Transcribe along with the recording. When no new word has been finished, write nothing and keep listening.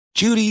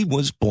Judy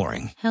was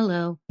boring.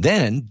 Hello.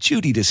 Then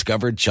Judy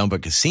discovered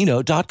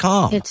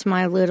ChumbaCasino.com. It's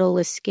my little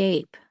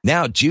escape.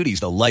 Now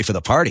Judy's the life of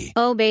the party.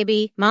 Oh,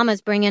 baby,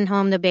 mama's bringing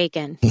home the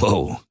bacon.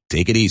 Whoa,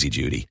 take it easy,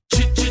 Judy.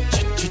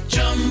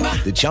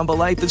 The Chumba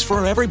life is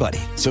for everybody.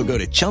 So go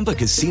to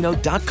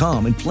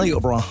ChumbaCasino.com and play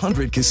over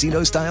 100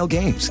 casino-style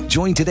games.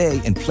 Join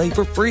today and play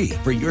for free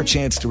for your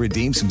chance to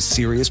redeem some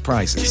serious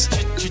prizes.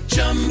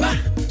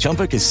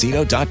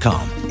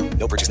 ChumbaCasino.com.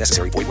 No purchase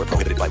necessary. Void where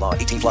prohibited by law.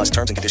 18 plus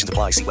terms and conditions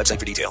apply. See website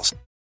for details.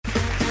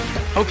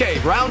 Okay,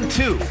 round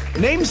two.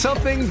 Name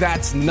something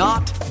that's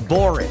not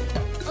boring.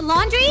 A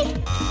laundry?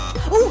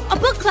 Ooh, a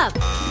book club.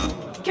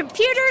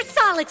 Computer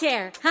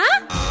solitaire,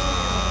 huh?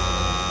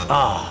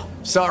 Ah,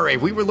 sorry,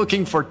 we were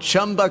looking for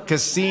Chumba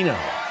Casino.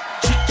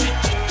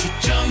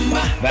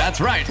 That's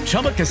right,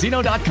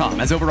 ChumbaCasino.com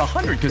has over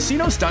 100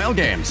 casino-style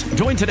games.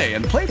 Join today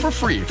and play for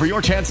free for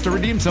your chance to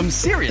redeem some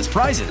serious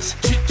prizes.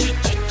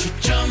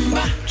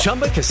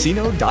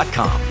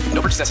 ChumbaCasino.com.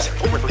 No purchase necessary.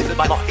 Void where prohibited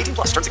by law. 18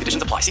 plus terms and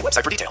conditions apply. See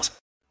website for details.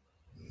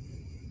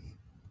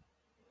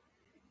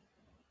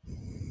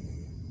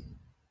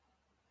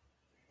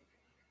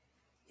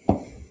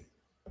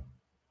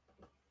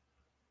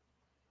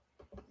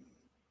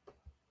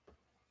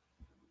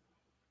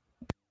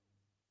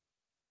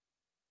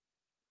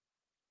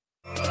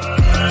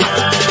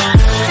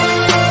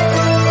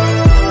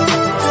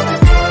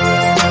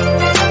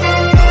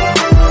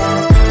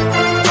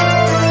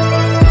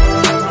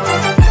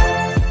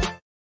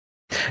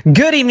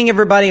 Good evening,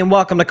 everybody, and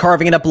welcome to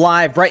Carving It Up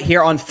Live right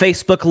here on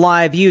Facebook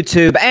Live,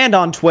 YouTube, and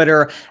on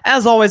Twitter.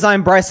 As always,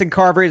 I'm Bryson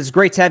Carver. It is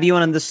great to have you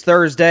on this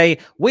Thursday.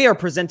 We are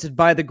presented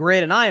by The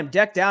Grid, and I am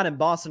decked out in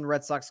Boston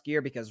Red Sox gear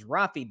because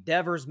Rafi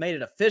Devers made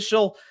it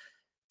official.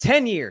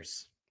 10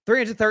 years,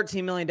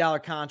 $313 million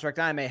contract.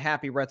 I am a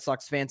happy Red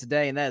Sox fan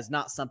today, and that is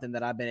not something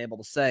that I've been able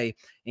to say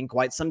in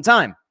quite some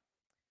time.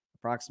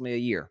 Approximately a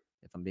year,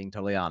 if I'm being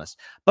totally honest.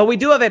 But we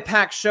do have a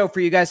packed show for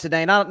you guys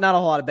today. Not a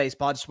whole lot of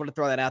baseball. I just want to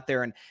throw that out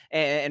there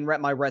and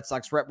rep my Red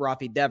Sox, rep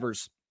Rafi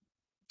Devers.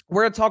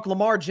 We're going to talk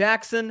Lamar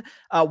Jackson,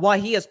 why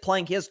he is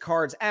playing his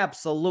cards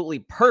absolutely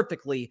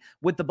perfectly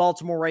with the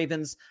Baltimore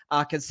Ravens,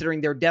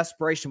 considering their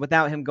desperation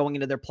without him going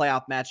into their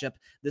playoff matchup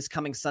this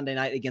coming Sunday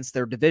night against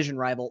their division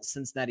rival,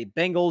 Cincinnati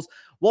Bengals.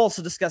 We'll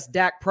also discuss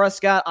Dak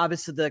Prescott.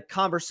 Obviously, the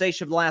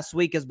conversation of the last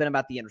week has been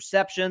about the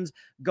interceptions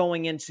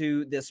going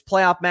into this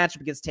playoff matchup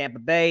against Tampa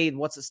Bay and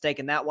what's at stake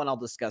in that one. I'll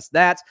discuss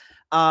that.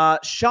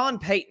 Sean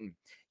Payton,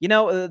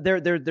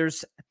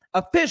 there's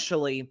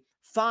officially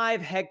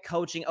 5 head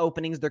coaching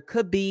openings. There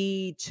could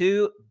be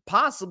 2,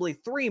 possibly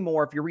 3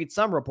 more if you read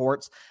some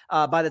reports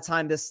by the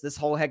time this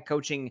whole head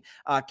coaching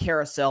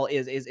carousel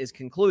is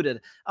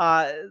concluded.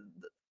 I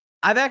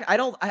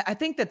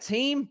think the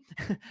team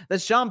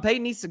that Sean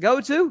Payton needs to go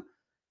to,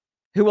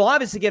 who will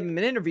obviously give him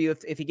an interview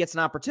if he gets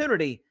an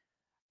opportunity,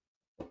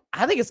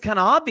 I think it's kind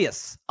of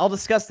obvious. I'll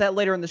discuss that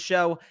later in the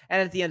show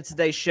and at the end of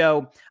today's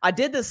show. I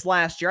did this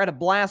last year. I had a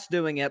blast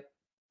doing it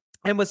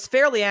and was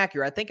fairly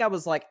accurate. I think I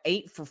was like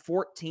 8 for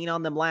 14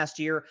 on them last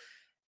year.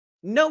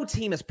 No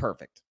team is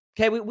perfect.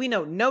 Okay, we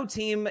know no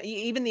team,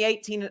 even the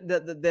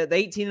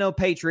 18-0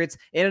 Patriots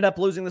ended up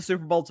losing the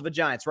Super Bowl to the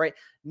Giants, right?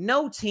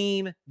 No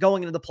team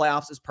going into the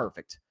playoffs is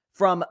perfect.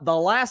 From the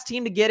last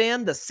team to get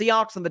in, the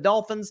Seahawks and the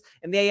Dolphins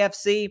in the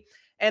AFC,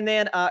 and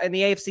then in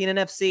the AFC and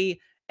NFC,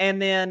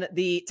 and then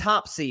the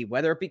top seed,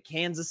 whether it be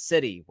Kansas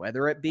City,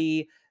 whether it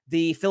be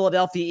the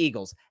Philadelphia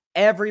Eagles,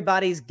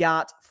 everybody's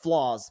got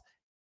flaws.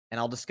 And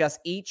I'll discuss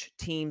each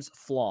team's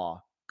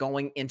flaw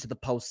going into the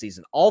postseason.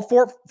 All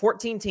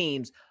 14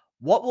 teams,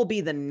 what will be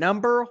the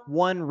number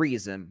one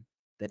reason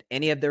that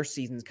any of their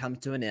seasons come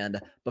to an end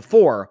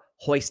before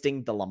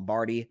hoisting the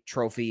Lombardi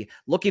Trophy?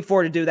 Looking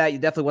forward to do that. You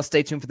definitely want to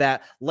stay tuned for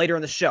that later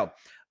in the show.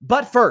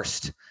 But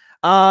first,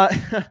 I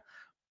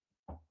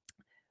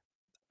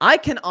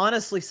can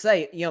honestly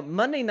say,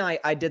 Monday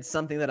night I did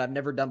something that I've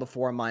never done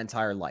before in my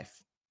entire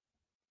life.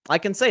 I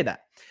can say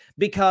that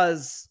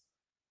because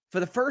for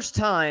the first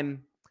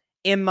time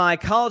in my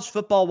college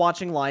football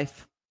watching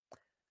life,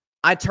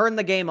 I turned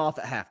the game off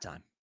at halftime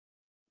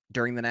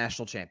during the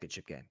national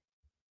championship game.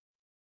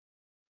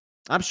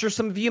 I'm sure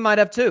some of you might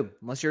have too,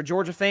 unless you're a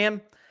Georgia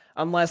fan,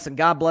 and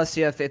God bless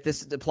you if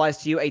this applies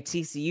to you, a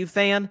TCU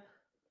fan.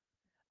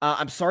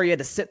 I'm sorry you had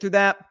to sit through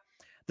that.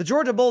 The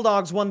Georgia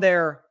Bulldogs won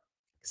their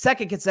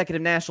second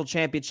consecutive national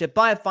championship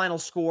by a final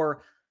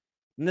score,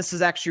 and this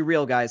is actually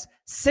real, guys,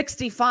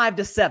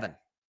 65-7.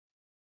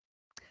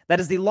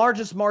 That is the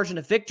largest margin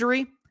of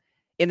victory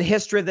in the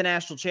history of the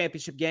national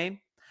championship game.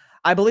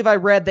 I believe I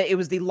read that it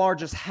was the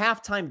largest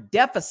halftime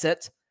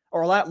deficit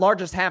or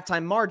largest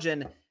halftime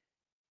margin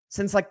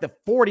since like the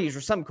 40s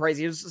or something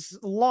crazy. It was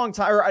a long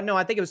time. Or no,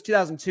 I think it was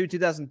 2002,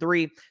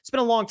 2003. It's been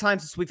a long time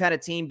since we've had a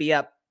team be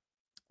up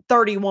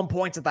 31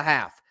 points at the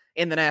half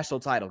in the national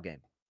title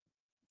game.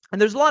 And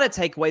there's a lot of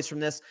takeaways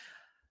from this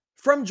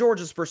from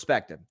Georgia's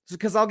perspective,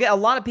 because I'll get a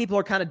lot of people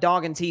are kind of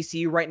dogging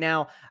TCU right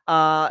now.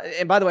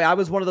 And by the way, I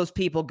was one of those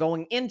people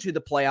going into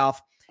the playoff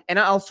And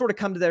I'll sort of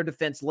come to their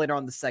defense later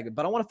on in the segment,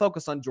 but I want to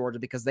focus on Georgia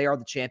because they are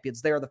the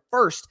champions. They are the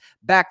first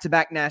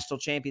back-to-back national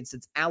champions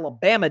since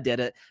Alabama did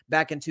it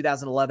back in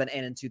 2011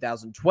 and in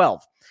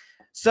 2012.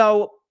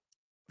 So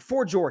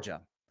for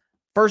Georgia,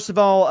 first of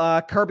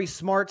all, Kirby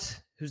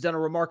Smart, who's done a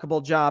remarkable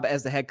job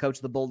as the head coach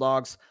of the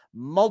Bulldogs,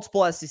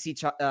 multiple SEC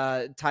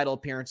title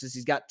appearances.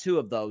 He's got 2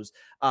 of those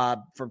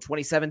from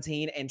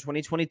 2017 and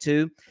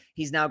 2022.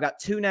 He's now got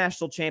 2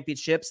 national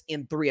championships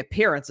in 3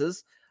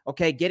 appearances.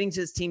 Okay, getting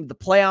to his team to the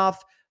playoff,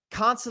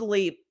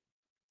 constantly.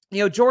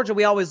 Georgia,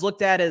 we always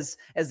looked at as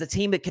the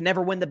team that can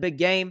never win the big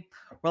game.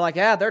 We're like,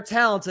 yeah, they're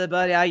talented,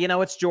 but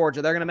it's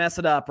Georgia. They're going to mess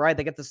it up, right?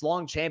 They get this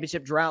long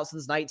championship drought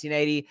since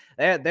 1980.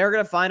 They're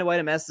going to find a way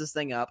to mess this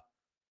thing up.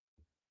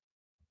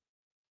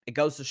 It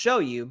goes to show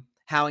you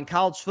how in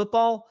college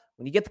football,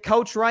 when you get the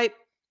coach right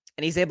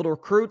and he's able to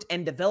recruit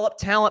and develop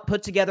talent,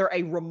 put together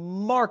a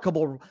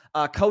remarkable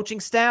coaching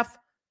staff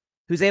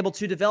who's able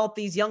to develop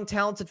these young,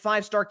 talented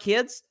 5-star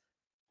kids,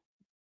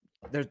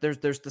 there's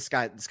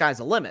the sky's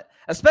the limit,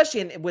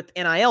 especially with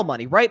NIL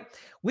money, right?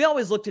 We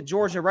always looked at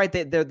Georgia, right?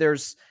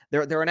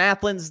 They're in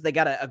Athens. They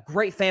got a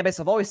great fan base.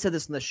 I've always said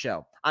this in this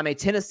show. I'm a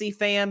Tennessee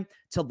fan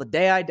till the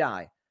day I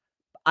die.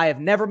 I have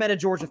never met a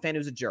Georgia fan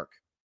who's a jerk.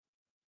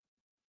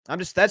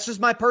 That's just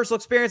my personal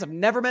experience. I've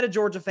never met a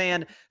Georgia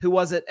fan who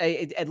was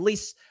at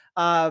least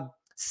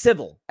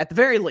civil, at the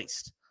very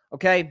least.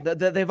 Okay,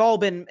 they've all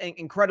been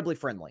incredibly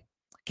friendly.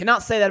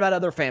 Cannot say that about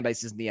other fan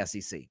bases in the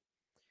SEC.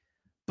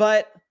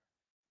 But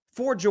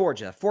for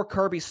Georgia, for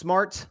Kirby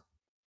Smart,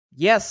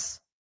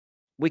 yes,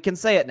 we can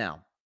say it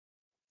now.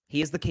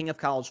 He is the king of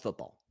college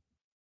football.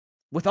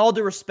 With all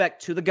due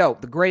respect to the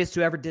GOAT, the greatest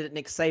who ever did it,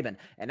 Nick Saban.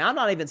 And I'm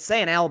not even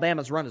saying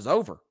Alabama's run is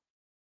over.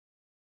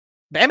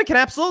 Bama can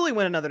absolutely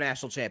win another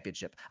national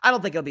championship. I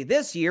don't think it'll be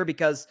this year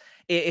because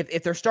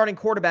if their starting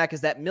quarterback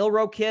is that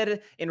Milroe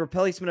kid in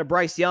replacement of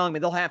Bryce Young,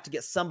 they'll have to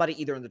get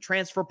somebody either in the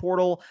transfer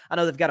portal. I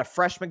know they've got a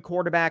freshman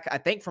quarterback, I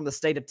think from the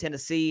state of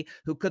Tennessee,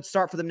 who could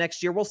start for them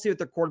next year. We'll see what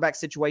their quarterback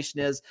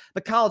situation is.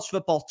 But college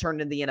football's turned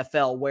into the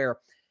NFL where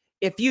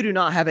if you do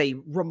not have a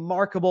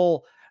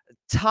remarkable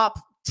top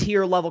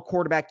tier level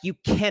quarterback, you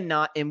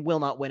cannot and will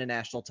not win a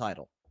national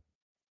title.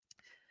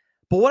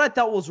 But what I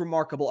thought was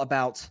remarkable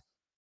about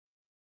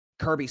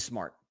Kirby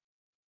Smart,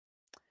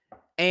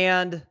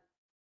 and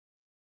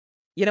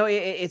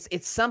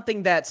it's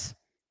something that's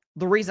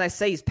the reason I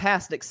say he's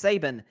past Nick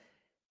Saban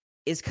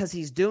is because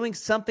he's doing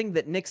something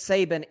that Nick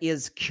Saban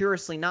is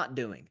curiously not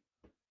doing,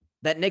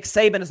 that Nick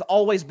Saban has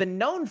always been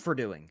known for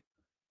doing,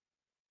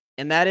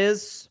 and that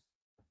is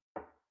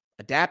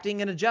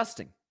adapting and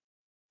adjusting.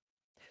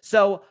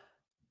 So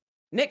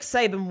Nick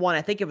Saban won,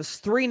 I think it was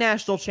 3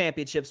 national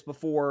championships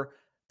before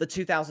the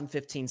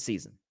 2015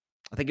 season.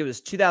 I think it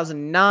was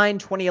 2009,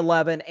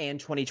 2011, and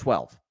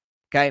 2012.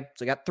 Okay,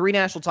 so he got 3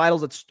 national titles.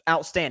 That's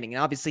outstanding.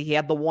 And obviously, he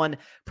had the one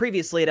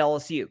previously at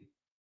LSU.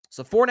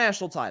 So 4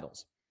 national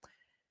titles.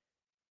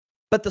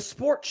 But the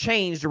sport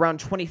changed around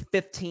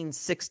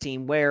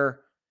 2015-16, where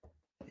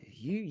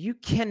you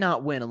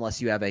cannot win unless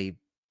you have a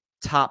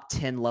top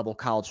 10 level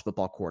college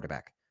football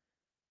quarterback.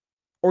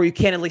 Or you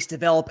can at least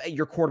develop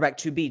your quarterback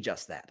to be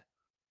just that.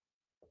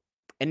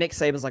 And Nick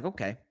Saban's like,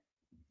 okay,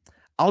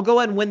 I'll go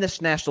ahead and win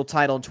this national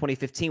title in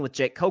 2015 with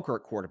Jake Coker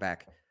at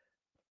quarterback,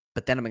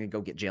 but then I'm going to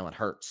go get Jalen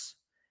Hurts,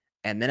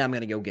 and then I'm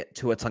going to go get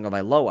Tua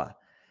Tagovailoa,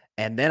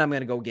 and then I'm going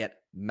to go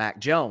get Mac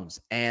Jones,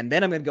 and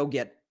then I'm going to go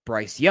get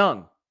Bryce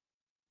Young.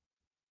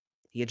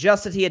 He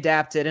adjusted, he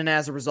adapted, and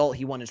as a result,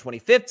 he won in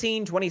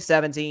 2015,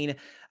 2017,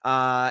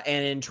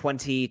 and in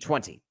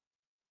 2020.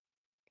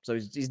 So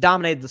he's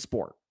dominated the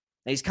sport.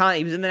 And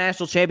he was in the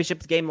national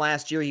championship game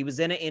last year. He was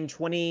in it in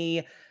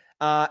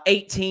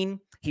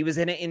 2018. He was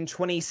in it in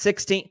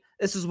 2016.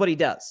 This is what he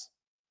does.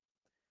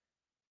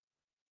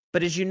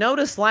 But as you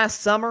noticed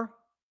last summer,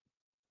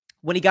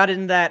 when he got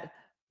into that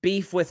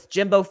beef with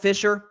Jimbo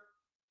Fisher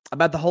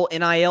about the whole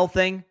NIL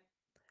thing,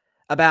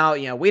 about,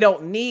 we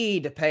don't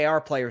need to pay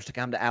our players to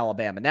come to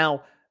Alabama.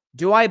 Now,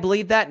 do I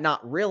believe that?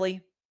 Not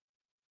really.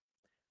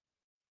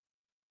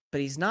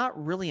 But he's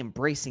not really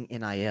embracing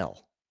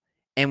NIL.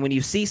 And when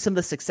you see some of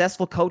the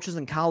successful coaches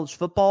in college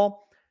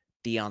football,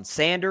 Deion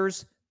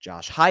Sanders,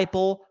 Josh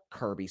Heupel,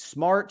 Kirby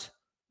Smart,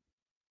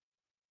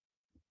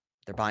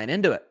 they're buying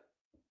into it.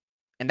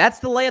 And that's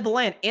the lay of the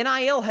land.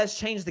 NIL has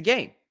changed the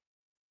game,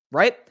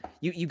 right?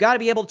 You got to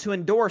be able to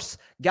endorse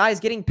guys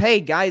getting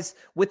paid, guys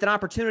with an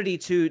opportunity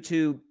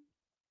to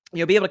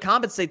be able to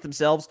compensate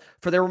themselves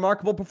for their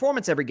remarkable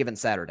performance every given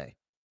Saturday.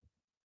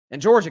 And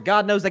Georgia,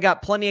 God knows they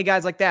got plenty of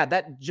guys like that.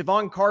 That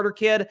Javon Carter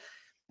kid,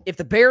 if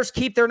the Bears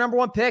keep their number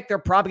 1 pick, they're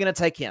probably going to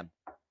take him.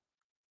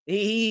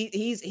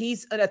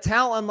 He's a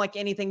talent unlike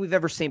anything we've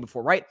ever seen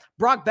before, right?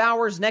 Brock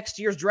Bowers, next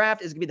year's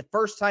draft, is going to be the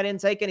first tight end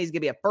taken. He's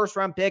going to be a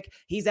first-round pick.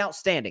 He's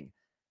outstanding.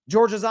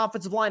 Georgia's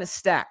offensive line is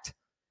stacked.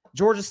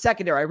 Georgia's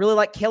secondary, I really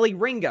like Kelly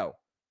Ringo.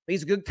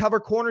 He's a good cover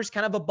corner. He's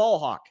kind of a ball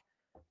hawk.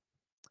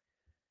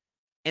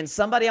 And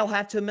somebody I'll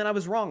have to admit I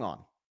was wrong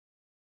on.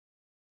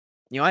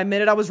 I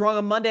admitted I was wrong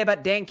on Monday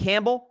about Dan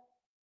Campbell.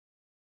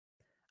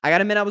 I got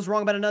to admit I was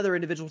wrong about another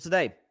individual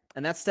today,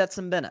 and that's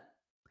Stetson Bennett.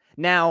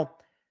 Now,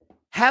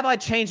 have I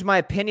changed my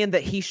opinion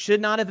that he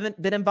should not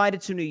have been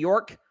invited to New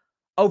York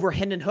over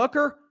Hendon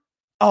Hooker?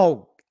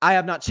 Oh, I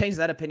have not changed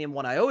that opinion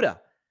one iota.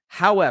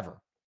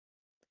 However,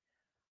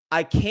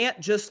 I can't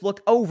just look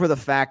over the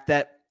fact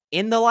that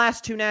in the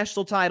last 2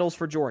 national titles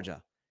for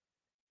Georgia,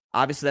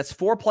 obviously that's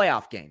 4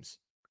 playoff games,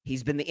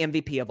 he's been the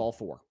MVP of all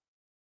 4.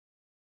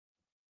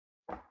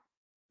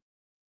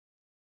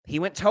 He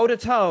went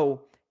toe-to-toe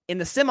in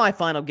the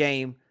semifinal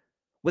game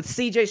with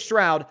C.J.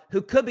 Stroud,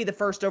 who could be the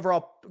first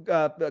overall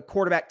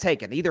quarterback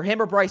taken, either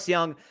him or Bryce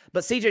Young,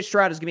 but C.J.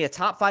 Stroud is going to be a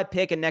top 5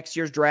 pick in next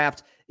year's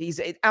draft. He's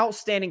an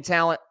outstanding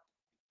talent.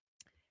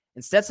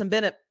 And Stetson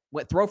Bennett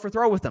went throw for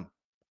throw with him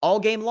all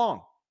game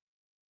long.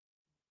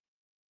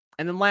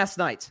 And then last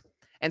night,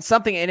 and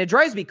it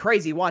drives me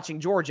crazy watching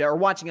Georgia or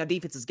watching a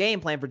defense's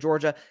game plan for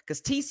Georgia,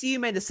 because TCU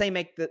made the same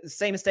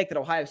mistake that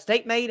Ohio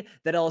State made,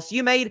 that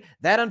LSU made,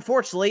 that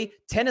unfortunately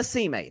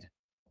Tennessee made.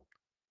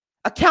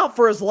 Account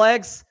for his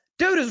legs.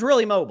 Dude is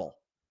really mobile.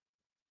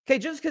 Okay,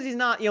 just because he's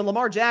not,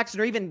 Lamar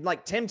Jackson or even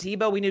like Tim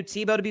Tebow, we knew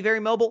Tebow to be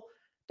very mobile,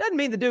 doesn't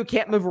mean the dude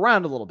can't move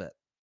around a little bit.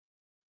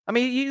 I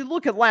mean, you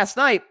look at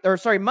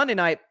Monday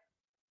night,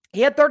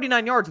 he had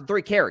 39 yards and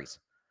 3 carries.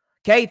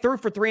 Okay, threw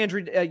for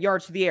 300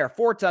 yards through the air,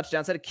 4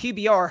 touchdowns, had a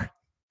QBR.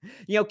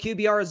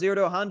 QBR is 0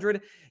 to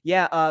 100.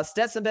 Yeah,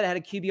 Stetson Bennett had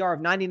a QBR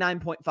of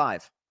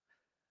 99.5.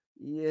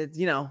 It's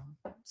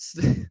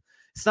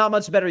not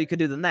much better you could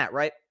do than that,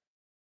 right?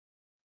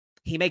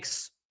 He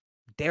makes,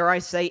 dare I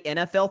say,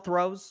 NFL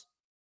throws.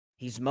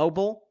 He's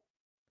mobile.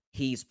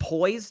 He's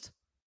poised.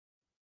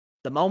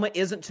 The moment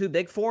isn't too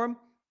big for him.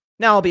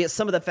 Now, albeit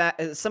some of that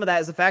is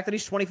the fact that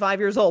he's 25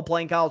 years old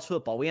playing college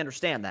football. We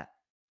understand that.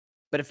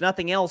 But if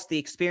nothing else, the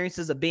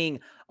experiences of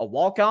being a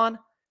walk-on,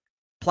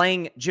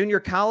 playing junior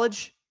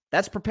college,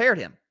 that's prepared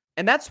him.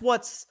 And that's when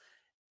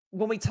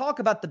we talk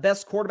about the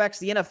best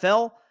quarterbacks in the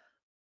NFL,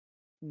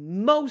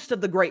 most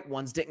of the great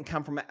ones didn't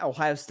come from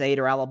Ohio State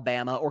or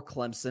Alabama or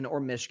Clemson or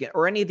Michigan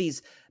or any of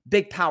these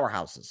big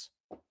powerhouses.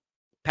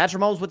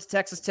 Patrick Mahomes went to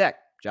Texas Tech.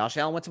 Josh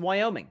Allen went to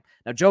Wyoming.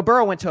 Now, Joe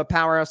Burrow went to a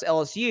powerhouse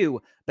LSU,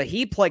 but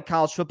he played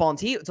college football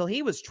until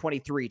he was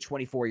 23,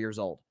 24 years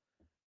old.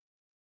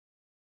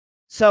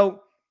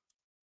 So,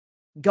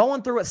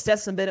 going through what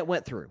Stetson Bennett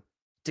went through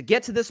to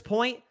get to this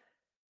point,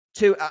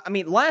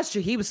 last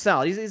year he was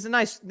solid. He's a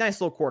nice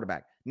little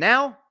quarterback.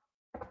 Now,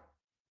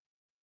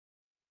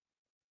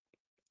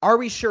 are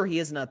we sure he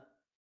isn't a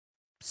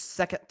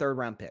 2nd, 3rd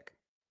round pick?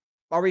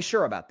 Are we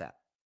sure about that?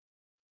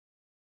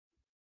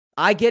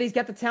 I get he's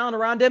got the talent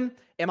around him.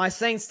 Am I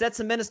saying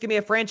Stetson Bennett's going to be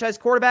a franchise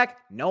quarterback?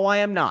 No, I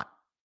am not.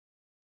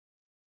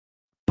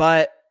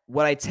 But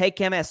would I take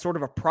him as sort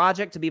of a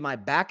project to be my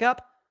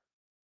backup?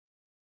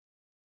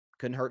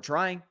 Couldn't hurt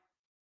trying.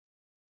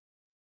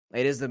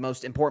 It is the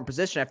most important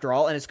position after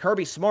all. And as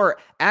Kirby Smart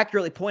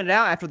accurately pointed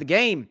out after the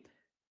game,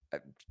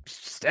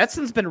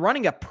 Stetson's been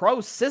running a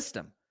pro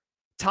system.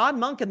 Todd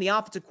Monken, the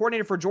offensive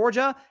coordinator for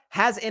Georgia,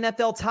 has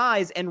NFL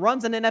ties and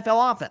runs an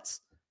NFL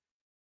offense.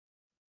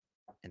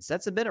 And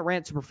Stetson Bennett ran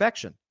it to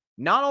perfection.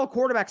 Not all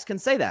quarterbacks can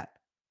say that.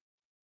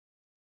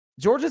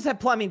 Georgia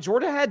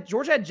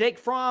had Jake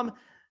Fromm.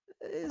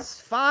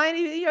 Is fine.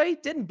 He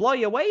didn't blow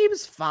you away. He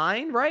was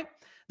fine, right?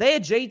 They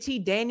had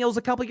JT Daniels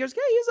a couple years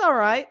ago. He was all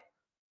right.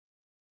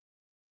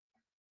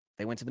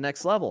 They went to the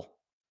next level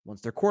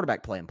once their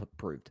quarterback play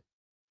improved.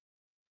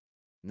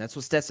 And that's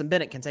what Stetson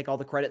Bennett can take all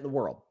the credit in the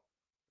world.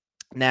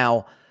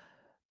 Now,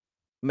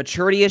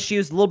 maturity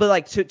issues, a little bit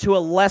like to a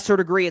lesser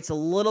degree, it's a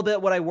little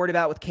bit what I worried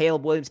about with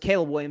Caleb Williams.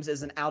 Caleb Williams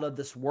is an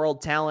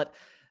out-of-this-world talent.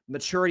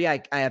 Maturity,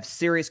 I have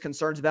serious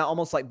concerns about,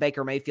 almost like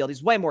Baker Mayfield.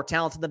 He's way more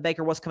talented than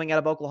Baker was coming out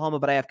of Oklahoma,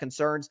 but I have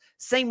concerns.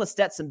 Same with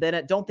Stetson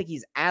Bennett. Don't think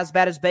he's as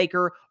bad as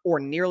Baker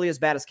or nearly as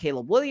bad as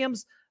Caleb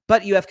Williams,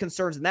 but you have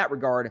concerns in that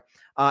regard,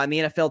 and the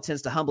NFL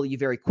tends to humble you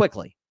very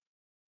quickly.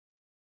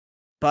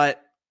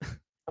 But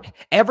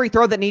every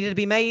throw that needed to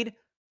be made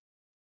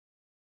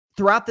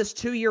throughout this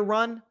 2-year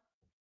run,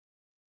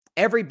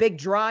 every big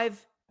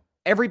drive,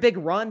 every big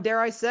run, dare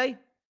I say,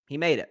 he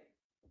made it.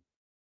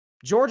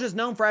 Georgia's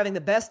known for having the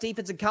best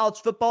defense in college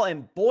football,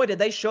 and boy, did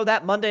they show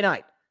that Monday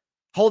night,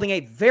 holding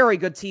a very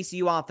good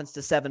TCU offense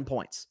to 7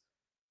 points.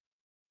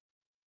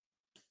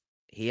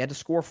 He had to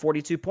score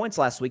 42 points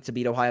last week to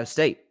beat Ohio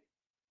State.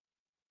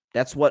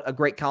 That's what a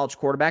great college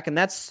quarterback, and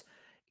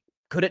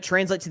could it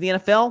translate to the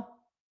NFL?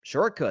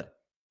 Sure it could.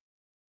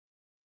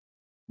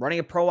 Running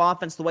a pro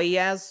offense the way he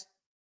has,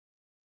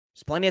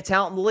 there's plenty of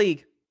talent in the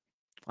league.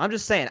 I'm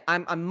just saying,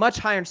 I'm much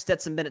higher in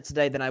Stetson Bennett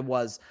today than I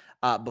was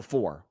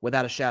before,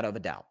 without a shadow of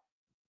a doubt.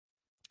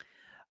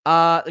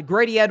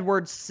 Grady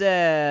Edwards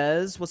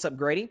says, what's up,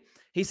 Grady?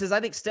 He says, I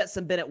think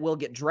Stetson Bennett will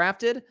get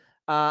drafted.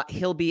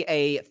 He'll be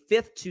a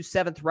 5th to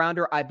 7th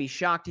rounder. I'd be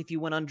shocked if he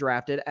went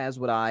undrafted, as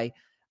would I.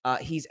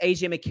 He's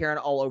A.J. McCarron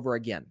all over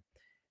again.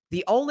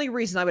 The only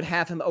reason I would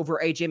have him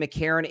over A.J.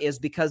 McCarron is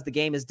because the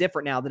game is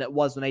different now than it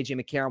was when A.J.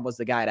 McCarron was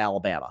the guy at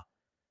Alabama.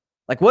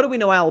 Like, what do we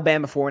know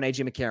Alabama for when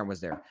A.J. McCarron was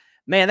there?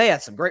 Man, they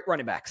had some great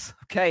running backs,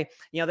 okay?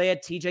 They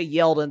had T.J.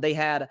 Yeldon. They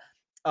had,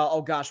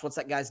 what's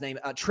that guy's name?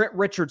 Trent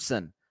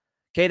Richardson.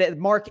 Okay,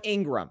 Mark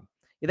Ingram.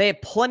 They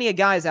have plenty of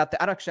guys out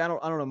there. I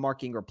don't know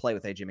Mark Ingram play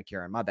with A.J.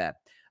 McCarron. My bad.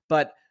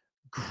 But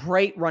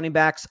great running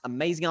backs,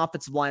 amazing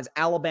offensive lines,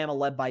 Alabama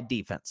led by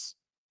defense.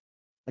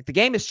 Like, the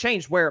game has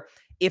changed where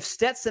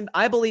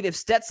I believe if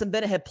Stetson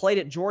Bennett had played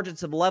at Georgia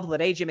to the level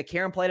that A.J.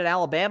 McCarron played at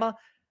Alabama,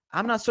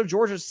 I'm not so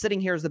Georgia's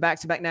sitting here as the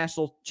back-to-back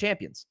national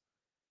champions.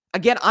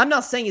 Again, I'm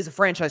not saying he's a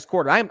franchise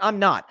quarterback. I'm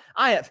not.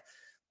 I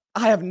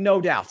have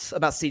no doubts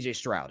about C.J.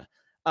 Stroud.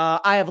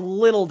 I have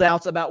little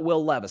doubts about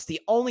Will Levis. The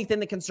only thing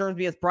that concerns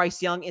me with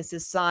Bryce Young is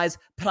his size,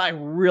 but I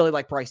really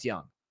like Bryce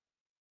Young.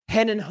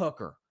 Hendon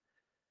Hooker.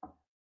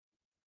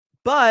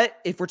 But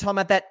if we're talking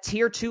about that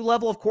tier 2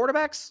 level of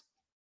quarterbacks,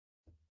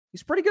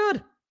 he's pretty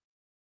good.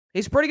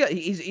 He's pretty good.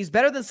 He's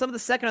better than some of the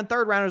second and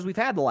third rounders we've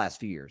had the last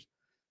few years.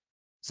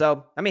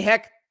 So, I mean,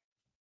 heck,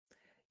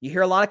 you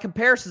hear a lot of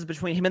comparisons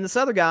between him and this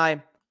other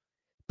guy.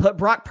 Put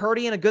Brock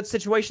Purdy in a good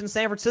situation in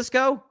San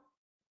Francisco,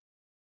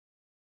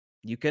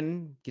 you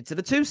can get to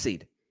the 2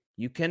 seed.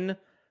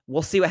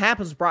 We'll see what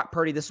happens with Brock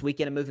Purdy this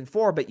weekend and moving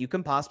forward, but you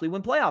can possibly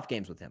win playoff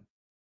games with him.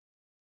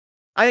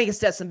 I think if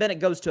Stetson Bennett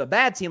goes to a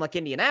bad team like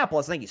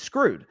Indianapolis, I think he's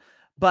screwed.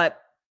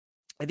 But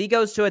if he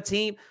goes to a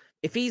team,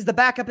 if he's the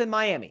backup in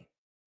Miami,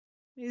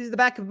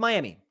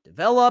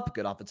 develop,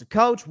 good offensive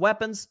coach,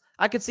 weapons,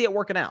 I could see it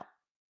working out.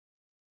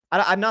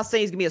 I'm not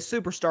saying he's going to be a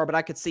superstar, but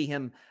I could see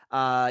him,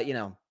 I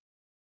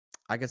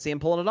could see him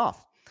pulling it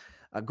off.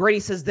 Grady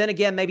says, then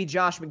again, maybe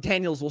Josh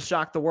McDaniels will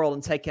shock the world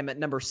and take him at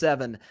number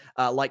 7,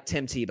 like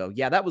Tim Tebow.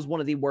 Yeah, that was one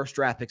of the worst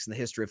draft picks in the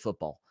history of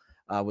football,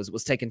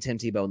 was taking Tim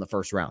Tebow in the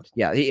first round.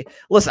 Yeah,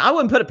 listen, I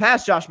wouldn't put it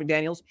past Josh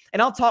McDaniels,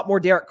 and I'll talk more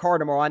Derek Carr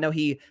tomorrow. I know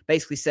he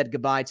basically said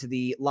goodbye to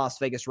the Las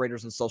Vegas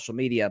Raiders on social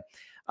media.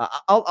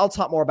 I'll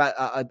talk more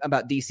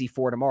about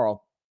DC4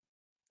 tomorrow.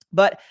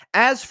 But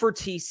as for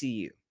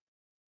TCU,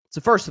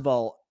 so first of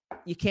all,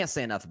 you can't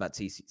say enough about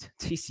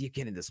TCU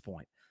getting to this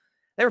point.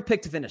 They were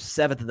picked to finish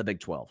 7th in the Big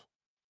 12.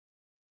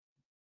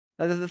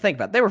 Think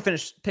about it. They were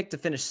picked to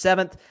finish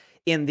 7th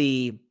in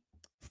the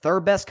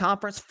 3rd best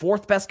conference,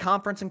 4th best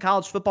conference in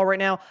college football right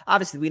now.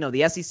 Obviously, we know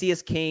the SEC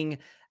is king.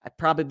 I'd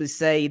probably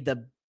say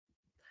the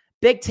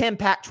Big 10,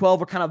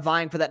 Pac-12 are kind of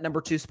vying for that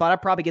number 2 spot.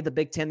 I'd probably give the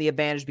Big 10 the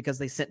advantage because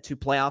they sent 2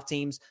 playoff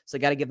teams, so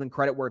got to give them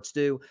credit where it's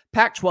due.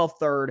 Pac-12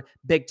 3rd,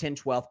 Big 10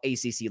 12th,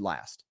 ACC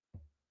last.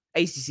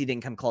 ACC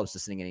didn't come close to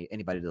sending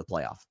anybody to the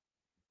playoff.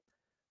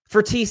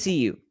 For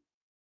TCU,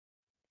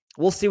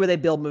 we'll see where they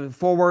build moving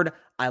forward.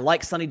 I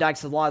like Sonny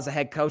Dykes' Law as a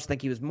head coach. I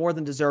think he was more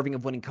than deserving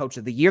of winning Coach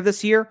of the Year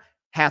this year.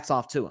 Hats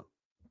off to him.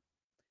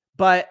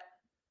 But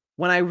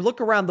when I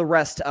look around the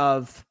rest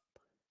of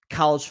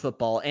college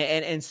football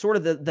and sort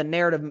of the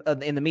narrative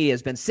in the media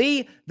has been,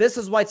 see, this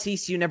is why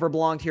TCU never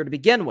belonged here to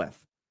begin with.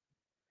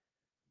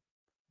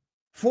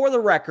 For the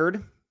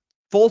record,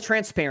 full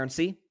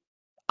transparency,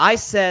 I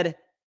said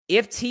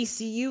if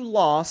TCU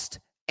lost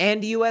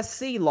and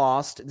USC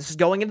lost, this is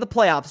going into the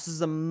playoffs. This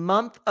is a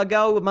month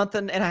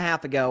and a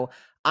half ago.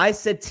 I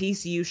said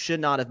TCU should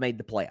not have made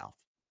the playoff.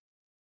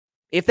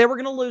 If they were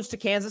going to lose to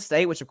Kansas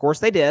State, which of course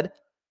they did,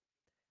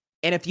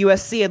 and if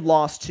USC had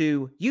lost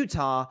to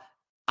Utah,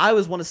 I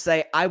want to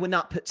say I would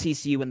not put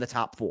TCU in the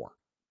top 4.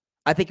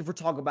 I think if we're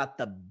talking about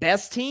the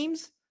best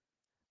teams,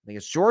 I think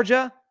it's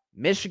Georgia,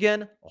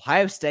 Michigan,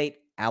 Ohio State,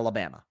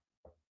 Alabama.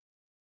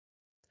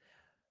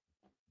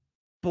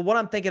 But what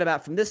I'm thinking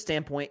about from this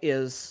standpoint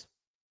is,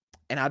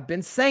 and I've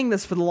been saying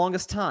this for the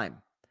longest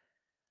time,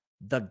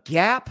 the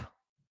gap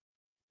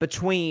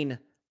between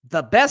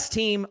the best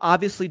team,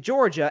 obviously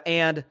Georgia,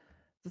 and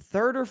the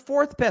 3rd or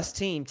 4th best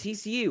team,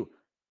 TCU.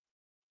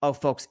 Oh,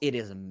 folks, it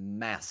is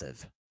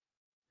massive.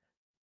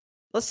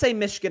 Let's say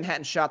Michigan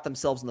hadn't shot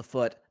themselves in the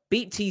foot,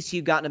 beat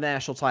TCU, got in a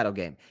national title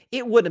game.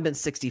 It wouldn't have been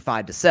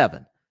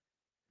 65-7.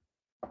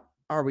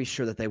 Are we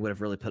sure that they would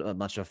have really put up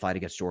much of a fight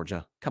against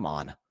Georgia? Come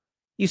on.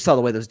 You saw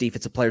the way those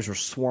defensive players were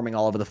swarming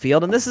all over the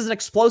field, and this is an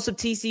explosive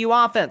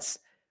TCU offense.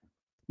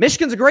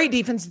 Michigan's a great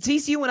defense, and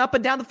TCU went up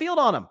and down the field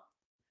on them.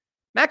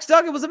 Max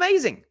Duggan was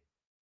amazing.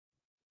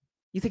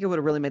 You think it would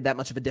have really made that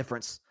much of a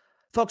difference?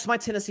 Folks, my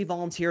Tennessee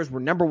Volunteers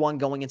were number 1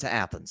 going into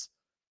Athens.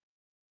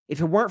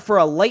 If it weren't for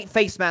a late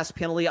face mask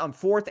penalty on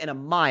 4th and a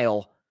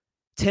mile,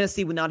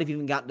 Tennessee would not have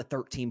even gotten to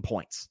 13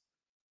 points.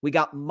 We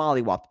got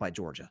mollywopped by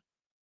Georgia.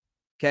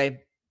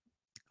 Okay?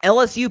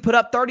 LSU put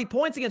up 30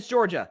 points against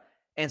Georgia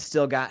and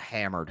still got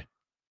hammered.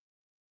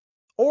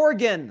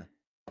 Oregon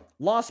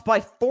lost by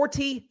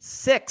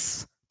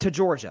 46 to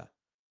Georgia.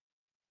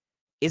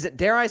 Is it,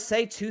 dare I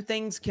say, 2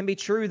 things can be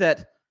true,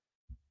 that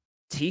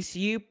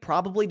TCU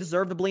probably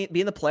deserved to be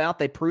in the playoff.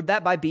 They proved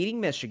that by beating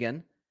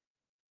Michigan.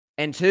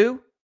 And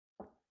 2,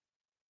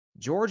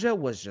 Georgia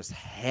was just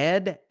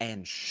head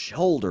and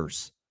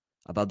shoulders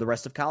above the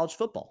rest of college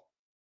football.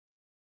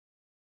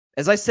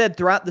 As I said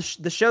throughout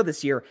the show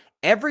this year,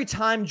 every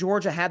time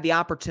Georgia had the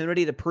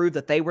opportunity to prove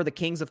that they were the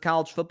kings of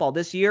college football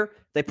this year,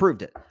 they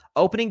proved it.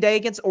 Opening day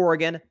against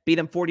Oregon, beat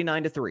them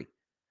 49-3.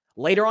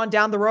 Later on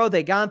down the road,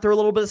 they got through a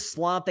little bit of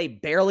slump. They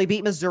barely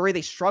beat Missouri.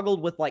 They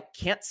struggled with like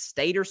Kent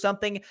State or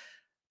something.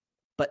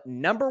 But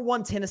number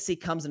 1 Tennessee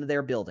comes into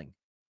their building.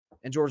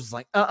 And Georgia's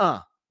like,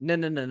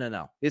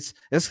 No. It's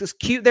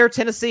cute there,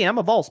 Tennessee. I'm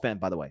a Vols fan,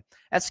 by the way.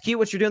 That's cute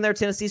what you're doing there,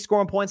 Tennessee,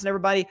 scoring points and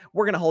everybody.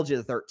 We're going to hold you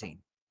to 13.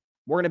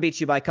 We're going to beat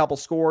you by a couple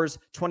scores,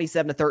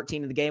 27-13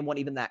 in the game. Wasn't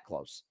even that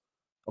close.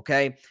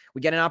 Okay?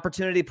 We get an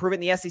opportunity to prove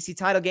it in the SEC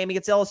title game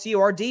against LSU.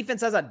 Our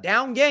defense has a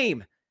down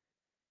game.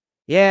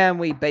 Yeah, and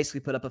we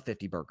basically put up a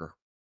 50-burger.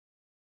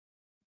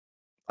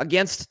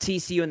 Against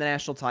TCU in the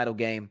national title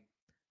game,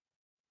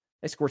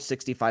 they scored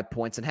 65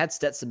 points, and had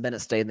Stetson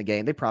Bennett stayed in the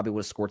game, they probably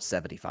would have scored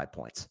 75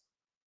 points.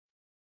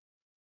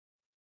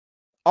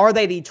 Are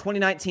they the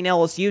 2019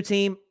 LSU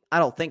team? I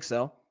don't think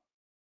so.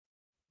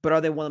 But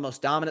are they one of the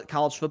most dominant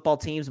college football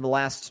teams of the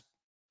last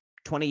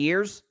 20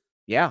 years?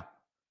 Yeah.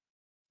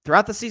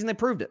 Throughout the season, they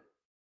proved it.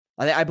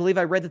 I believe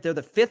I read that they're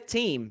the 5th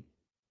team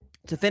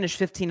to finish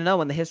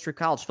 15-0 in the history of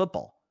college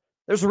football.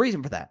 There's a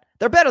reason for that.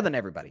 They're better than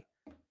everybody.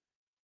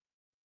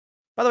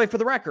 By the way, for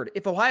the record,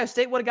 if Ohio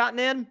State would have gotten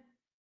in,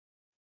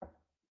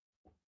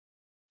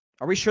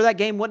 are we sure that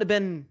game wouldn't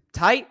have been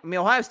tight? I mean,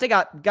 Ohio State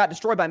got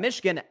destroyed by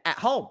Michigan at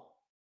home.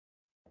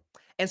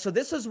 And so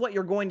this is what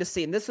you're going to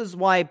see. And this is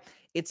why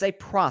it's a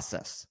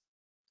process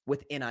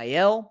with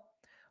NIL,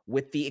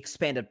 with the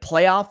expanded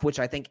playoff, which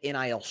I think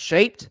NIL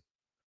shaped.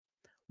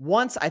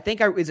 Once,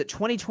 is it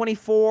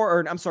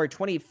 2024 or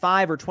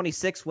 25 or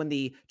 26 when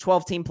the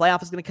 12-team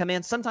playoff is going to come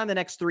in? Sometime the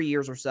next 3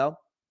 years or so,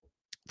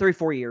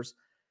 3-4 years.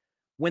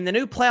 When the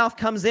new playoff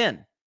comes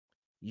in,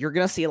 you're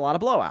going to see a lot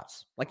of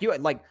blowouts.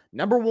 Like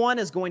number 1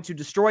 is going to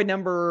destroy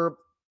number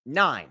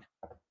 9,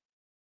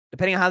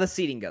 depending on how the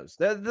seeding goes.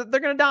 They're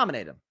going to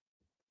dominate them.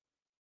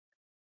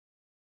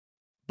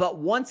 But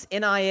once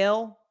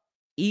NIL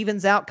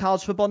evens out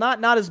college football,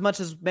 not as much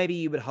as maybe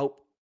you would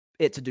hope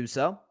it to do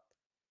so.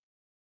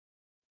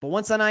 But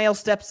once NIL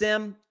steps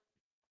in,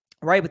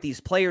 right, with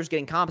these players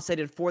getting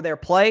compensated for their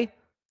play,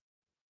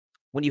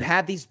 when you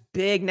have these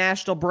big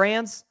national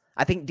brands,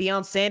 I think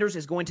Deion Sanders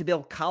is going to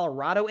build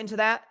Colorado into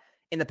that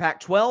in the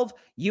Pac-12.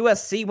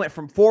 USC went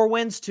from 4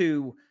 wins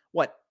to,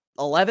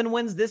 11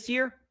 wins this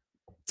year?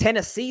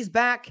 Tennessee's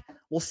back.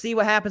 We'll see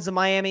what happens in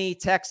Miami,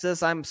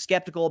 Texas. I'm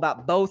skeptical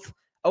about both.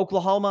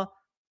 Oklahoma.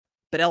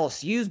 But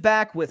LSU's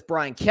back with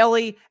Brian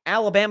Kelly.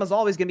 Alabama's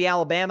always going to be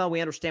Alabama.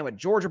 We understand what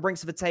Georgia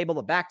brings to the table,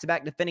 the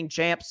back-to-back defending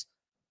champs.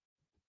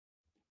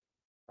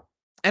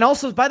 And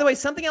also, by the way,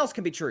 something else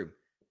can be true.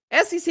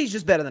 SEC is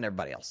just better than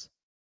everybody else.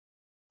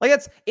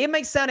 It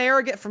may sound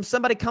arrogant from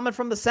somebody coming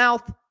from the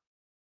South,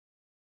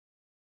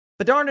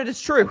 but darn it,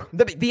 it's true.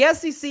 The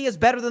SEC is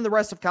better than the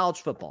rest of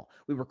college football.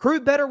 We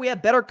recruit better. We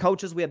have better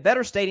coaches. We have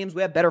better stadiums.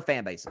 We have better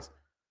fan bases.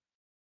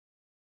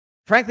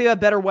 Frankly, we have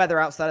better weather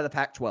outside of the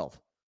Pac-12.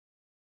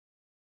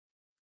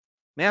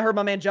 I heard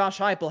my man Josh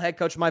Heupel, head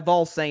coach of my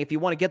Vols, saying if you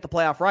want to get the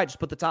playoff right, just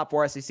put the top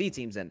 4 SEC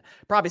teams in.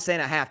 Probably saying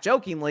it half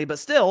jokingly, but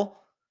still,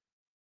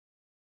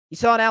 you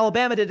saw what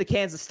Alabama did to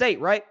Kansas State,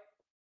 right?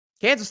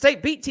 Kansas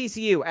State beat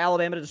TCU.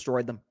 Alabama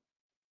destroyed them.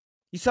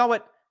 You saw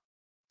what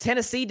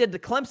Tennessee did to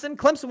Clemson.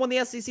 Clemson won the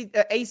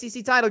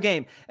ACC title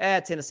game.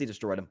 Tennessee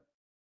destroyed them.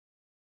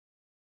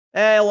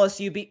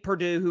 LSU beat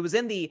Purdue, who was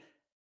in the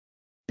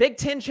Big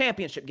Ten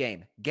championship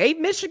game. Gave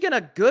Michigan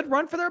a good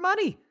run for their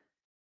money.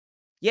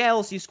 Yeah,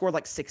 LSU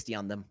scored 60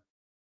 on them.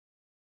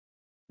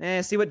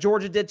 See what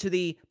Georgia did to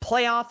the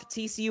playoff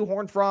TCU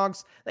Horned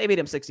Frogs. They beat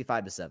them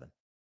 65-7.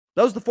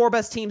 Those are the 4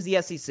 best teams in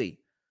the SEC.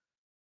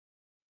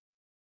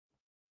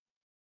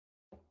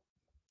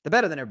 They're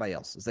better than everybody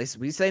else. As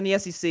we say in the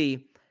SEC,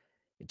 it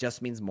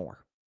just means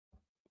more.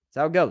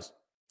 That's how it goes.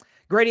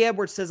 Grady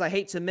Edwards says, I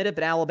hate to admit it,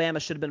 but Alabama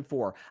should have been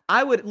 4.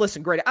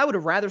 Grady, I would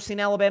have rather seen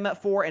Alabama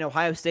at 4 and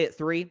Ohio State at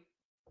 3.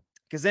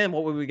 Because then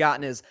what we've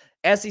gotten is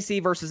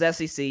SEC versus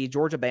SEC,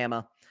 Georgia,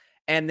 Bama,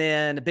 and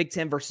then Big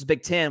Ten versus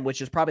Big Ten,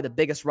 which is probably the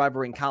biggest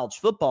rivalry in college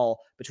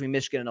football between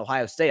Michigan and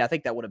Ohio State. I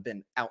think that would have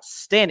been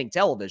outstanding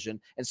television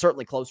and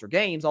certainly closer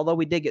games, although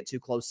we did get 2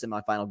 close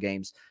semifinal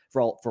games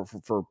for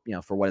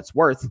what it's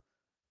worth.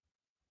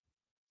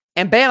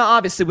 And Bama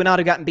obviously would not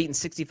have gotten beaten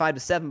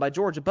 65-7 by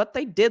Georgia, but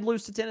they did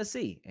lose to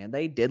Tennessee, and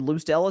they did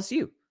lose to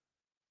LSU.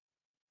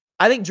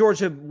 I think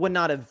Georgia would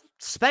not have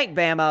spanked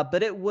Bama,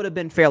 but it would have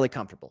been fairly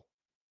comfortable.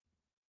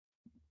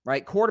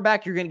 Right?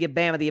 Quarterback, you're going to give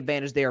Bama the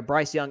advantage there.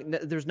 Bryce Young,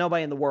 there's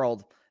nobody in the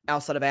world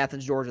outside of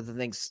Athens, Georgia that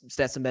thinks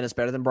Stetson Bennett's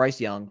better than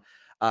Bryce Young.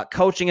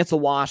 Coaching, it's a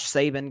wash.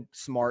 Saban,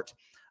 smart.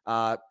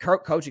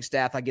 Coaching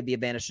staff, I give the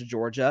advantage to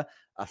Georgia.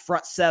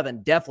 Front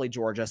 7, definitely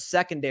Georgia.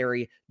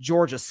 Secondary,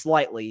 Georgia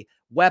slightly.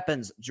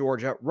 Weapons,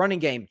 Georgia. Running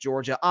game,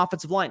 Georgia.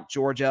 Offensive line,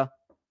 Georgia.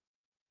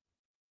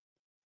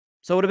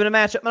 So it would have been a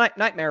matchup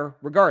nightmare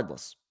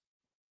regardless.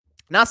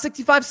 Not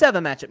 65-7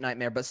 matchup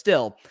nightmare, but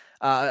still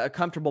a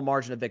comfortable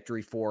margin of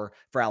victory for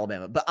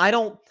Alabama. But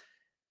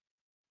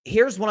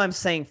here's what I'm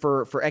saying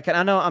for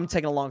I know I'm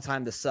taking a long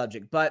time this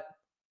subject, but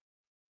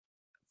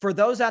for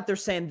those out there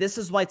saying this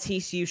is why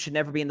TCU should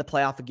never be in the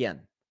playoff again,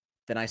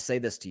 then I say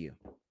this to you.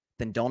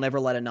 Then don't ever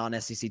let a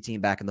non-SEC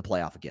team back in the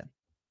playoff again.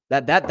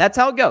 That's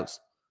how it goes.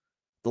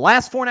 The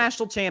last 4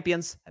 national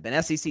champions have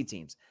been SEC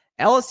teams.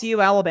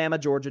 LSU, Alabama,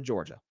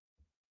 Georgia.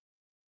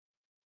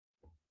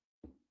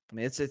 I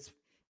mean, it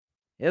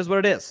is what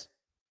it is.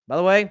 By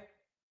the way,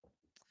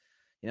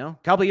 A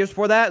couple of years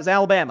before that, it was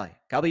Alabama.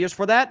 A couple of years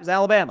before that, it was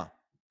Alabama. A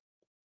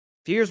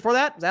few years before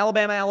that, it was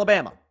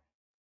Alabama.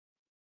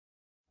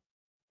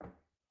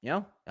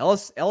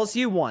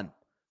 LSU won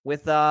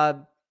with,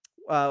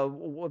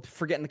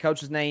 forgetting the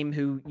coach's name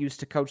who used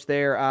to coach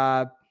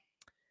there,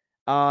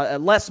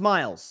 Les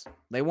Miles.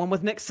 They won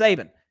with Nick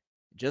Saban. It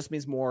just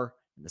means more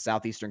in the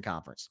Southeastern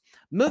Conference.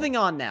 Moving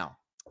on now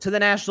to the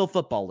National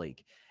Football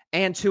League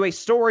and to a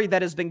story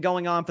that has been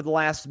going on for the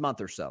last month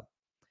or so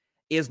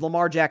is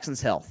Lamar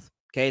Jackson's health.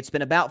 Okay, it's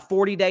been about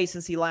 40 days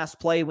since he last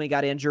played when he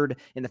got injured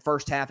in the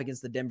first half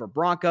against the Denver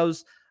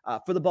Broncos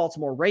for the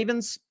Baltimore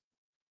Ravens.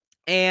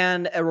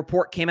 And a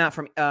report came out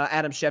from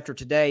Adam Schefter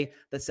today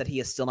that said he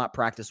has still not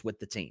practiced with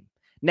the team.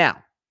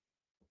 Now,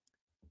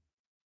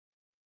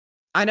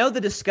 I know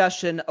the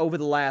discussion over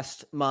the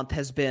last month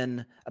has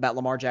been about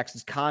Lamar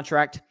Jackson's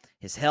contract,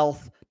 his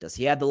health. Does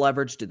he have the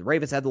leverage? Do the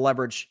Ravens have the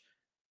leverage?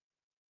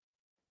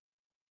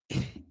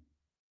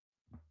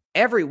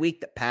 Every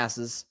week that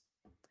passes,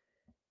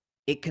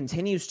 it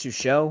continues to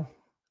show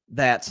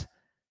that,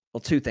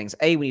 well, two things.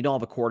 A, when you don't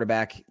have a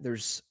quarterback,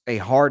 there's a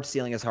hard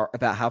ceiling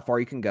about how far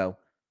you can go.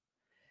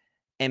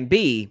 And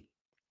B,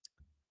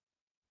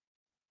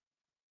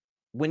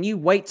 when you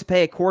wait to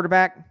pay a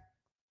quarterback,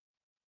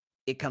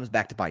 it comes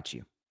back to bite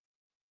you.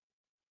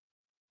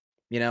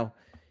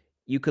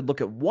 You could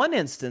look at one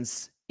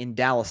instance in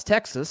Dallas,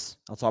 Texas.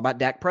 I'll talk about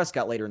Dak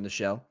Prescott later in the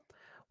show,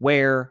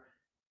 where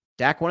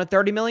Dak wanted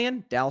 $30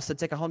 million. Dallas said,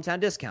 take a hometown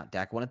discount.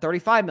 Dak wanted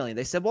 $35 million.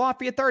 They said, we'll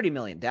offer you $30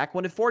 million. Dak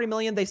wanted $40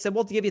 million. They said,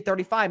 we'll give you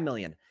 $35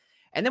 million.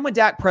 And then when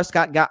Dak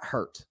Prescott got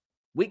hurt,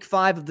 week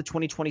 5 of the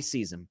 2020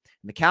 season,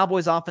 and the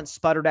Cowboys offense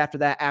sputtered after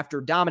that,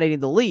 after dominating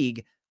the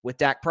league with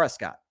Dak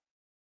Prescott.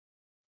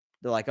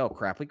 They're like, oh,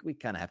 crap, we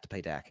kind of have to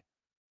pay Dak.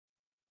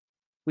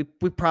 We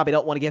probably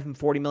don't want to give him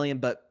 $40 million,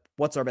 but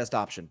what's our best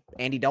option?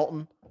 Andy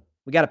Dalton?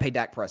 We got to pay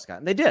Dak Prescott.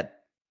 And they did.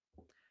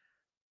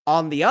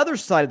 On the other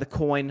side of the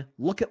coin,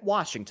 look at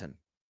Washington.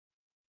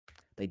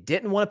 They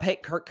didn't want to pay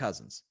Kirk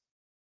Cousins.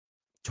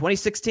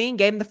 2016,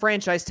 gave him the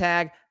franchise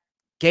tag.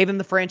 Gave him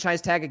the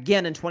franchise tag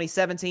again in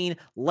 2017.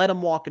 Let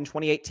him walk in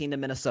 2018 to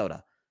Minnesota.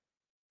 A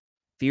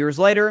few years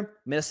later,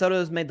 Minnesota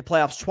has made the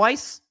playoffs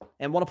twice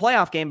and won a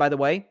playoff game, by the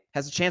way.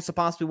 Has a chance to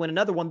possibly win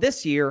another one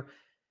this year.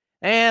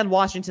 And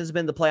Washington's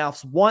been in the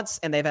playoffs once,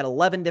 and they've had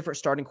 11 different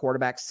starting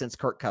quarterbacks since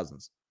Kirk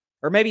Cousins.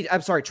 Or maybe,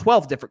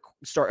 12 different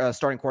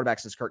starting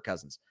quarterbacks since Kirk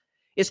Cousins.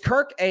 Is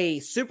Kirk a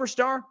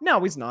superstar?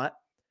 No, he's not.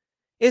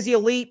 Is he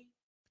elite?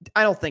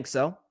 I don't think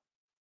so.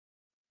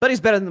 But he's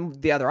better than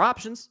the other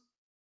options.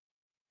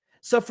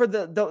 So for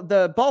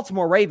the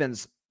Baltimore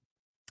Ravens,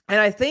 and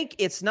I think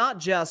it's not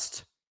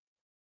just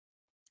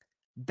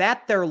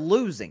that they're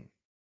losing.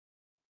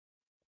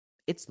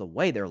 It's the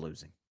way they're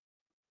losing.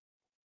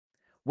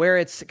 Where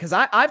it's, because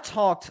I've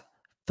talked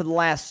for the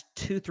last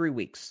 2-3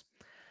 weeks.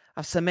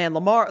 I've said, man,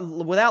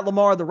 without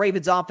Lamar, the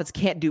Ravens offense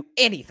can't do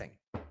anything.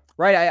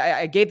 Right?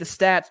 I gave the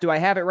stats. Do I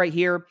have it right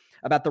here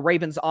about the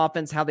Ravens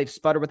offense, how they've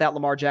sputtered without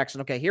Lamar Jackson?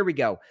 Okay, here we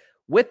go.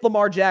 With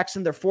Lamar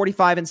Jackson, they're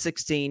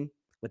 45-16.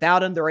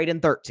 Without him, they're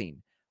 8-13.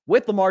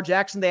 With Lamar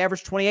Jackson, they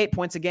average 28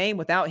 points a game.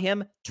 Without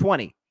him,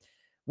 20.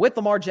 With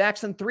Lamar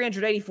Jackson,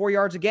 384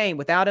 yards a game.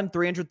 Without him,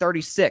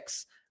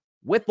 336.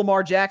 With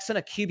Lamar Jackson,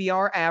 a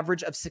QBR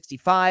average of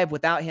 65.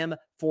 Without him,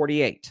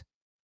 48.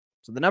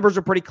 So the numbers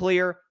are pretty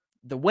clear.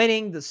 The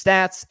winning, the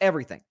stats,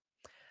 everything.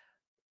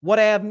 What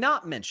I have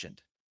not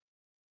mentioned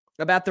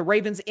about the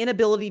Ravens'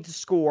 inability to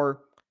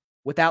score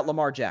without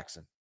Lamar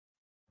Jackson.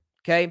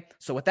 Okay,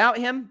 so without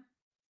him,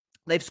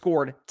 they've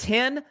scored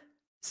 10,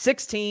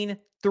 16,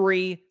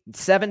 3,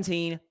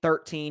 17,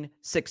 13,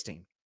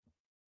 16.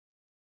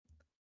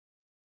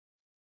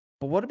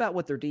 But what about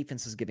what their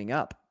defense is giving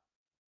up?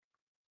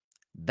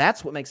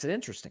 That's what makes it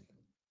interesting.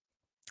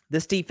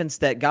 This defense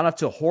that got off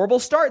to a horrible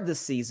start this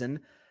season,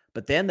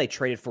 but then they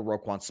traded for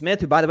Roquan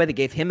Smith, who, by the way, they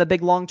gave him a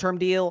big long-term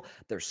deal.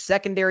 Their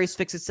secondary's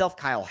fixed itself.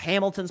 Kyle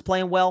Hamilton's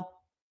playing well.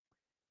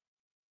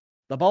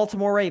 The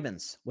Baltimore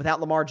Ravens, without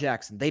Lamar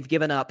Jackson, they've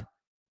given up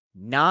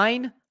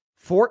 9,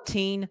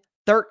 14,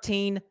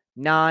 13,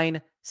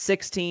 9,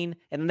 16,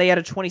 and then they had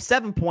a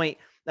 27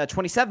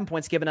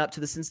 points given up to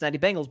the Cincinnati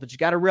Bengals. But you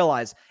got to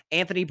realize,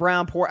 Anthony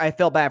Brown, I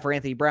felt bad for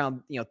Anthony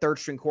Brown,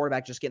 third-string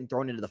quarterback just getting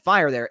thrown into the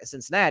fire there at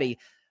Cincinnati,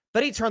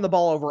 but he turned the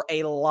ball over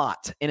a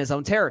lot in his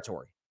own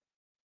territory.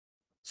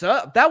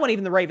 So that wasn't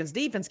even the Ravens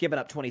defense giving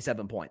up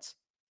 27 points.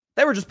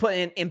 They were just put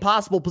in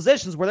impossible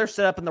positions where they're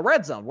set up in the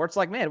red zone, where it's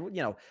like, man,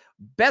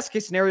 best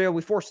case scenario,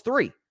 we force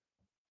 3.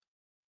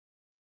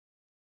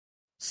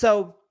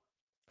 So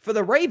for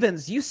the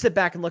Ravens, you sit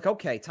back and look,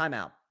 okay,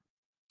 timeout.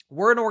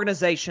 We're an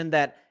organization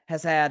that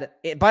has had,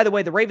 by the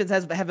way, the Ravens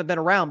haven't been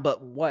around,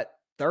 but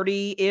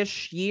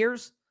 30-ish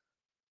years?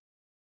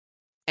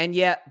 And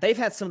yet they've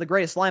had some of the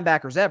greatest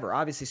linebackers ever,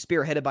 obviously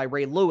spearheaded by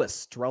Ray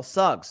Lewis, Terrell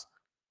Suggs.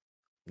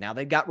 Now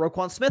they've got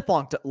Roquan Smith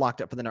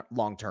locked up for the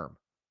long term.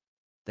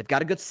 They've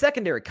got a good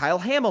secondary, Kyle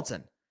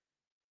Hamilton.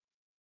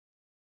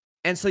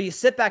 And so you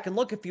sit back and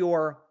look, if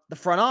you're the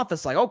front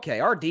office, like,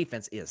 okay, our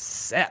defense is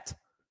set.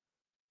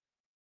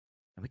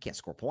 And we can't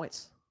score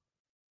points.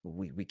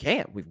 We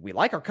can't. We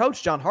like our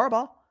coach, John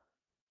Harbaugh.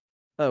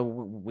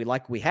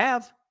 We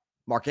have.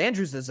 Mark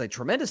Andrews is a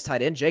tremendous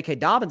tight end. J.K.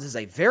 Dobbins is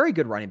a very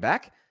good running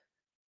back.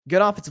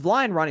 Good offensive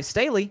line, Ronnie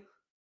Stanley.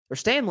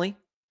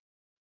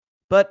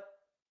 But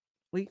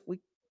we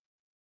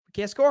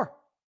can't score.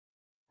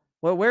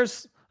 Well,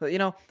 where's,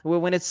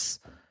 when it's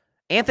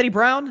Anthony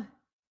Brown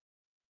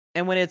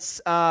and when it's,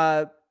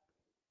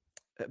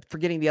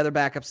 forgetting the other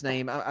backup's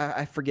name.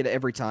 I forget it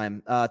every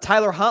time.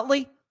 Tyler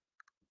Huntley.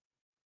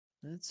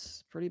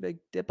 That's a pretty big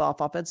dip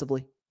off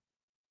offensively.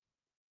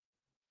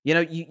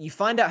 You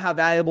find out how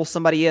valuable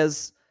somebody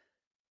is.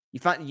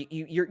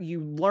 You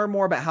learn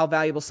more about how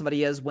valuable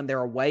somebody is when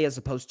they're away as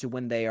opposed to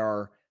when they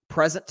are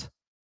present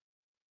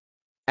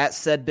at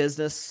said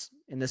business.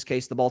 In this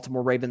case, the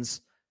Baltimore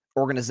Ravens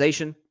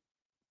organization.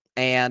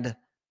 And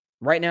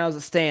right now, as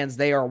it stands,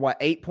 they are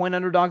 8-point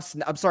underdogs?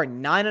 I'm sorry,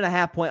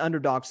 9.5-point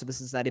underdogs to the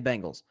Cincinnati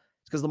Bengals.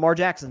 It's because Lamar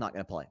Jackson's not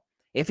going to play.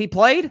 If he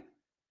played,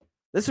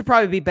 this would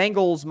probably be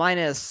Bengals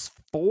 -4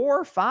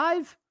 or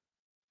 5.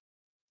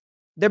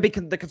 There'd be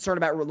the concern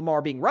about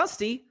Lamar being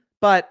rusty,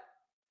 but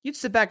you'd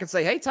sit back and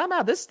say, hey, time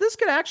out. This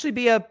could actually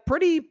be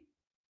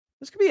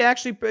this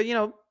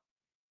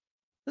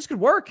could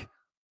work.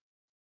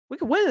 We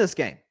could win this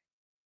game.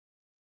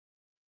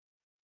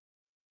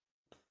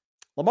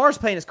 Lamar's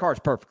playing his cards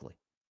perfectly.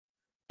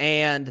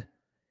 And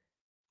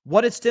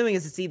what it's doing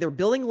is it's either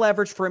building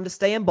leverage for him to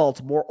stay in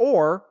Baltimore,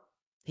 or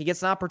he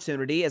gets an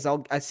opportunity, as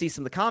I see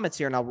some of the comments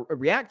here and I'll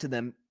react to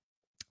them,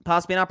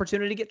 possibly an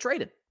opportunity to get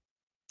traded.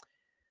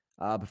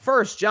 But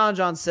first,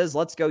 John says,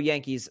 let's go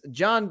Yankees.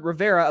 John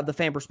Rivera of the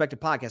Fan Perspective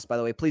podcast, by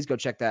the way, please go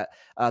check that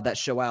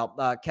show out.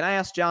 Can I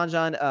ask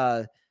John,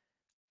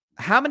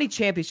 how many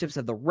championships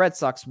have the Red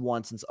Sox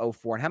won since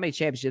 2004, and how many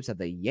championships have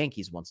the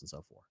Yankees won since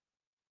 2004?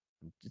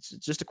 It's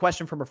just a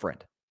question from a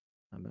friend.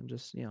 I'm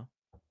just,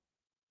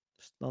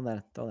 just throwing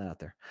that out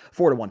there.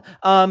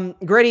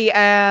 4-1. Grady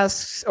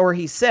asks, or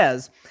he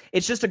says,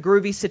 it's just a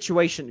groovy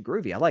situation.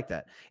 Groovy, I like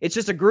that. It's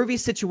just a groovy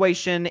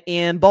situation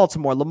in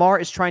Baltimore. Lamar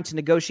is trying to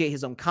negotiate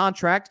his own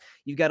contract.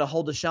 You've got to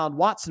hold Deshaun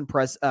Watson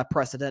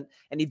precedent,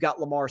 and you've got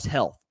Lamar's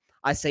health.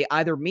 I say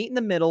either meet in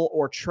the middle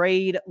or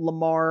trade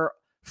Lamar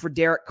for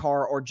Derek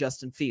Carr or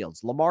Justin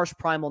Fields. Lamar's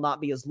prime will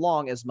not be as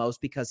long as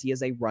most because he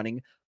is a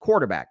running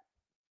quarterback.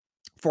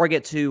 Before I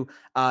get to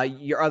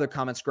your other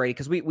comments, Grady,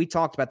 because we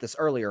talked about this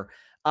earlier,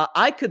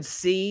 I could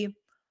see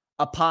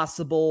a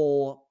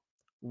possible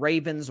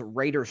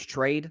Ravens-Raiders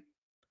trade.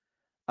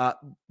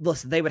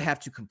 Listen, they would have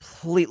to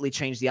completely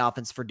change the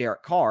offense for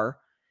Derek Carr.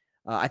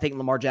 I think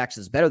Lamar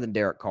Jackson is better than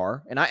Derek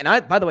Carr. And I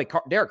by the way,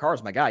 Derek Carr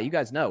is my guy. You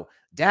guys know.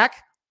 Dak,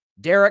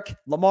 Derek,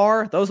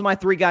 Lamar, those are my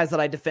three guys that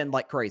I defend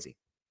like crazy,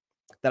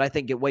 that I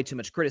think get way too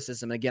much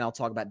criticism. And again, I'll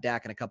talk about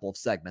Dak in a couple of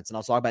segments, and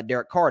I'll talk about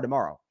Derek Carr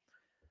tomorrow.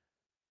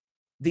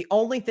 The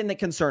only thing that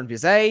concerns me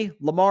is,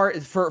 Lamar,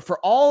 for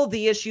all of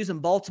the issues in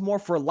Baltimore,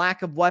 for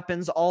lack of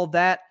weapons, all of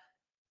that,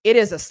 it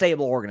is a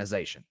stable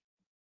organization.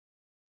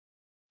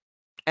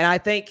 And I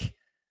think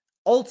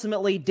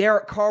ultimately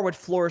Derek Carr would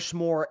flourish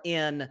more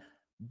in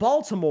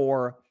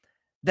Baltimore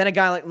than a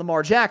guy like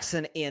Lamar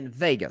Jackson in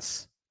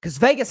Vegas. Because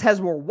Vegas has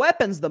more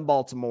weapons than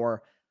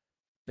Baltimore,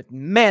 but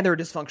man, they're a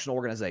dysfunctional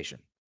organization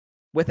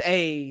with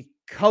a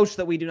coach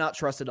that we do not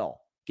trust at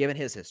all, given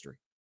his history.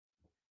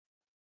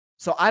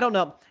 So I don't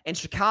know. In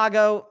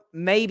Chicago,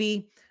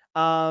 maybe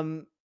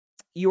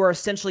you are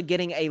essentially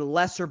getting a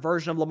lesser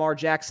version of Lamar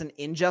Jackson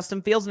in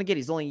Justin Fields. And again,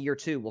 he's only in year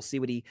 2. We'll see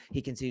what he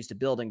continues to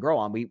build and grow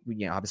on. We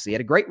obviously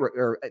had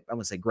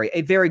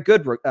a very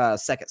good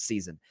second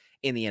season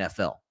in the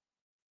NFL.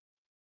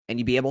 And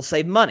you'd be able to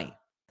save money.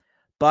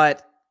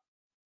 But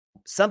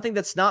something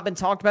that's not been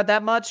talked about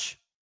that much,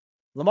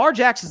 Lamar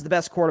Jackson is the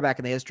best quarterback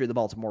in the history of the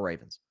Baltimore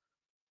Ravens.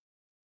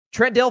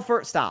 Trent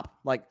Dilfer, stop.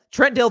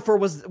 Trent Dilfer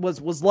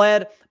was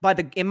led by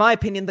in my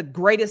opinion, the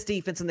greatest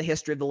defense in the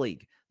history of the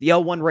league. The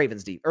 2001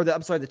 Ravens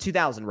the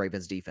 2000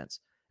 Ravens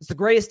defense. It's the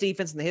greatest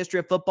defense in the history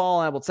of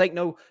football, and I will take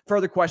no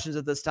further questions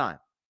at this time.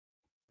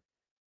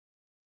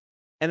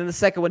 And then the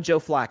second one, Joe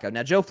Flacco.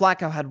 Now, Joe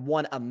Flacco had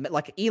one,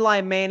 like Eli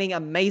Manning,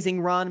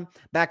 amazing run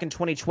back in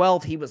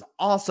 2012. He was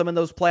awesome in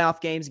those playoff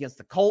games against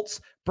the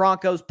Colts,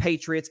 Broncos,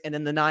 Patriots, and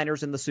then the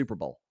Niners in the Super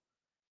Bowl.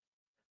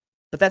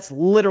 But that's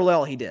literally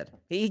all he did.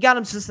 He got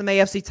him to some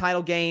AFC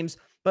title games,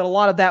 but a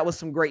lot of that was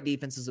some great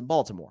defenses in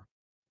Baltimore.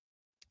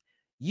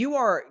 You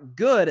are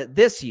good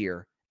this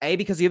year, A,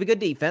 because you have a good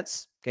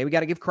defense. Okay, we got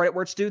to give credit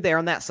where it's due there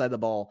on that side of the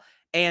ball.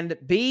 And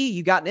B,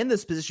 you gotten in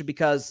this position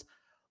because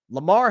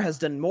Lamar has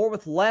done more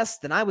with less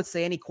than I would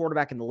say any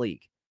quarterback in the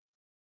league.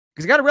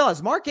 Because you got to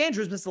realize, Mark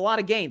Andrews missed a lot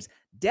of games.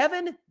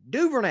 Devin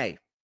Duvernay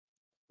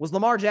was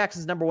Lamar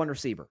Jackson's number one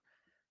receiver.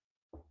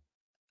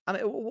 I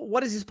mean,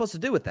 what is he supposed to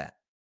do with that?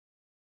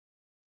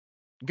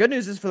 Good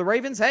news is for the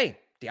Ravens, hey,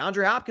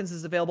 DeAndre Hopkins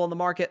is available in the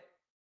market.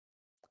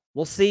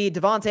 We'll see.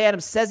 Devontae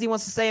Adams says he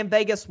wants to stay in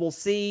Vegas. We'll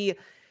see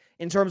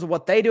in terms of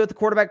what they do at the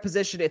quarterback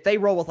position. If they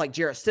roll with like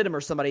Jarrett Stidham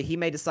or somebody, he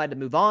may decide to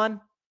move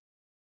on.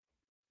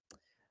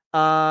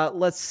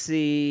 Let's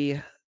see.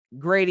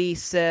 Grady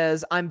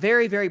says, I'm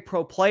very, very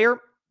pro player,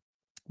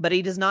 but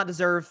he does not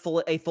deserve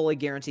a fully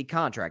guaranteed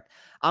contract.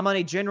 I'm on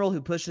a general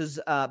who pushes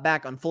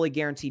back on fully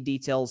guaranteed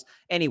details.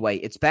 Anyway,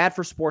 it's bad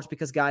for sports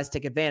because guys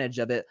take advantage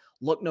of it.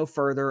 Look no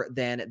further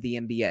than the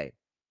NBA.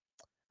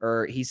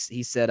 Or he said,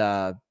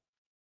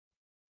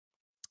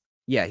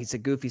 he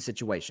said goofy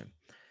situation.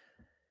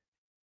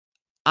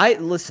 I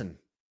agree.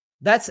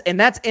 That's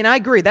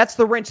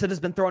the wrench that has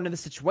been thrown in the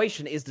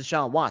situation is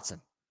Deshaun Watson.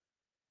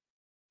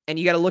 And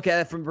you got to look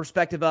at it from the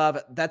perspective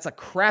of that's a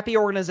crappy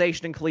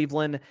organization in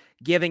Cleveland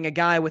giving a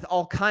guy with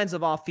all kinds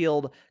of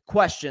off-field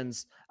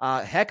questions,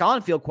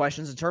 on-field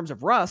questions in terms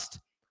of rust,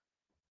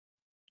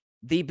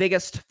 the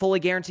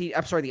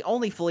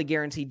only fully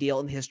guaranteed deal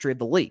in the history of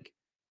the league.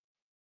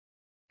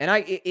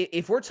 And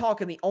if we're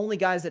talking the only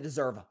guys that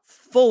deserve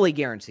fully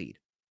guaranteed,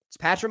 it's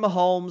Patrick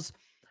Mahomes.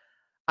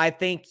 I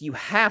think you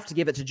have to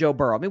give it to Joe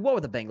Burrow. I mean, what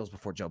were the Bengals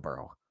before Joe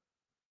Burrow?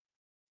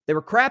 They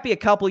were crappy a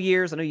couple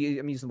years. I know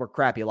I'm using the word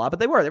crappy a lot, but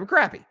they were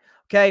crappy.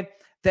 Okay.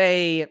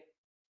 They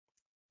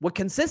would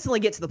consistently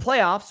get to the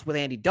playoffs with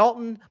Andy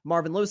Dalton,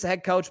 Marvin Lewis, the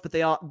head coach, but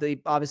they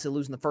obviously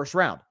lose in the first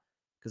round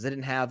because they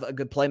didn't have a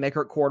good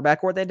playmaker at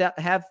quarterback or they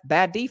have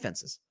bad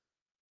defenses.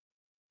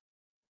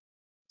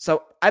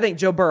 So I think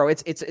Joe Burrow,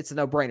 it's a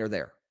no-brainer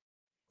there.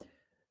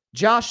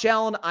 Josh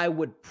Allen, I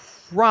would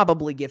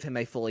probably give him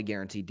a fully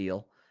guaranteed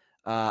deal.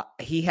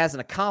 He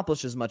hasn't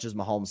accomplished as much as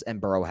Mahomes and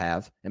Burrow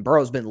have, and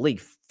Burrow's been in the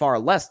league far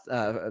less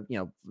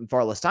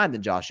time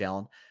than Josh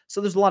Allen.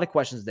 So there's a lot of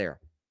questions there.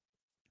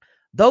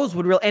 Those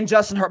would really, and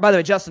Justin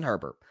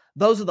Herbert.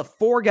 Those are the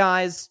four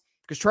guys,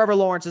 because Trevor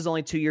Lawrence is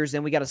only 2 years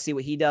in. We got to see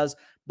what he does.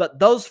 But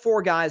those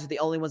four guys are the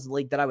only ones in the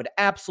league that I would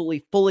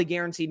absolutely fully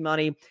guaranteed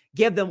money,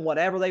 give them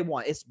whatever they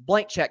want. It's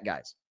blank check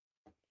guys.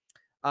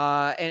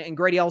 And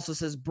Grady also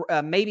says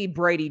maybe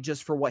Brady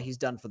just for what he's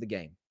done for the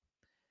game.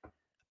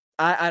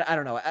 I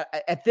don't know.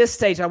 At this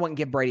stage, I wouldn't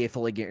give Brady a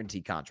fully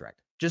guaranteed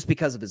contract just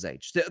because of his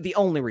age. The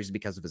only reason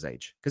because of his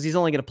age, because he's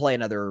only going to play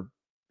another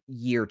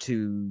year,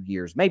 2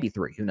 years, maybe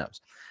 3. Who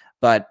knows?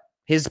 But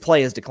his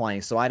play is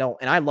declining. So I don't,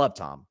 and I love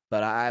Tom,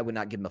 but I would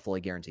not give him a fully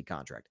guaranteed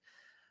contract.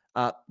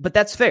 But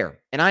that's fair.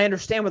 And I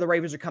understand where the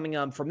Ravens are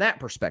coming from that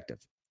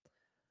perspective.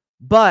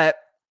 But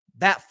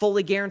that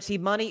fully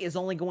guaranteed money is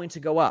only going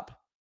to go up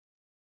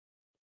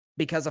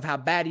because of how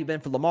bad you've been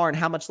for Lamar and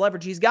how much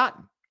leverage he's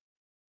gotten.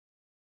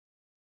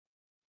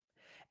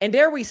 And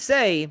dare we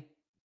say,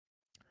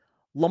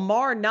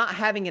 Lamar not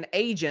having an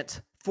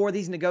agent for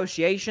these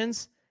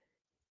negotiations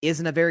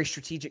isn't a very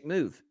strategic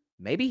move.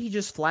 Maybe he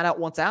just flat out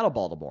wants out of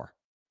Baltimore.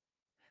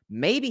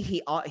 Maybe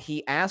he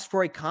asked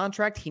for a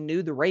contract he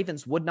knew the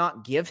Ravens would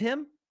not give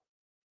him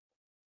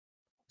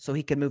so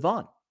he could move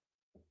on.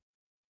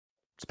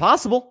 It's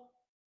possible.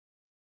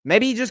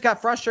 Maybe he just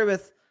got frustrated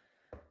with,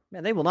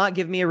 man, they will not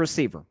give me a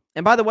receiver.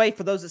 And by the way,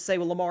 for those that say,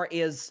 well, Lamar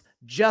is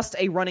just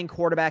a running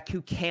quarterback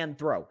who can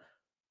throw.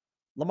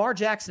 Lamar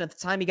Jackson, at the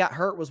time he got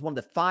hurt, was one of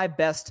the 5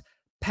 best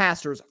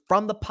passers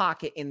from the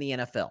pocket in the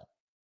NFL.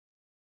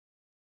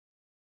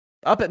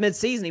 Up at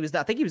midseason,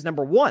 I think he was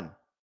number 1.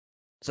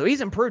 So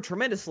he's improved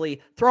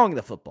tremendously throwing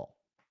the football.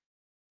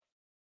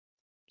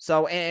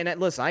 So, and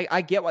listen,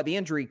 I get why the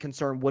injury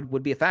concern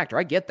would be a factor.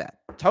 I get that.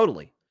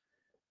 Totally.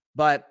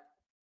 But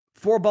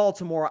for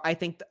Baltimore,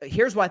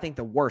 here's what I think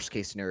the worst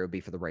case scenario would be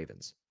for the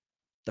Ravens.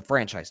 The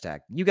franchise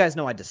tag. You guys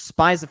know I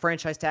despise the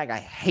franchise tag. I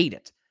hate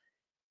it.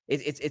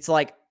 It's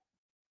like,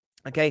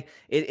 okay,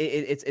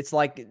 it's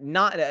like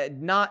not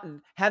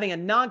having a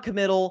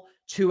non-committal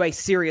to a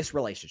serious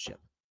relationship.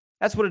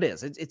 That's what it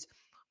is. It's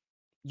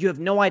you have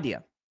no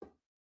idea.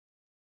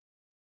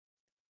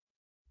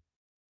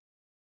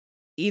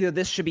 Either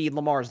this should be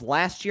Lamar's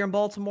last year in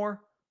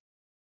Baltimore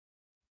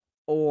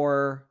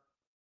or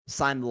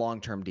sign the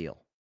long-term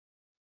deal.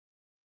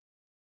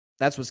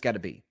 That's what's got to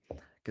be.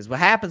 Because what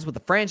happens with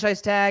the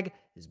franchise tag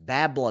is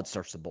bad blood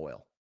starts to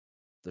boil.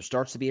 There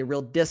starts to be a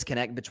real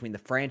disconnect between the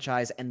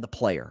franchise and the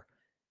player.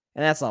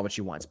 And that's not what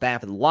you want. It's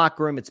bad for the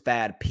locker room. It's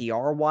bad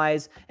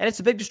PR-wise. And it's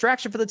a big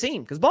distraction for the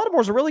team because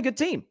Baltimore's a really good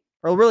team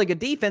or a really good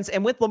defense.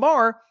 And with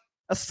Lamar,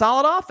 a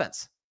solid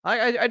offense.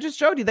 I just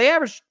showed you. They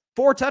average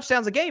 4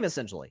 touchdowns a game,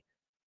 essentially.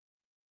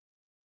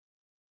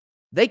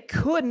 They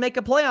could make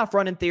a playoff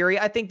run in theory.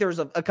 I think there's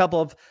a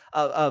couple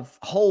of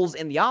holes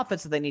in the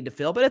offense that they need to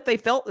fill. But if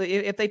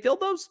they filled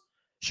those,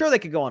 sure, they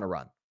could go on a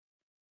run.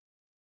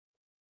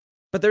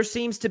 But there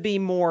seems to be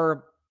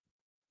more,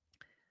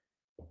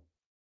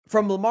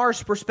 from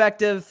Lamar's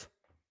perspective,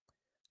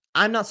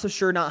 I'm not so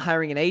sure not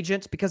hiring an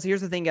agent, because here's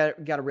the thing you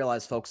got to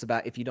realize, folks,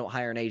 about if you don't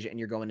hire an agent and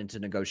you're going into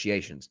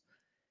negotiations.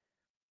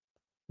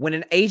 When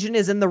an agent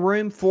is in the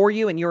room for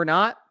you and you're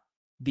not,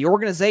 the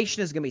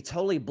organization is going to be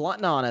totally blunt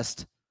and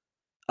honest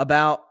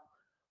about,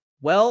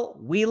 well,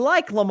 we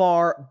like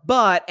Lamar,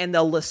 but, and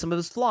they'll list some of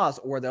his flaws,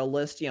 or they'll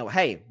list,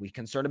 hey, we're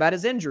concerned about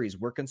his injuries.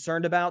 We're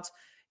concerned about,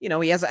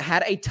 he hasn't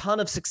had a ton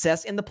of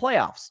success in the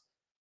playoffs.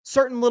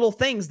 Certain little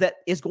things that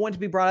are going to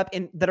be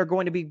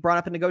brought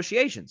up in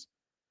negotiations.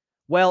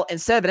 Well,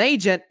 instead of an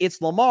agent,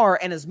 it's Lamar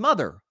and his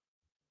mother,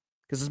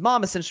 because his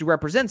mom essentially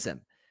represents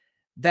him,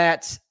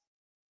 that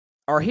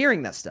are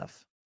hearing that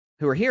stuff,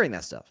 who are hearing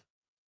that stuff.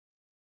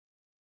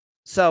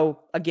 So,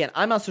 again,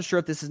 I'm not so sure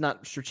if this is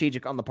not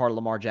strategic on the part of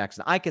Lamar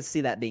Jackson. I could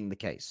see that being the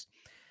case,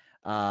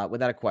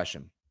 without a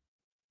question.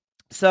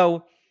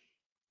 So,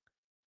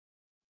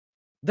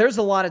 there's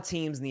a lot of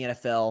teams in the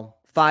NFL,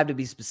 5 to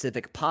be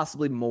specific,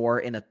 possibly more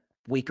in a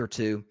week or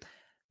two,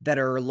 that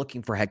are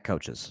looking for head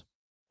coaches.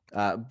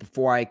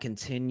 Before I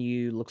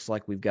continue, looks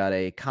like we've got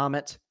a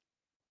comment.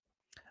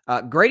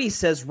 Grady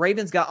says,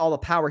 Ravens got all the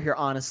power here,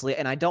 honestly,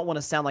 and I don't want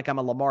to sound like I'm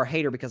a Lamar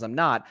hater because I'm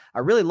not. I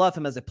really love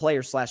him as a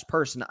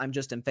player/person. I'm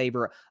just in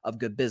favor of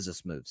good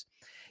business moves.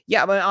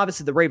 Yeah, but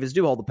obviously the Ravens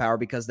do hold the power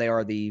because they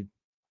are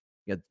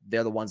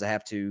they're the ones that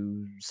have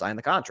to sign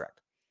the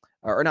contract.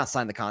 Or not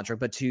sign the contract,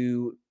 but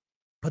to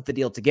put the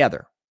deal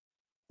together.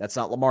 That's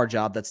not Lamar's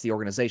job. That's the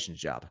organization's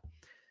job.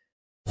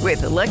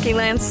 With the Lucky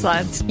Land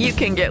Slots, you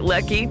can get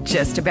lucky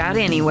just about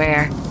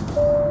anywhere.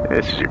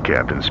 This is your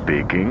captain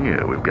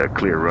speaking. We've got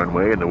clear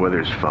runway and the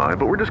weather's fine,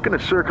 but we're just going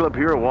to circle up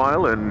here a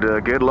while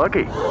and get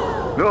lucky.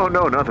 No,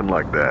 nothing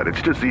like that.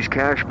 It's just these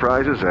cash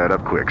prizes add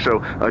up quick. So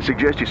I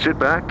suggest you sit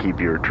back, keep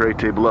your tray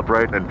table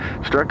upright, and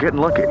start getting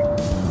lucky.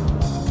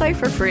 Play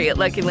for free at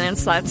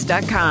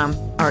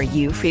LuckyLandSlots.com. Are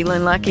you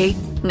feeling lucky?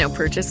 No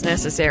purchase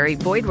necessary.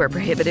 Void where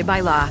prohibited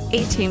by law.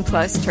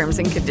 18+ terms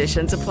and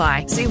conditions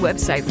apply. See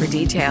website for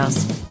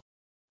details.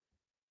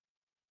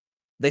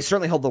 They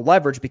certainly hold the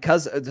leverage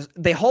because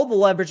they hold the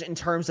leverage in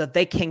terms of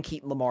they can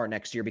keep Lamar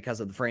next year because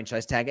of the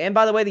franchise tag. And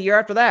by the way, the year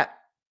after that,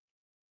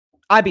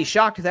 I'd be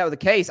shocked if that were the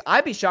case.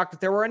 I'd be shocked if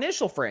there were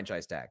initial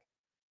franchise tag.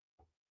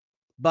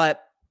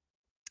 But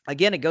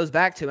again, it goes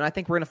back to, and I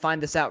think we're going to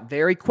find this out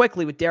very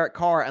quickly with Derek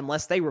Carr,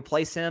 unless they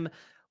replace him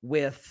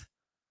with,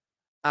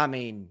 I'm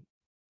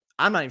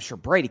not even sure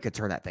Brady could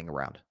turn that thing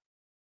around.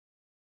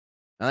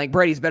 I think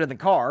Brady's better than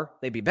Carr.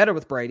 They'd be better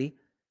with Brady.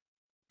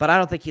 But I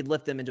don't think he'd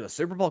lift them into a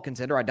Super Bowl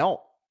contender. I don't.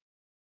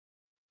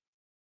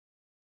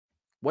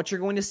 What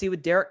you're going to see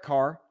with Derek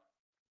Carr,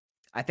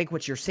 I think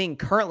what you're seeing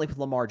currently with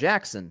Lamar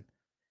Jackson,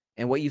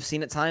 and what you've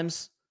seen at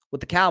times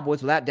with the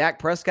Cowboys without Dak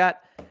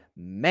Prescott,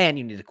 man,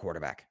 you need a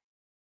quarterback.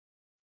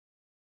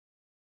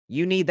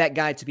 You need that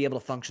guy to be able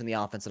to function the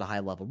offense at a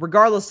high level,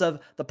 regardless of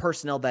the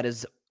personnel that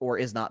is or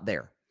is not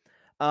there.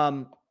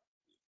 But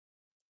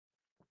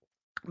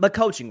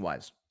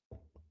coaching-wise,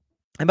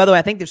 and by the way,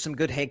 I think there's some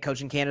good head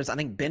coaching candidates. I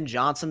think Ben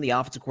Johnson, the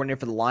offensive coordinator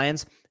for the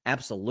Lions,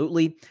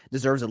 absolutely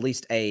deserves at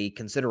least a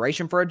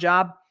consideration for a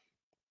job.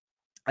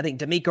 I think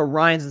DeMeco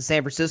Ryans in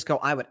San Francisco,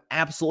 I would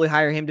absolutely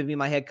hire him to be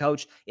my head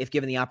coach if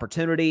given the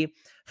opportunity.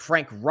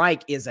 Frank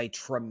Reich is a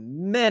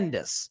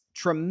tremendous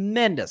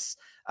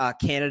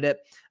candidate.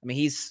 I mean,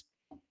 he's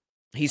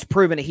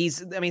proven it.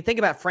 Think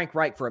about Frank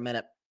Reich for a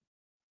minute.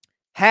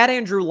 Had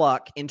Andrew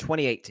Luck in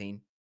 2018,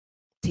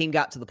 team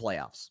got to the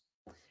playoffs.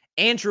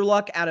 Andrew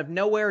Luck out of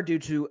nowhere due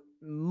to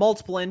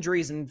multiple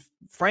injuries and,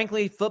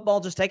 frankly, football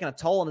just taking a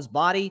toll on his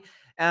body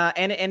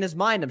and his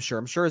mind, I'm sure.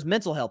 I'm sure his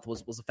mental health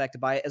was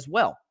affected by it as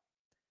well.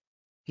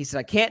 He said,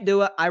 I can't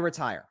do it. I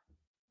retire.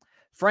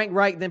 Frank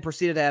Reich then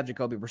proceeded to have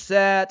Jacoby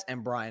Brissett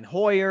and Brian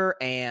Hoyer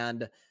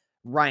and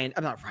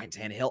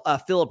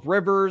Phillip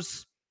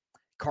Rivers,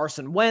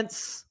 Carson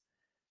Wentz,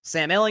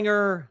 Sam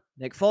Ehlinger,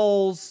 Nick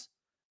Foles,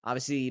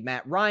 obviously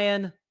Matt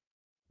Ryan.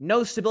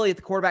 No stability at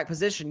the quarterback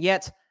position,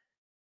 yet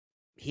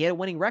he had a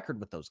winning record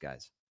with those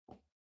guys.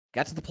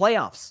 Got to the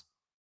playoffs.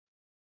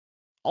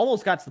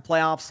 Almost got to the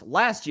playoffs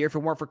last year if it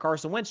weren't for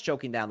Carson Wentz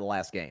choking down the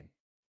last game.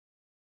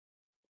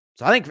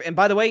 So I think, and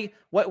by the way,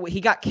 what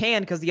he got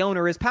canned because the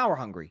owner is power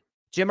hungry.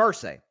 Jim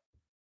Irsay,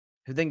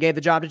 who then gave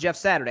the job to Jeff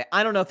Saturday.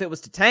 I don't know if it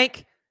was to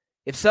tank.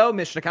 If so,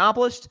 mission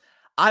accomplished.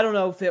 I don't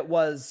know if it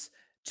was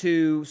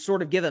to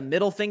sort of give a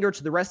middle finger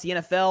to the rest of the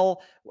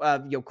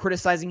NFL,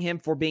 criticizing him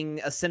for being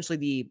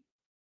essentially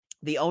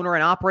the owner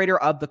and operator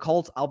of the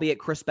Colts, albeit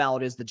Chris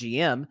Ballard is the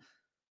GM.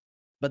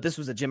 But this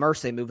was a Jim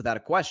Irsay move without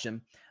a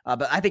question.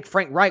 But I think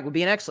Frank Reich would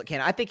be an excellent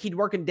candidate. I think he'd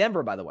work in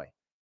Denver, by the way.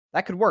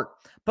 That could work.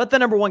 But the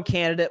number one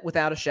candidate,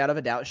 without a shadow of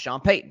a doubt, is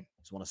Sean Payton.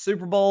 He's won a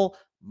Super Bowl,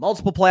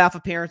 multiple playoff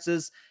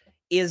appearances,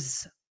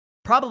 is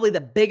probably the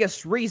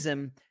biggest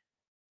reason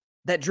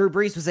that Drew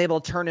Brees was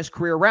able to turn his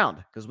career around.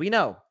 Because we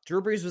know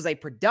Drew Brees was a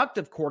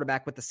productive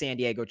quarterback with the San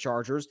Diego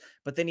Chargers,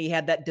 but then he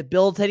had that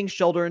debilitating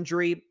shoulder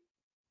injury.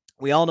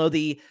 We all know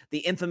the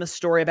infamous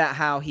story about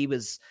how he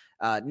was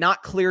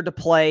not cleared to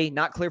play,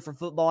 not cleared for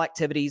football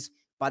activities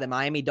by the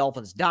Miami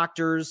Dolphins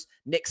doctors.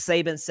 Nick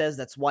Saban says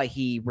that's why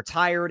he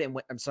retired and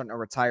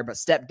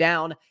stepped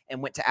down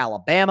and went to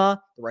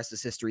Alabama. The rest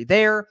is history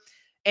there.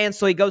 And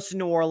so he goes to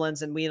New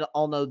Orleans, and we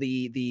all know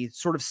the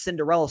sort of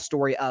Cinderella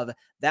story of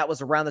that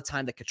was around the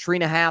time that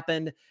Katrina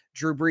happened.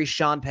 Drew Brees,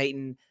 Sean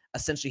Payton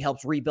essentially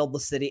helped rebuild the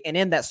city, and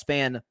in that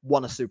span,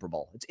 won a Super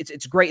Bowl.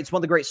 It's great. It's one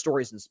of the great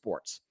stories in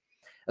sports,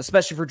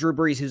 especially for Drew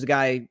Brees, who's a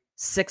guy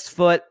 6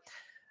 foot,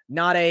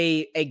 not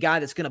a guy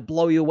that's going to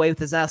blow you away with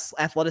his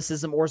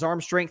athleticism or his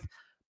arm strength,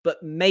 but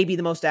maybe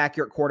the most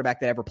accurate quarterback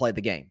that ever played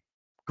the game.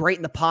 Great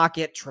in the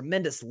pocket,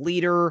 tremendous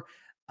leader,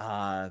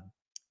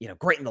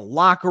 great in the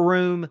locker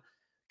room,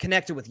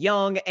 connected with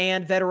young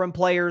and veteran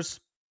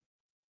players.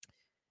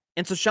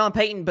 And so Sean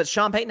Payton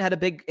had a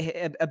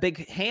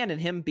big hand in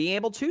him being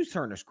able to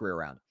turn his career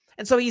around.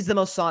 And so he's the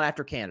most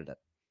sought-after candidate.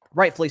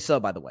 Rightfully so,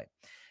 by the way.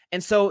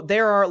 And so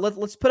there are,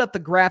 let's put up the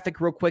graphic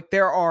real quick.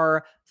 There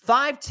are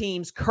 5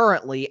 teams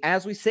currently,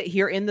 as we sit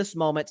here in this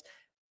moment,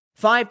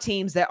 5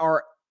 teams that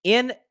are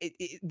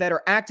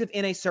active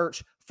in a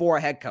search for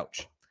a head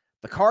coach.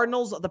 The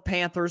Cardinals, the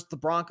Panthers, the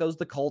Broncos,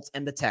 the Colts,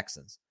 and the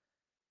Texans.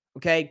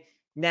 Okay?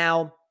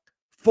 Now,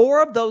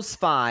 4 of those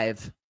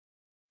 5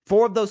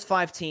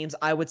 teams,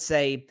 I would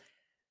say,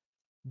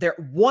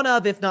 one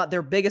of, if not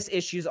their biggest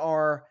issues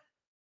are,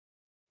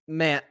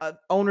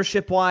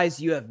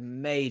 ownership-wise, you have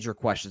major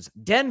questions.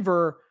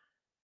 Denver,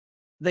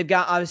 they've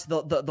got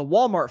obviously the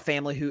Walmart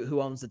family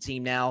who owns the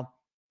team now.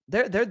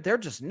 They're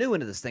just new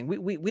into this thing.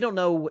 We don't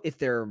know if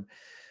they're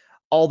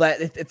all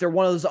that, if they're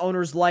one of those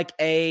owners like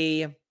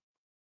a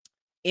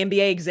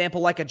NBA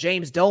example, like a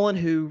James Dolan,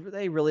 who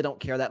they really don't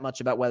care that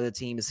much about whether the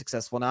team is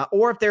successful or not,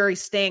 or if they're a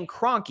Stan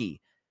Kroenke,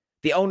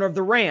 the owner of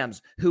the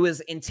Rams, who is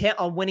intent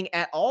on winning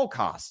at all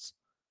costs.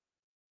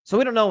 So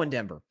we don't know in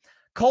Denver.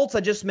 Colts, I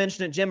just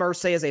mentioned it. Jim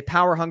Irsay is a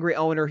power-hungry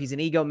owner. He's an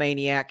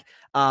egomaniac,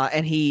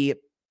 and he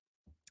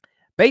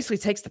basically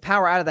takes the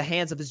power out of the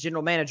hands of his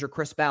general manager,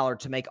 Chris Ballard,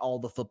 to make all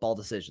the football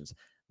decisions.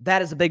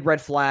 That is a big red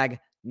flag.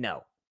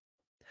 No.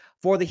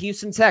 For the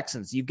Houston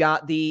Texans, you've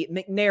got the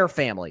McNair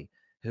family,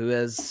 who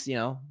has,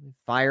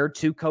 fired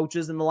 2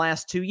 coaches in the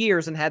last 2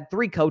 years and had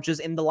 4 coaches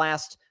in the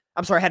last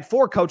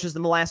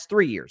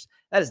 3 years.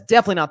 That is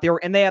definitely not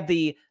and they have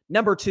the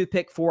number 2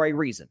 pick for a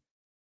reason.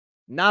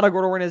 Not a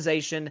good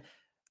organization.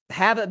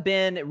 Haven't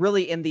been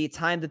really in the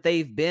time that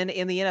they've been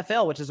in the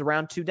NFL, which is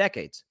around 2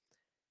 decades.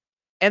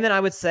 And then I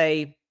would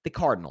say the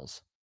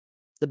Cardinals,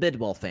 the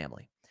Bidwell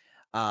family,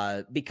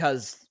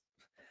 because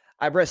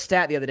I read a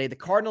stat the other day. The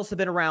Cardinals have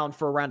been around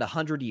for around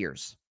 100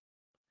 years.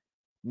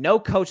 No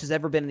coach has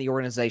ever been in the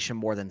organization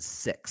more than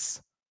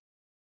 6.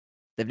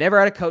 They've never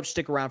had a coach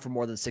stick around for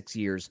more than 6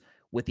 years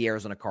with the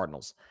Arizona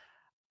Cardinals.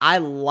 I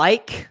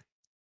like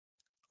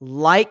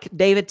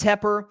David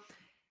Tepper.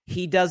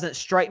 He doesn't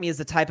strike me as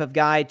the type of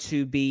guy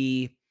to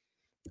be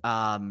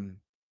a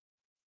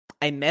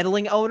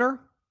meddling owner.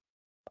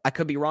 I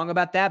could be wrong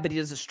about that, but he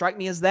doesn't strike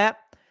me as that.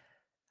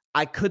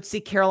 I could see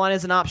Carolina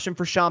as an option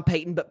for Sean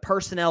Payton, but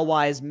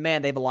personnel-wise,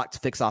 man, they have a lot to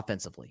fix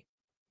offensively.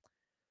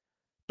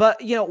 But,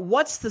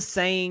 what's the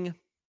saying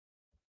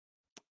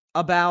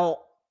about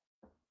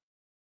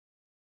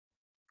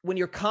when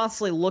you're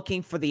constantly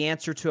looking for the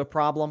answer to a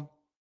problem,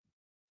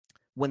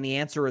 when the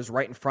answer is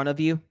right in front of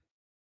you?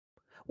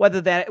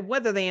 Whether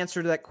the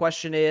answer to that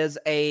question is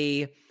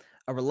a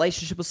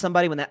relationship with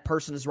somebody when that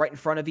person is right in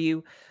front of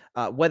you,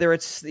 whether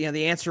it's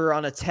the answer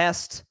on a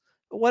test,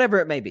 whatever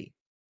it may be.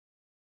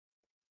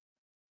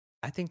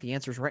 I think the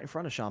answer is right in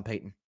front of Sean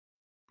Payton.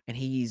 And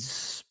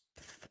he's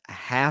a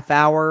half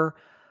hour,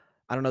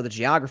 I don't know the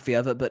geography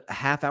of it, but a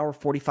half hour,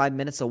 45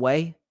 minutes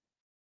away.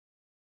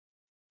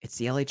 It's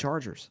the LA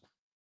Chargers.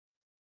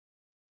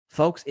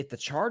 Folks, if the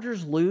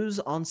Chargers lose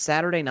on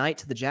Saturday night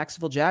to the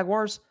Jacksonville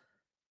Jaguars,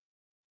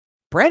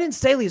 Brandon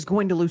Staley is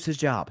going to lose his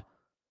job.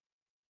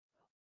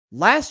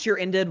 Last year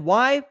ended,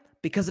 why?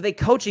 Because of a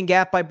coaching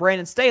gaffe by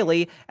Brandon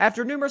Staley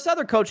after numerous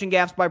other coaching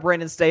gaffes by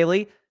Brandon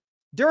Staley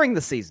during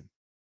the season.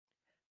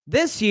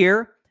 This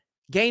year,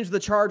 games of the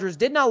Chargers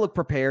did not look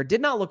prepared,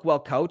 did not look well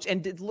coached,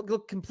 and did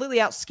look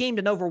completely out-schemed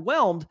and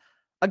overwhelmed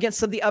against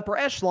some of the upper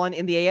echelon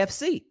in the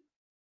AFC.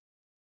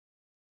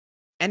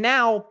 And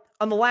now,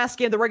 on the last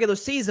game of the regular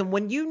season,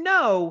 when you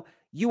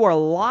are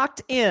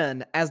locked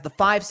in as the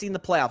 5 seed in the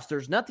playoffs,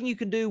 there's nothing you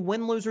can do,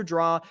 win, lose, or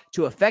draw,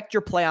 to affect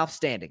your playoff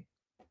standing.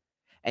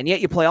 And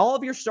yet you play all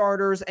of your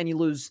starters and you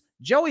lose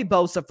Joey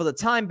Bosa for the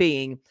time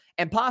being,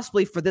 and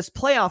possibly for this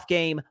playoff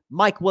game,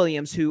 Mike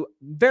Williams, who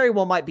very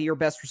well might be your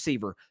best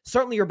receiver,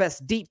 certainly your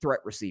best deep threat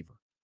receiver.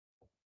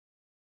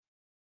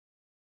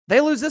 They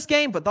lose this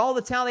game, but all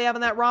the talent they have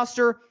in that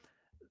roster,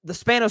 the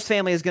Spanos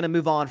family is going to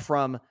move on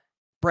from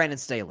Brandon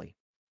Staley.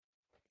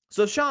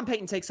 So if Sean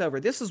Payton takes over,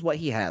 this is what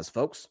he has,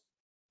 folks.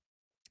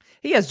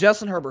 He has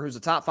Justin Herbert, who's a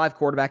top 5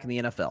 quarterback in the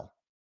NFL.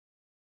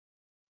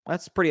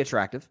 That's pretty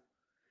attractive.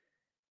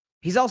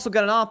 He's also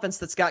got an offense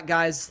that's got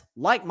guys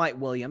like Mike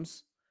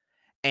Williams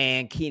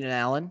and Keenan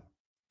Allen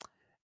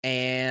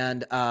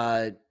and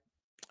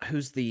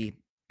who's the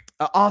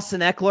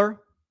Austin Eckler,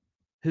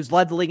 who's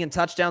led the league in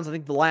touchdowns. I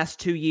think the last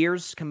 2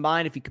 years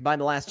combined, if you combine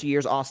the last 2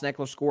 years, Austin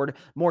Eckler scored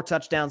more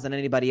touchdowns than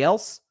anybody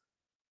else.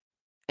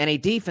 And a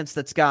defense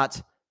that's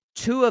got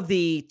 2 of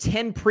the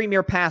 10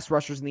 premier pass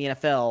rushers in the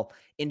NFL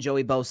in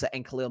Joey Bosa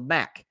and Khalil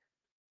Mack.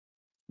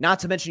 Not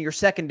to mention your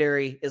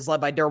secondary is led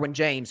by Derwin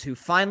James, who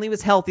finally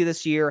was healthy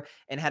this year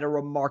and had a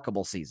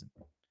remarkable season.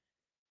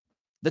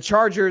 The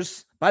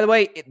Chargers, by the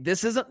way,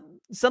 this isn't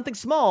something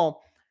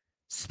small.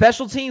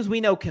 Special teams we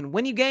know can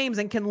win you games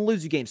and can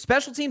lose you games.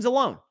 Special teams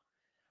alone.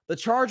 The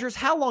Chargers,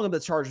 how long have the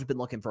Chargers been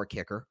looking for a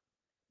kicker?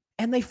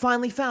 And they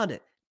finally found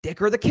it.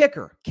 Dicker the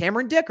kicker.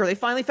 Cameron Dicker, they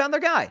finally found their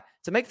guy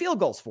to make field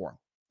goals for him.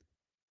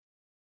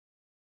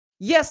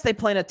 Yes, they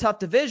play in a tough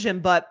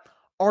division, but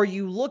are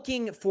you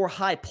looking for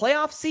high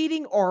playoff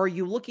seeding or are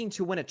you looking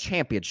to win a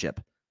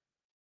championship?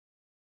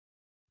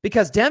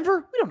 Because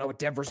Denver, we don't know what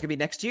Denver's going to be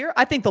next year.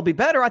 I think they'll be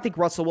better. I think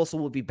Russell Wilson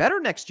will be better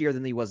next year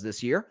than he was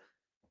this year.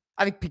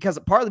 I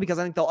think partly because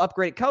I think they'll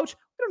upgrade coach.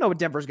 We don't know what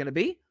Denver's going to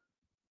be.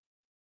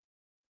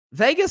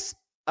 Vegas,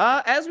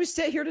 as we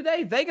sit here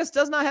today, Vegas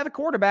does not have a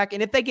quarterback.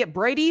 And if they get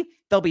Brady,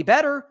 they'll be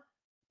better.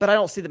 But I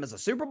don't see them as a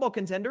Super Bowl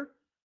contender.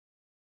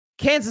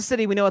 Kansas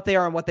City, we know what they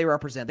are and what they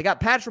represent. They got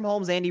Patrick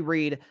Mahomes, Andy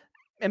Reid.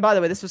 And by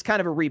the way, this was kind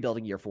of a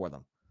rebuilding year for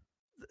them.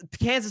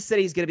 Kansas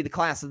City is going to be the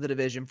class of the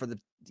division for the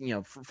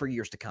for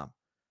years to come.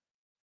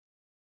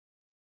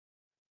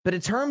 But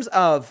in terms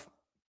of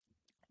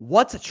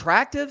what's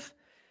attractive,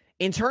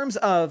 in terms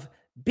of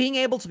being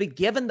able to be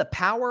given the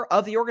power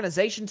of the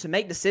organization to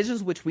make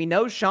decisions, which we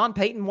know Sean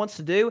Payton wants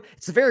to do,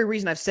 it's the very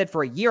reason I've said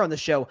for a year on the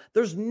show,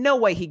 there's no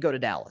way he'd go to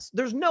Dallas.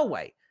 There's no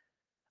way.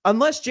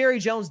 Unless Jerry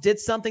Jones did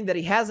something that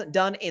he hasn't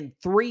done in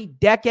 3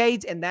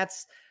 decades, and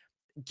that's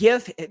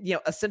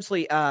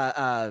essentially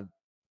let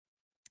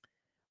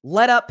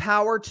up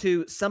power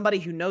to somebody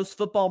who knows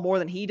football more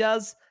than he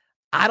does.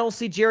 I don't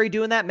see Jerry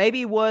doing that. Maybe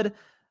he would.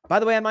 By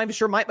the way, I'm not even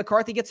sure Mike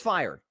McCarthy gets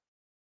fired.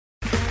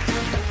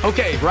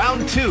 Okay,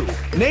 round 2.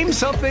 Name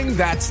something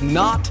that's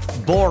not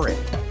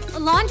boring. A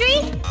laundry?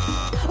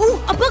 Ooh,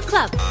 a book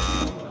club.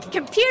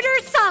 Computer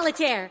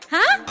solitaire,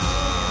 huh?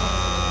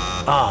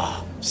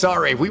 Ah,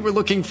 sorry, we were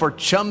looking for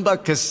Chumba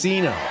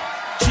Casino.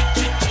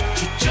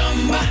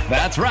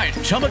 That's right,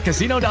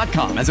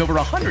 ChumbaCasino.com has over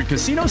 100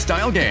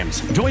 casino-style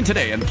games. Join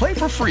today and play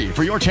for free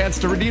for your chance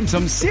to redeem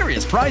some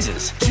serious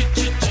prizes.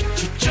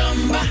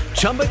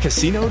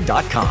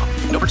 ChumbaCasino.com.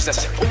 No purchase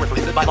necessary. Void where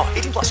prohibited by law.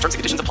 18+. Terms and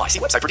conditions apply. See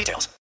website for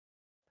details.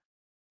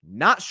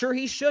 Not sure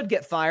he should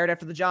get fired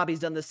after the job he's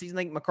done this season.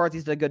 I think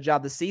McCarthy's done a good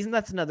job this season.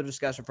 That's another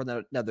discussion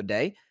for another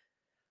day.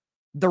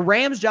 The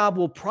Rams job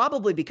will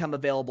probably become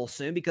available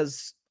soon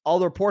because all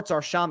the reports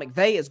are Sean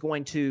McVay is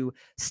going to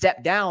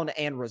step down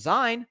and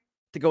resign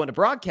to go into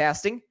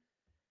broadcasting.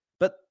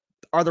 But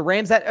are the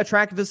Rams that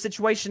attractive of a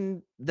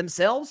situation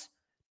themselves?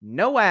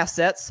 No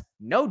assets,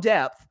 no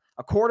depth,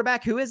 a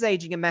quarterback who is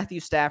aging in Matthew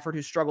Stafford,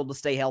 who struggled to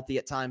stay healthy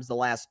at times 2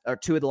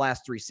 of the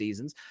last 3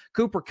 seasons.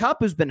 Cooper Kupp,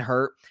 who's been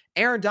hurt.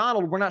 Aaron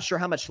Donald, we're not sure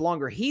how much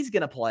longer he's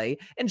going to play.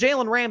 And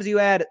Jalen Ramsey, who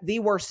had the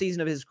worst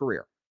season of his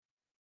career.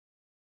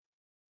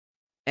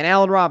 And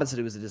Allen Robinson,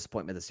 who was a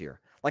disappointment this year.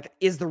 Like,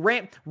 is the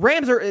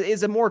Rams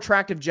is a more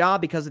attractive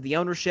job because of the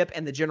ownership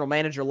and the general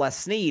manager Les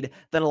Snead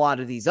than a lot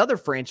of these other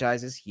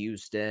franchises,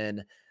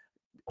 Houston,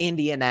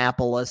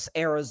 Indianapolis,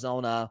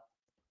 Arizona.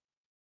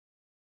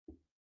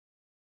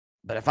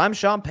 But if I'm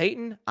Sean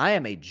Payton, I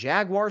am a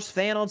Jaguars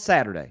fan on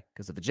Saturday.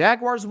 Because if the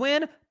Jaguars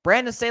win,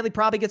 Brandon Staley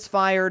probably gets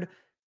fired.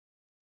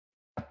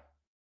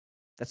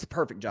 That's the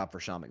perfect job for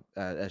Sean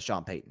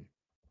Payton,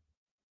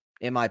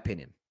 in my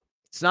opinion.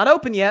 It's not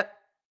open yet.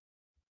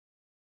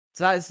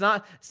 It's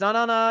not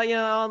on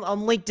on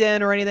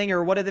LinkedIn or anything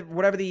or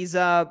whatever these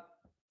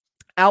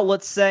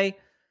outlets say,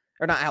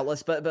 or not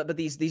outlets, but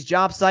these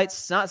job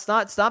sites. It's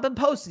not been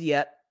posted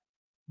yet,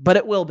 but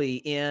it will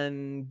be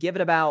give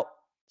it about.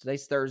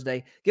 Today's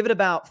Thursday. Give it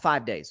about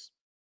 5 days.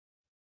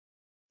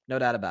 No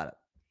doubt about it.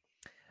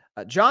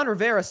 John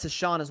Rivera says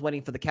Sean is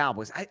waiting for the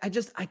Cowboys. I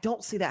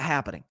don't see that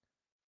happening.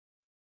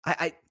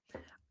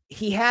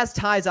 He has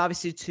ties,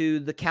 obviously, to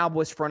the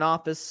Cowboys front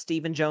office.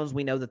 Stephen Jones,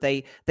 we know that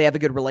they have a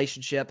good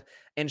relationship.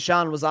 And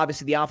Sean was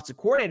obviously the offensive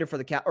coordinator for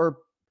the I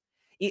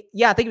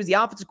think he was the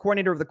offensive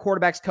coordinator of the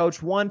quarterback's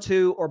coach, 1,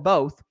 2, or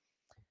both,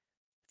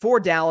 for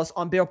Dallas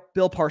on Bill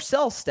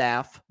Parcells'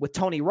 staff with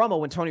Tony Romo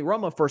when Tony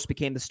Romo first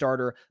became the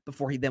starter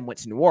before he then went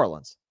to New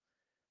Orleans.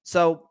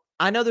 So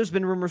I know there's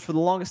been rumors for the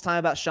longest time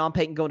about Sean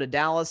Payton going to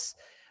Dallas.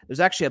 There's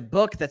actually a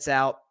book that's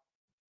out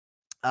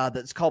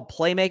that's called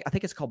Playmake. I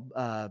think it's called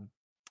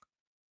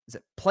is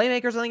it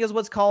Playmakers? I think is what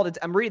it's called.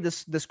 I'm reading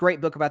this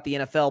great book about the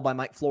NFL by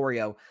Mike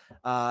Florio.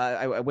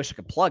 I wish I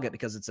could plug it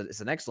because it's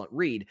an excellent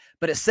read.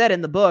 But it said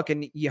in the book,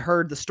 and you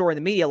heard the story in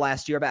the media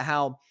last year about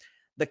how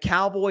the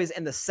Cowboys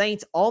and the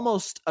Saints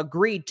almost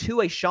agreed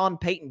to a Sean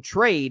Payton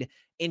trade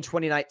in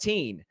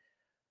 2019.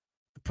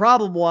 The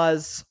problem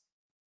was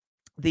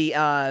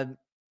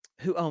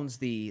who owns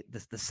the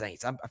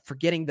Saints? I'm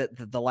forgetting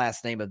the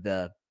last name of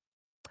the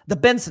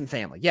Benson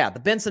family. Yeah, the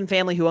Benson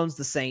family who owns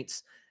the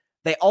Saints.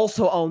 They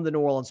also own the New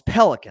Orleans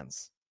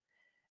Pelicans.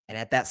 And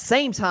at that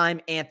same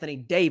time, Anthony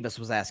Davis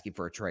was asking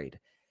for a trade.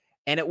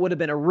 And it would have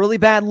been a really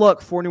bad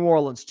look for New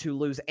Orleans to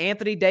lose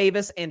Anthony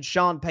Davis and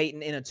Sean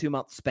Payton in a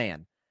 2-month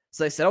span.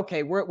 So they said,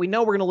 okay, we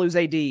know we're going to lose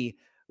AD.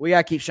 We got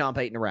to keep Sean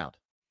Payton around.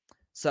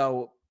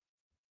 So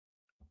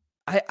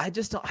I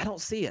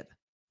don't see it.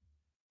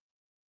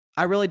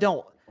 I really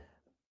don't.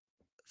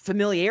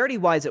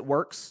 Familiarity-wise, it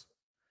works.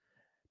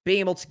 Being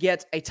able to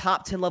get a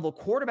top 10 level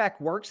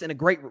quarterback works, and a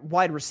great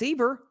wide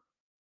receiver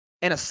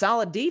and a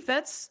solid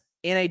defense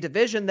in a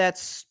division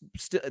that's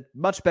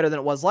much better than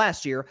it was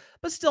last year,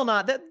 but still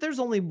not. There's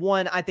only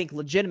one, I think,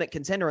 legitimate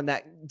contender in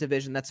that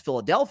division. That's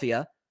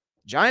Philadelphia.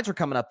 Giants are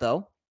coming up,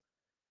 though.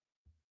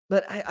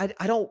 But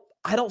I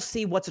don't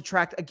see what's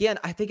attractive. Again,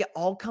 I think it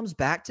all comes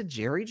back to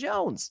Jerry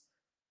Jones.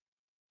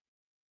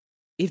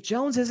 If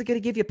Jones isn't going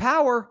to give you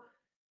power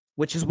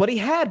which is what he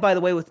had, by the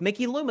way, with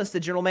Mickey Loomis, the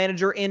general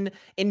manager in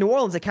New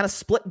Orleans. They kind of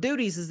split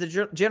duties as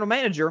the general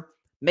manager,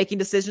 making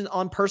decisions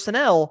on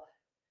personnel.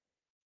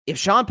 If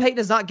Sean Payton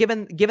is not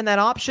given that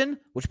option,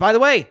 which, by the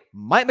way,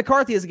 Mike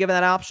McCarthy is given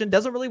that option,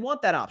 doesn't really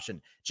want that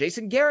option.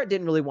 Jason Garrett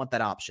didn't really want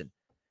that option.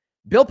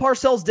 Bill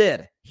Parcells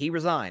did. He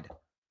resigned.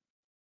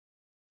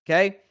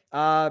 Okay?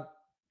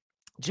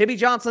 Jimmy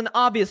Johnson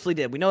obviously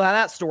did. We know how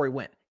that story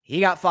went. He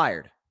got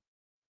fired.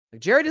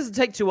 Jerry doesn't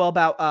take too well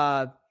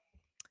about,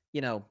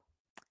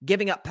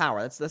 giving up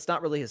power. That's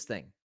not really his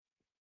thing.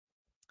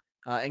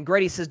 And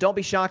Grady says, don't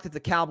be shocked if the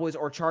Cowboys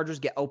or Chargers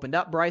get opened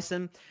up,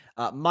 Bryson.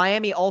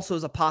 Miami also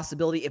is a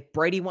possibility if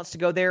Brady wants to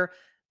go there.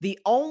 The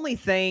only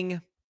thing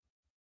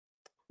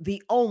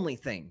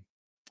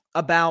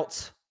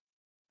about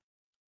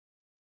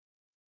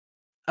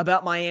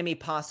Miami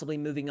possibly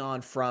moving on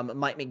from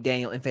Mike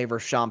McDaniel in favor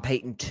of Sean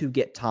Payton to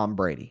get Tom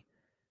Brady.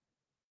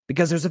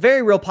 Because there's a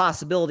very real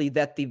possibility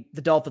that the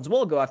Dolphins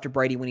will go after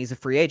Brady when he's a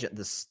free agent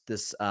this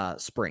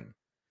spring.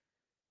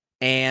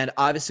 And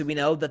obviously we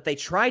know that they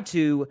tried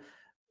to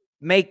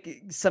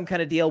make some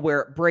kind of deal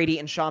where Brady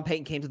and Sean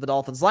Payton came to the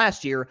Dolphins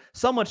last year,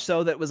 so much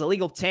so that it was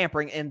illegal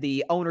tampering and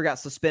the owner got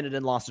suspended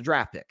and lost a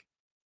draft pick.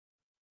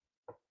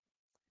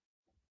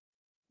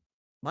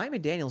 Mike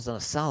McDaniel's done a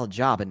solid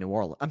job in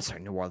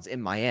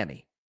in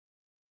Miami.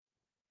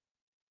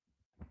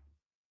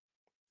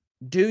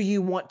 Do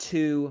you want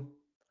to,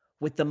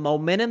 with the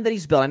momentum that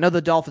he's built, I know the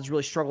Dolphins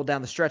really struggled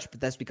down the stretch, but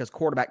that's because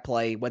quarterback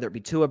play, whether it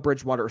be Tua,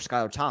 Bridgewater, or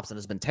Skylar Thompson,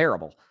 has been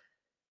terrible.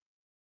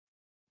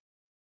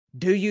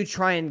 Do you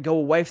try and go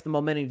away from the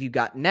momentum you've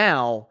got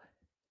now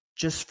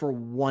just for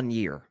 1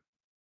 year?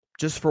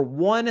 Just for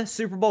one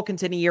Super Bowl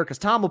contending year? Because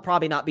Tom will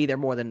probably not be there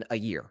more than a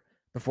year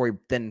before he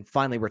then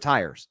finally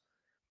retires.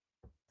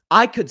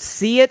 I could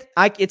see it.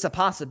 It's a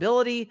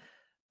possibility.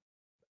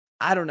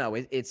 I don't know.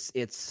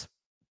 It's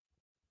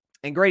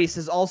and Grady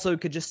says also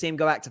could just see him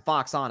go back to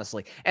Fox,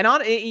 honestly. And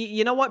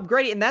you know what,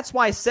 Grady? And that's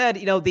why I said,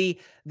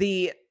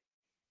 the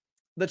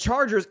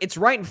Chargers, it's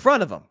right in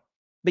front of him.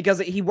 Because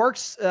he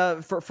works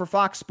for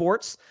Fox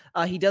Sports.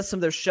 He does some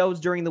of their shows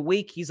during the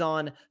week. He's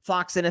on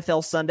Fox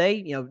NFL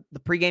Sunday, the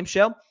pregame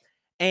show.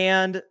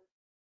 And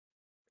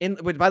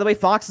by the way,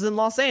 Fox is in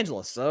Los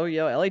Angeles. So,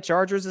 LA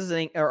Chargers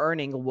are in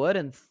Inglewood,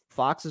 and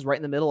Fox is right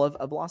in the middle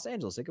of Los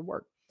Angeles. It could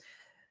work.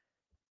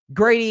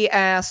 Grady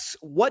asks,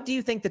 what do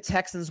you think the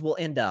Texans will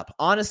end up?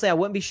 Honestly, I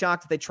wouldn't be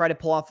shocked if they try to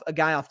pull off a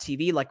guy off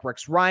TV like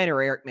Rex Ryan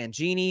or Eric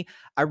Mangini.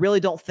 I really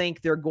don't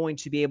think they're going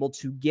to be able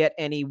to get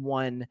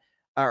anyone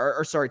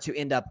to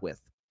end up with.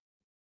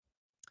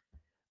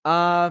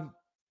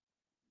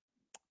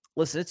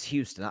 Listen, it's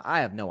Houston. I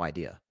have no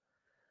idea.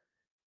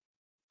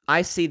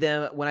 I see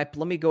them let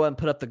me go ahead and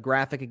put up the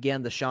graphic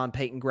again, the Sean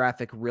Payton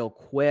graphic real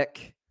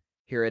quick.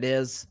 Here it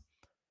is.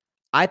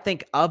 I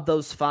think of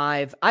those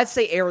five, I'd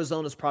say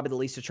Arizona's probably the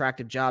least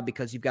attractive job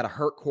because you've got a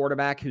hurt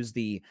quarterback who's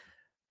the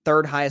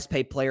third highest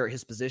paid player at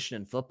his position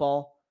in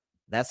football.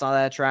 That's not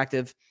that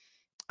attractive.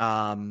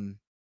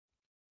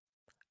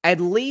 At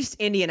least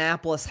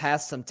Indianapolis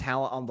has some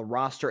talent on the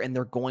roster, and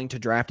they're going to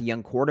draft a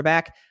young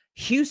quarterback.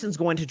 Houston's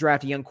going to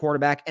draft a young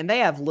quarterback, and they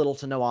have little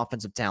to no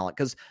offensive talent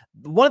because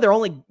one of their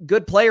only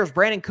good players,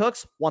 Brandon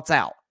Cooks, wants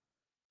out.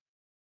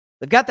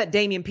 They've got that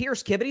Dameon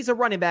Pierce kid, but he's a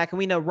running back, and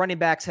we know running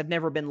backs have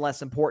never been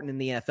less important in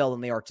the NFL than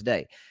they are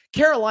today.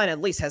 Carolina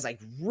at least has a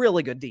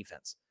really good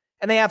defense,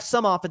 and they have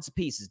some offensive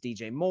pieces.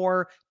 DJ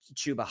Moore,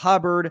 Chuba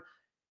Hubbard.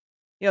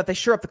 If they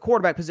shore up the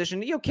quarterback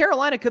position,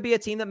 Carolina could be a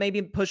team that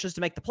maybe pushes to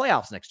make the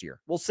playoffs next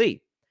year. We'll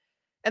see.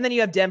 And then you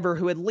have Denver,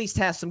 who at least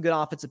has some good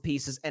offensive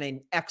pieces and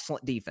an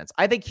excellent defense.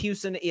 I think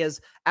Houston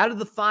is, out of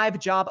the 5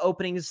 job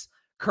openings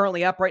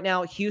currently up right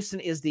now, Houston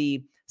is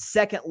the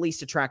second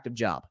least attractive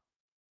job.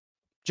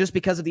 Just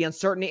because of the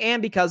uncertainty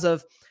and because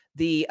of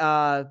the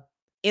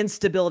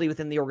instability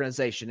within the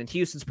organization. And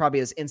Houston's probably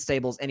as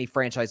unstable as any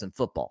franchise in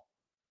football.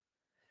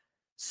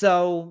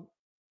 So,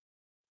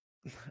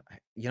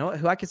 you know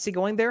who I could see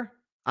going there?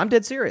 I'm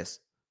dead serious.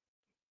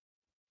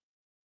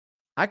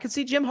 I could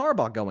see Jim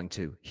Harbaugh going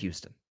to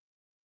Houston.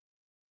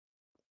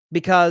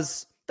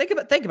 Because think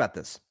about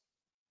this.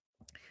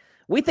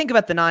 We think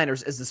about the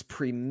Niners as this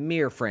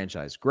premier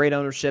franchise. Great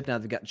ownership. Now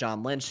they've got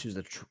John Lynch, who's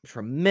a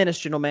tremendous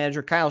general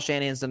manager. Kyle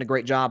Shanahan's done a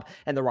great job,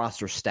 and the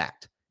roster's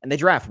stacked. And they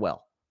draft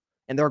well.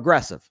 And they're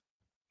aggressive.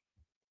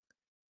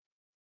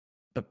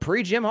 But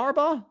pre-Jim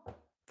Harbaugh,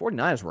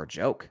 49ers were a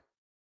joke.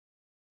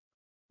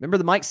 Remember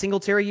the Mike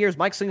Singletary years?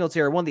 Mike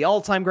Singletary, one of the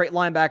all-time great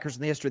linebackers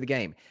in the history of the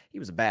game. He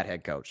was a bad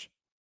head coach.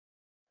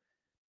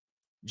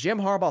 Jim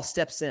Harbaugh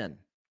steps in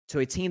to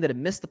a team that had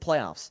missed the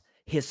playoffs.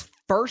 His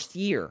first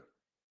year,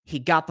 he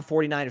got the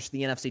 49ers to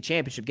the NFC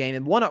Championship game.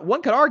 And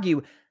one could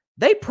argue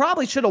they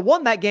probably should have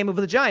won that game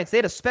over the Giants. They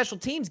had a special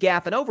teams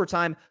gaffe in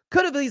overtime,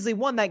 could have easily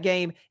won that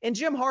game. And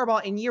Jim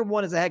Harbaugh in year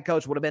 1 as a head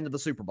coach would have been to the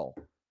Super Bowl.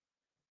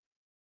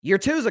 Year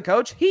 2 as a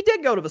coach, he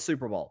did go to the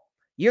Super Bowl.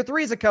 Year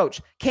 3 as a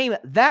coach, came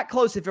that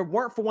close. If it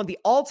weren't for one of the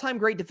all-time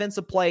great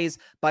defensive plays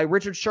by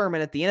Richard Sherman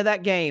at the end of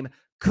that game,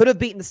 could have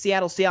beaten the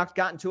Seattle Seahawks,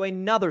 gotten to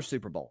another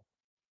Super Bowl.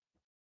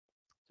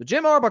 So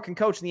Jim Harbaugh can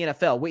coach in the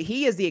NFL.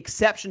 He is the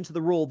exception to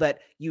the rule that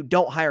you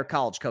don't hire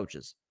college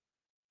coaches.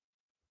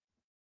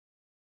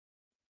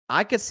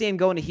 I could see him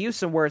going to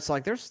Houston where it's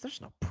like there's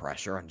no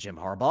pressure on Jim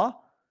Harbaugh.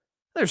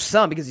 There's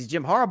some because he's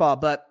Jim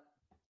Harbaugh, but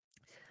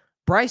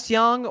Bryce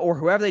Young or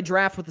whoever they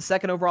draft with the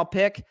second overall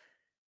pick,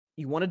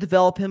 you want to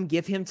develop him,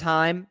 give him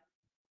time.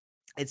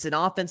 It's an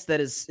offense that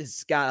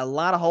is got a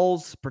lot of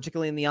holes,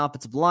 particularly in the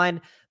offensive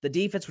line. The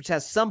defense, which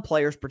has some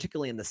players,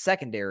 particularly in the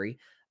secondary.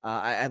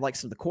 I like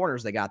some of the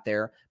corners they got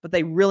there, but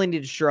they really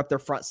need to shore up their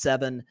front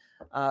seven.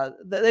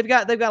 They've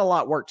got a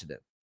lot of work to do.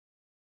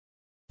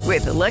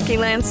 With the Lucky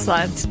Land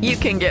Slots, you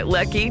can get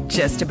lucky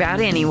just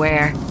about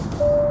anywhere.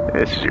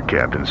 This is your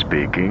captain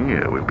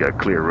speaking. We've got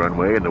clear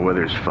runway and the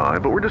weather's fine,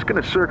 but we're just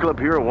going to circle up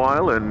here a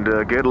while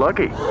and get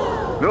lucky.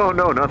 No,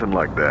 nothing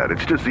like that.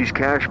 It's just these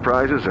cash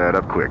prizes add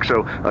up quick.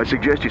 So I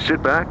suggest you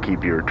sit back,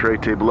 keep your tray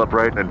table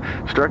upright, and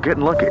start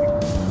getting lucky.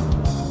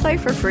 Play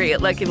for free at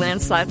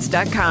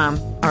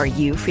LuckyLandSlots.com. Are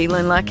you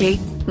feeling lucky?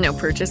 No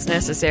purchase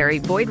necessary.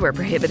 Void where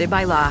prohibited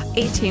by law.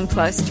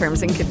 18+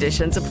 terms and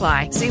conditions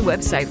apply. See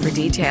website for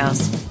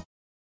details.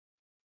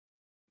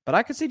 But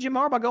I could see Jim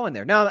Harbaugh going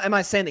there. Now, am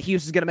I saying that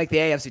Houston's going to make the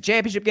AFC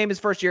Championship game his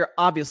first year?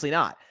 Obviously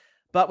not.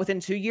 But within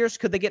 2 years,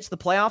 could they get to the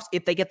playoffs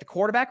if they get the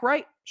quarterback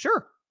right?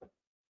 Sure.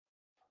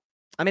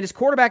 I mean, his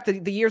quarterback,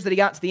 the years that he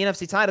got to the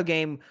NFC title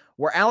game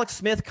were Alex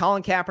Smith,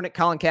 Colin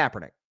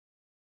Kaepernick.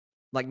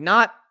 Like,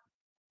 not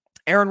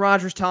Aaron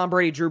Rodgers, Tom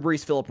Brady, Drew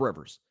Brees, Phillip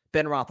Rivers,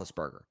 Ben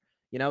Roethlisberger.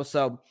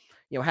 So,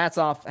 hats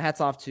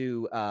off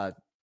to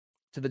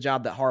the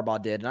job that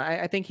Harbaugh did. And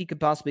I think he could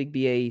possibly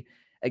be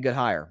a good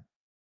hire.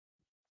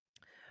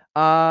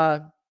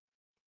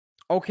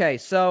 Okay,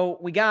 so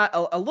we got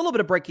a little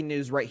bit of breaking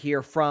news right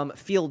here from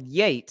Field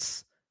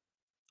Yates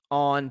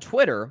on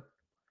Twitter.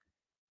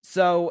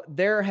 So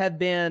there have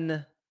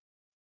been,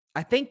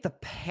 I think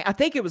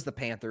it was the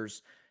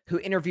Panthers who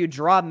interviewed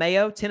Gerard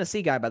Mayo,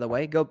 Tennessee guy, by the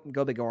way, go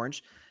Big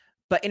Orange,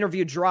 but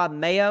interviewed Gerard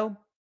Mayo,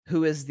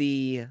 who is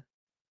the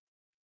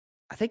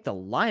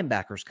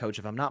linebackers coach,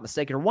 if I'm not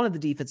mistaken, or one of the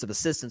defensive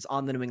assistants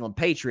on the New England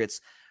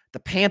Patriots. The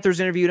Panthers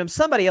interviewed him.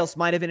 Somebody else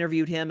might have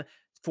interviewed him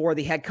for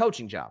the head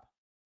coaching job.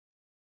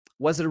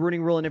 Was it a Rooney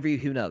Rule interview?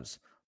 Who knows?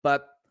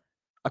 But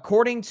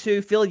according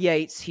to Phil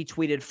Yates, he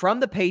tweeted, from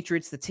the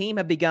Patriots, the team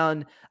have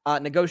begun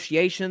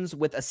negotiations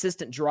with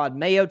assistant Gerard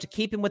Mayo to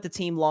keep him with the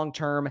team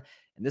long-term.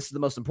 And this is the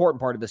most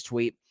important part of this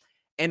tweet.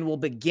 And will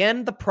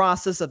begin the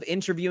process of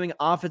interviewing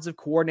offensive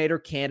coordinator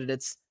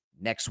candidates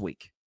next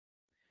week.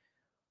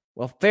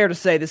 Well, fair to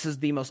say this is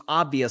the most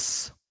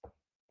obvious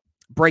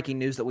breaking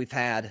news that we've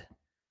had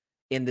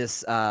in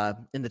this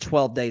in the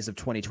 12 days of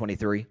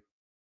 2023. I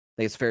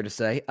think it's fair to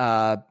say.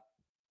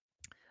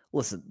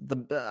 Listen,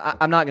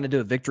 I'm not going to do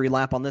a victory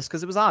lap on this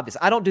because it was obvious.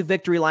 I don't do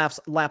victory laps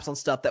on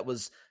stuff that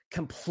was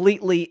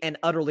completely and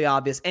utterly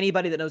obvious.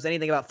 Anybody that knows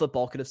anything about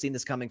football could have seen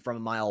this coming from a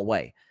mile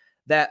away.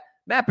 That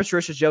Matt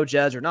Patricia, Joe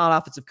Judge are not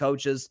offensive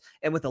coaches,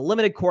 and with a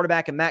limited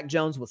quarterback and Mac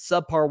Jones with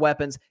subpar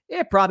weapons,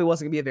 it probably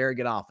wasn't going to be a very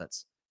good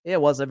offense. It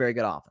wasn't a very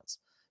good offense.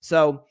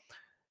 So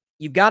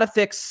you've got to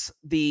fix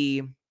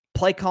the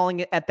play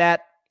calling at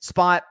that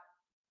spot.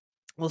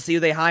 We'll see who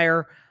they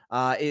hire.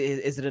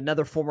 Is it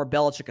another former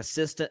Belichick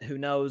assistant? Who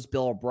knows?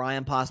 Bill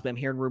O'Brien, possibly. I'm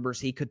hearing rumors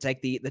he could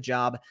take the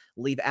job,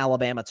 leave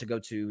Alabama to go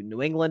to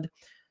New England.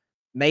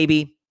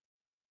 Maybe.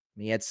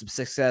 He had some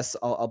success,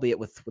 albeit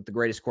with the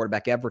greatest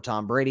quarterback ever,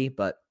 Tom Brady.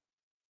 But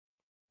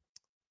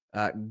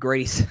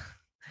Grady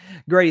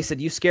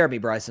said, "You scared me,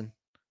 Bryson."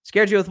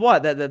 Scared you with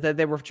what? That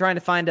they were trying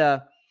to find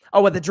a...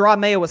 Oh, what, the Gerard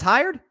Mayo was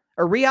hired?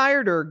 Or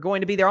rehired? Or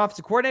going to be their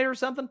offensive coordinator or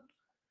something?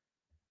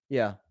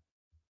 Yeah.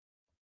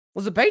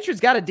 Well, the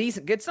Patriots got a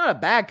decent... It's not a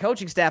bad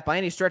coaching staff by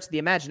any stretch of the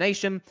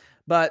imagination,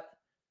 but...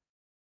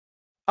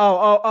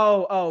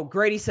 Oh,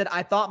 Grady said,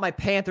 I thought my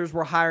Panthers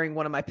were hiring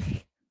one of my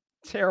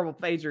terrible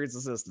Patriots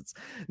assistants.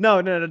 No,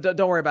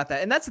 don't worry about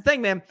that. And that's the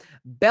thing, man.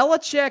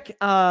 Belichick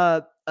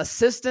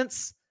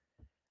assistants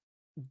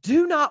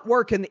do not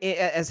work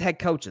as head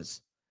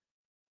coaches.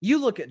 You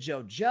look at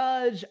Joe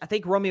Judge. I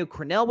think Romeo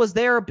Crennel was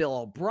there. Bill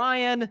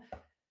O'Brien.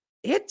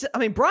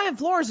 Brian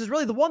Flores is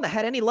really the one that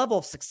had any level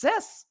of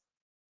success.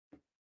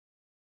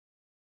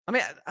 I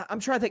mean,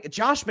 I'm trying to think.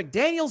 Josh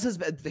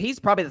McDaniels, he's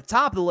probably at the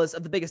top of the list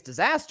of the biggest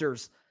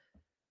disasters.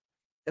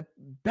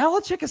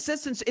 Belichick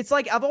assistants, it's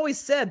like I've always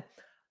said,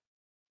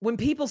 when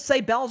people say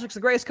Belichick's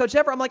the greatest coach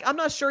ever, I'm like, I'm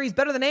not sure he's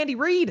better than Andy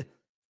Reid.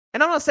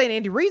 And I'm not saying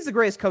Andy Reid's the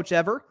greatest coach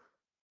ever.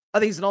 I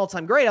think he's an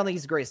all-time great. I don't think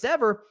he's the greatest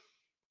ever.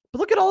 But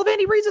look at all of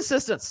Andy Reid's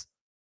assistants.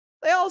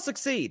 They all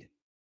succeed.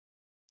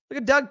 Look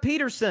at Doug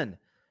Peterson.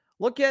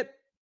 Look at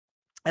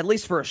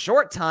least for a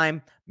short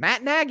time,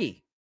 Matt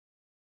Nagy.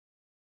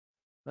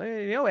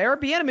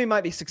 Eric Bieniemy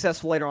might be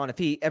successful later on if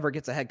he ever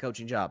gets a head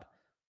coaching job.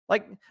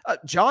 Like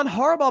John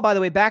Harbaugh, by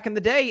the way, back in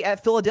the day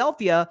at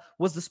Philadelphia,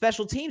 was the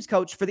special teams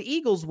coach for the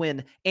Eagles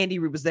when Andy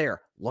Reid was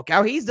there. Look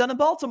how he's done in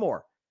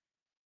Baltimore.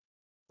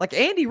 Like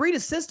Andy Reid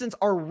assistants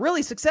are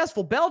really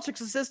successful.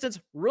 Belichick's assistants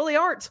really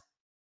aren't.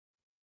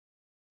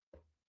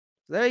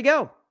 There you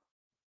go.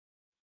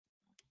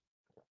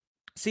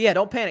 So yeah,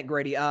 don't panic,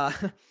 Grady.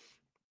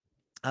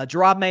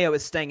 Gerard Mayo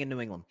is staying in New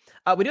England.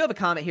 We do have a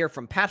comment here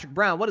from Patrick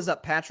Brown. What is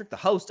up, Patrick? The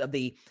host of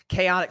the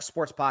Chaotic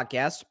Sports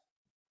Podcast.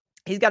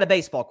 He's got a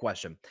baseball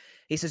question.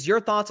 He says, your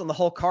thoughts on the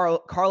whole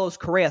Carlos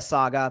Correa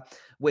saga,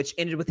 which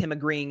ended with him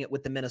agreeing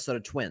with the Minnesota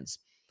Twins.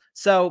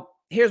 So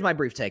here's my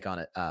brief take on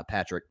it,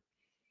 Patrick.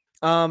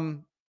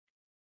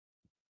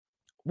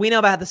 We know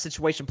about how the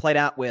situation played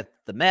out with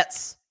the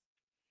Mets,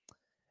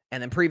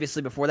 and then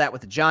previously before that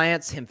with the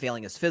Giants, him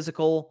failing his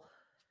physical.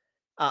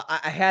 I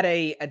had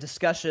a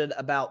discussion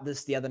about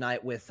this the other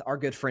night with our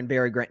good friend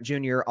Barry Grant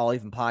Jr., All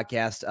Even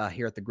Podcast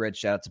here at the Grid.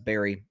 Shout out to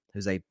Barry,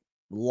 who's a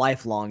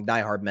lifelong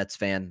diehard Mets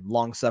fan,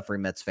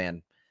 long-suffering Mets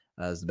fan,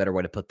 is the better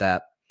way to put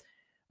that.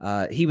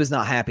 He was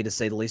not happy, to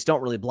say the least.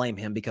 Don't really blame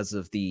him because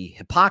of the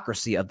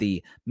hypocrisy of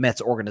the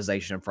Mets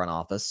organization and front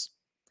office.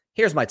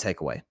 Here's my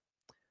takeaway.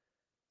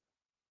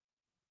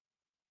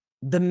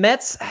 The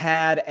Mets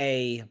had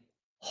a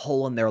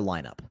hole in their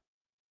lineup.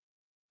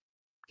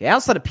 Okay,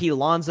 outside of Pete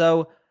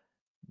Alonso,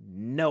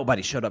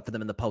 nobody showed up for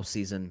them in the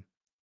postseason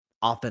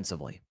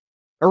offensively.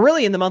 Or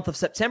really in the month of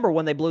September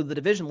when they blew the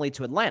division lead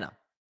to Atlanta.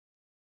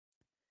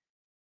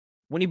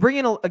 When you bring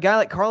in a guy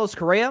like Carlos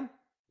Correa,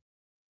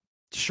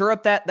 sure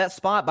up that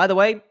spot, by the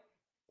way,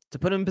 to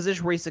put him in a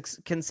position where he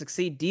can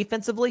succeed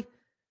defensively,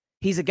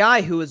 he's a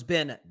guy who has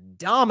been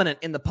dominant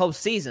in the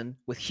postseason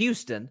with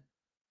Houston.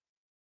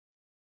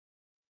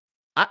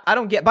 I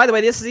don't get, by the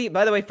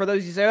way, for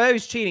those who say, oh,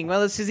 he's cheating. Well,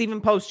 this is even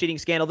post-cheating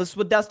scandal. This is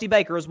with Dusty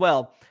Baker as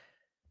well.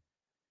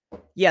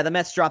 Yeah, the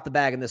Mets dropped the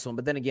bag in this one,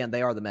 but then again,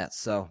 they are the Mets,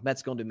 so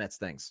Mets going to do Mets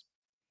things.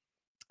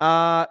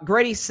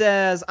 Grady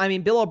says,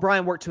 Bill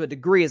O'Brien worked to a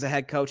degree as a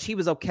head coach. He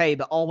was okay,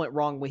 but all went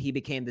wrong when he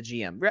became the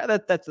GM.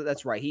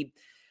 That's right.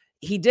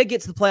 He did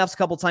get to the playoffs a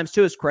couple times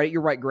to his credit.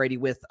 You're right, Grady,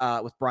 with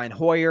Brian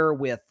Hoyer,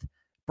 with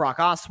Brock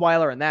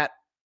Osweiler, and that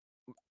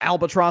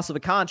albatross of a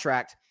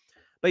contract.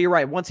 But you're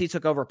right. Once he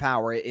took over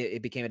power,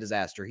 it became a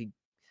disaster.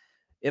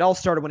 It all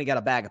started when he got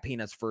a bag of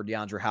peanuts for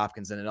DeAndre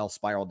Hopkins, and it all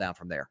spiraled down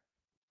from there.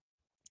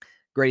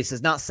 Grady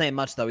says, not saying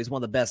much, though. He's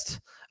one of the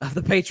best of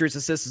the Patriots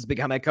assistants to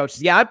become head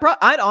coaches. Yeah,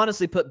 I'd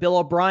honestly put Bill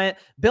O'Brien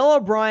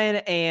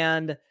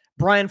and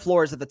Brian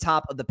Flores at the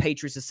top of the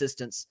Patriots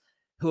assistants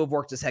who have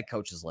worked as head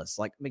coaches list.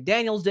 Like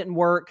McDaniels didn't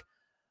work.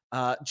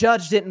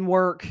 Judge didn't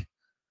work.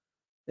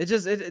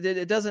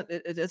 It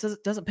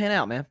doesn't pan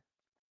out, man.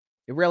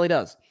 It rarely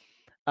does.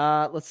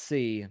 Let's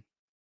see.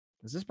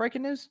 Is this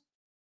breaking news?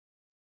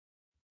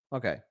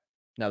 Okay.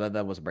 No,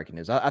 that wasn't breaking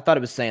news. I thought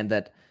it was saying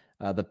that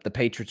the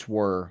Patriots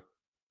were...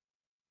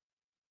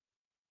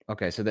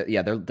 Okay, so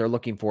they're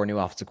looking for a new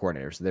offensive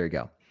coordinator. So there you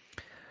go.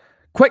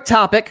 Quick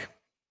topic,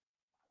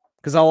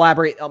 because I'll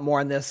elaborate more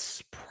on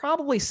this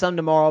probably some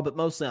tomorrow, but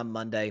mostly on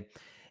Monday,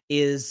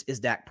 is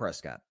Dak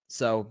Prescott.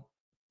 So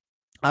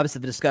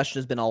obviously the discussion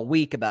has been all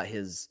week about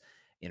his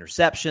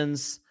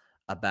interceptions,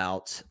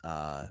 about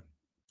I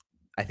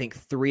think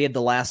 3 of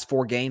the last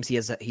 4 games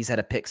he's had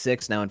a pick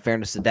six. Now, in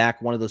fairness to Dak,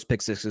 one of those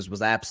pick sixes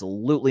was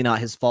absolutely not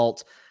his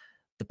fault.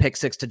 The pick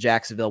six to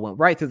Jacksonville went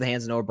right through the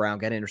hands of Noah Brown,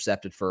 got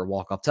intercepted for a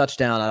walk-off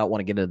touchdown. I don't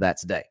want to get into that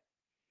today.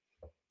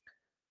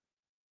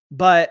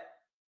 But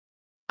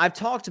I've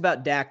talked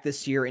about Dak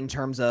this year in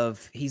terms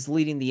of he's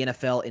leading the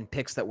NFL in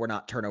picks that were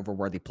not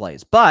turnover-worthy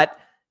plays. But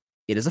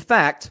it is a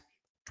fact,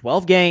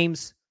 12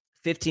 games,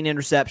 15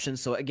 interceptions.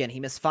 So, again, he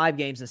missed 5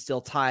 games and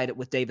still tied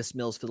with Davis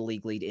Mills for the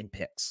league lead in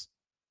picks.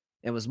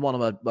 It was one of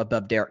them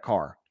above Derek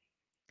Carr.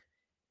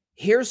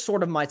 Here's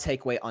sort of my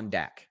takeaway on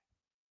Dak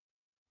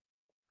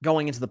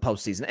going into the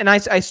postseason. And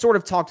I sort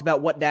of talked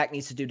about what Dak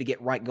needs to do to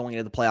get right going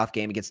into the playoff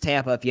game against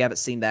Tampa. If you haven't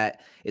seen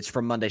that, it's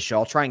from Monday's show.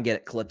 I'll try and get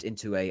it clipped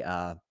into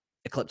a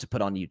clip to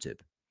put on YouTube.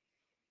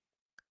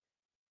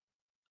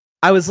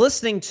 I was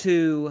listening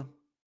to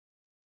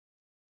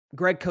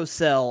Greg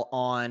Cosell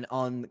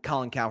on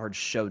Colin Cowherd's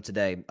show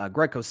today.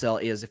 Greg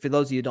Cosell is, for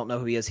those of you who don't know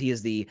who he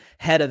is the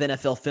head of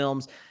NFL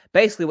Films.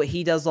 Basically, what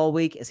he does all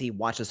week is he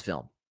watches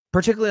film,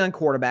 particularly on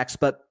quarterbacks,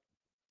 but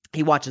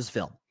he watches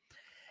film.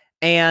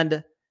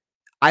 And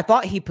I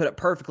thought he put it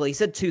perfectly. He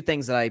said 2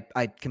 things that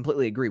I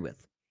completely agree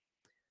with.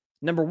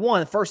 Number one,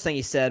 the first thing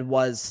he said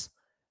was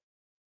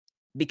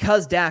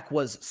because Dak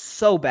was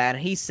so bad,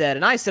 and he said,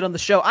 and I said on the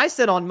show, I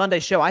said on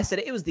Monday's show, I said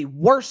it was the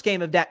worst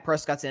game of Dak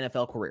Prescott's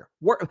NFL career.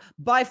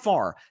 By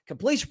far.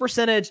 Completion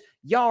percentage,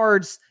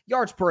 yards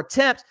per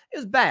attempt, it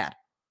was bad.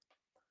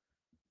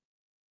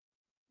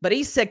 But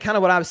he said kind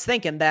of what I was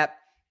thinking, that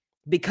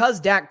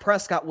because Dak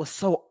Prescott was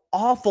so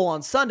awful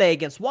on Sunday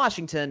against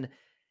Washington,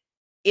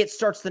 it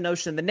starts the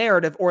notion, the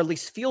narrative, or at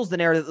least fuels the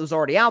narrative that was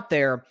already out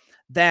there,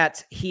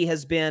 that he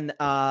has been,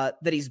 that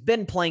he's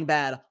been playing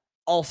bad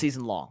all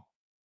season long.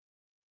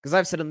 Because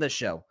I've said on this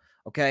show,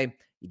 okay,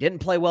 he didn't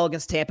play well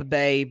against Tampa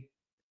Bay.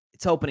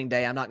 It's opening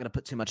day. I'm not going to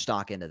put too much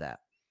stock into that.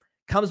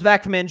 Comes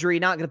back from injury,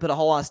 not going to put a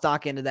whole lot of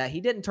stock into that.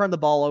 He didn't turn the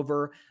ball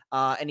over,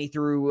 and he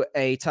threw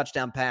a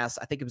touchdown pass.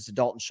 I think it was to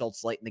Dalton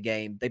Schultz late in the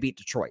game. They beat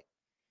Detroit.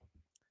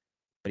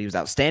 But he was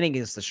outstanding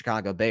against the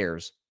Chicago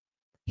Bears.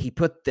 He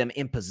put them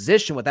in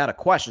position without a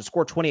question,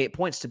 scored 28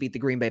 points to beat the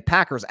Green Bay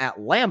Packers at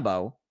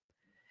Lambeau.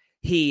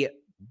 He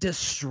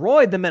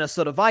destroyed the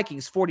Minnesota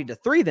Vikings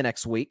 40-3 the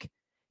next week.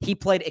 He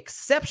played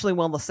exceptionally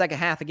well in the second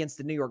half against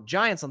the New York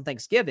Giants on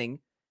Thanksgiving.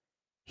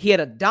 He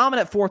had a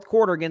dominant fourth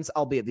quarter against,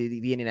 albeit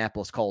the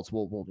Indianapolis Colts.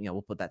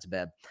 We'll put that to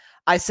bed.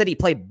 I said he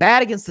played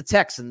bad against the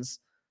Texans,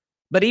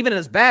 but even in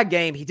his bad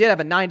game, he did have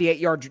a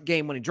 98-yard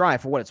game-winning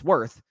drive for what it's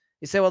worth.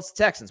 You say, well, it's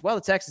the Texans. Well,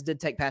 the Texans did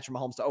take Patrick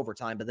Mahomes to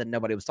overtime, but then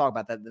nobody was talking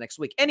about that the next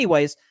week.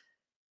 Anyways,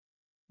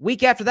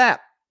 week after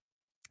that,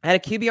 had a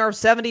QBR of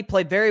 70,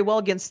 played very well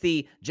against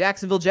the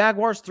Jacksonville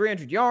Jaguars,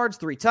 300 yards,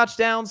 3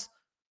 touchdowns,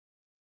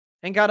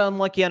 and got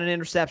unlucky on an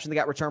interception that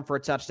got returned for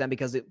a touchdown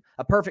because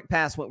a perfect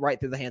pass went right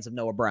through the hands of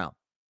Noah Brown.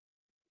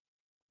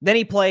 Then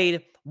he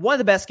played one of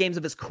the best games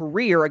of his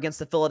career against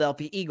the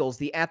Philadelphia Eagles,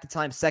 the at the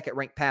time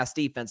second-ranked pass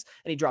defense,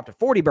 and he dropped a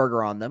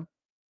 40-burger on them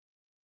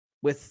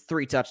with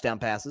 3 touchdown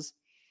passes.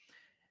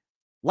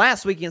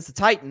 Last week against the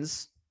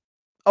Titans,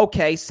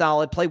 okay,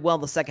 solid, played well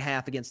in the second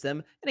half against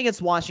them, and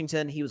against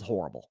Washington, he was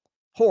horrible.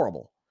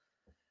 Horrible.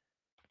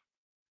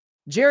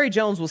 Jerry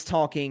Jones was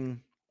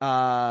talking, do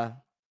I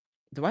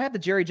have the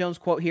Jerry Jones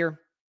quote here?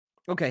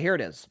 Okay, here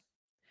it is.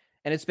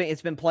 And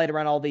it's been played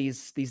around all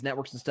these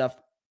networks and stuff.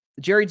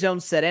 Jerry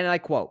Jones said, and I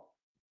quote,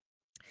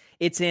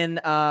 it's in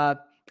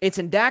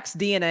Dak's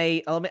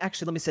DNA.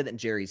 Let me say that in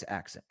Jerry's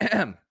accent.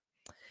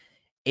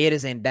 It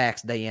is in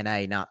Dak's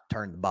DNA not to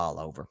turn the ball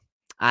over.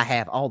 I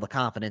have all the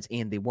confidence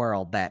in the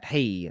world that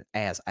he,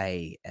 as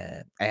a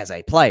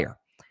player,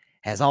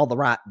 has all the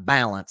right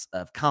balance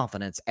of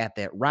confidence at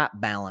that right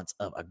balance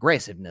of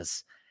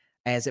aggressiveness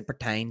as it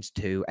pertains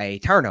to a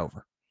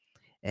turnover.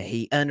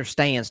 He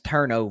understands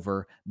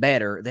turnover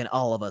better than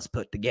all of us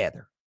put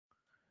together.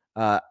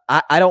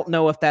 I don't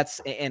know if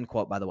that's end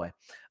quote, by the way.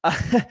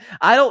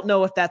 I don't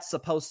know if that's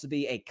supposed to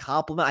be a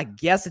compliment. I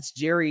guess it's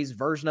Jerry's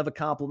version of a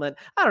compliment.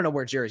 I don't know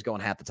where Jerry's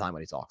going half the time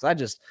when he talks.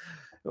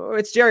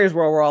 It's Jerry's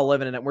world. We're all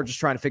living in it. We're just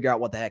trying to figure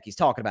out what the heck he's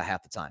talking about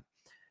half the time.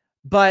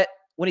 But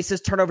when he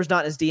says turnover's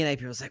not in his DNA,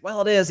 people say,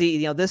 well, it is.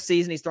 This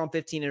season he's thrown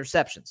 15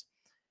 interceptions.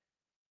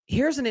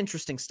 Here's an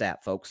interesting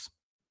stat, folks.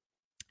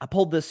 I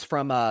pulled this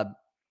from I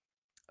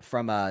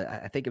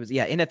think it was,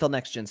 NFL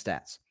Next Gen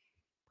Stats.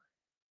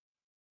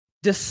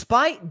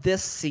 Despite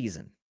this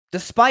season,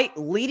 despite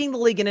leading the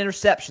league in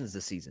interceptions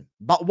this season,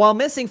 but while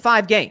missing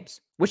 5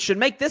 games, which should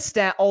make this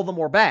stat all the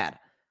more bad,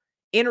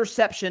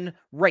 interception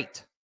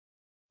rate.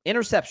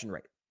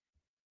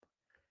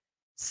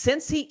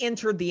 Since he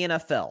entered the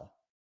NFL,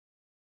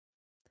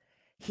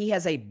 he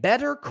has a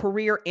better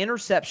career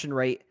interception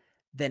rate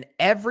than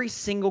every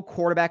single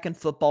quarterback in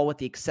football with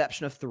the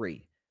exception of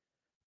 3.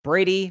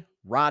 Brady,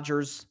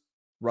 Rodgers,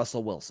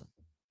 Russell Wilson.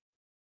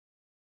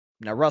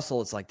 Now,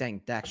 Russell, it's like, dang,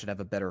 Dak should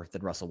have a better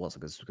than Russell Wilson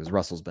because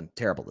Russell's been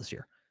terrible this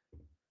year.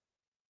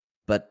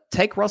 But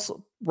take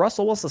Russell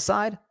Wilson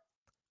aside,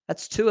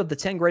 that's 2 of the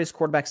 10 greatest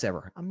quarterbacks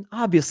ever. I'm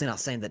obviously not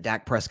saying that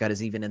Dak Prescott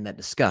is even in that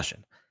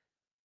discussion.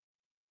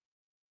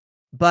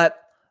 But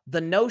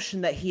the notion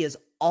that he has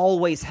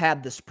always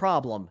had this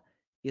problem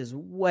is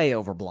way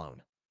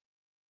overblown.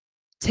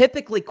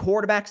 Typically,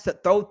 quarterbacks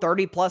that throw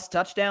 30-plus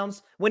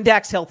touchdowns, when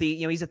Dak's healthy,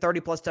 he's a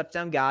 30-plus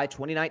touchdown guy.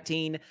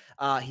 2019,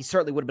 he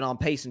certainly would have been on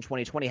pace in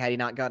 2020 had he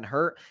not gotten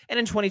hurt. And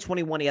in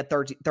 2021, he had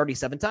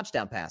 37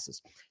 touchdown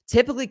passes.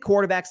 Typically,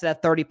 quarterbacks that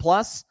have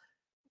 30-plus,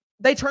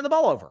 they turn the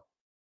ball over.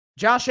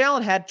 Josh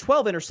Allen had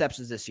 12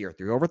 interceptions this year,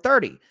 threw over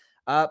 30.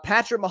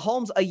 Patrick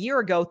Mahomes a year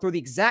ago threw the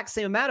exact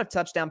same amount of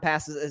touchdown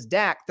passes as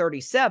Dak,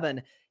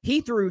 37.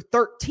 He threw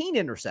 13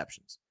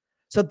 interceptions.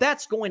 So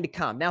that's going to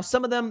come. Now,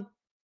 some of them,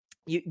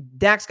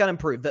 Dak's got to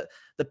improve.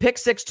 The pick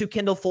 6 to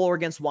Kendall Fuller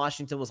against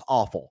Washington was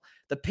awful.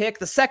 The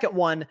second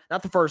one,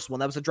 not the first one,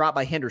 that was a drop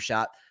by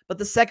Hendershot, but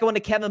the second one to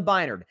Kevin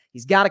Bynard,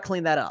 he's got to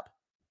clean that up.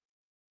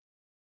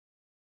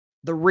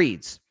 The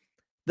reads.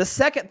 The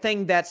second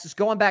thing that's just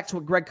going back to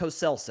what Greg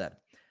Cosell said.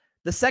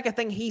 The second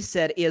thing he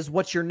said is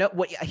what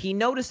he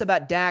noticed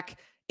about Dak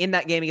in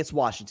that game against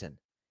Washington.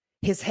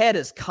 His head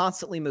is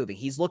constantly moving.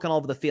 He's looking all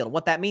over the field. And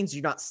what that means is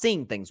you're not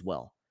seeing things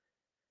well.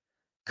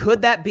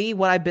 Could that be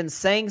what I've been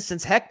saying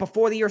since heck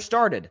before the year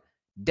started?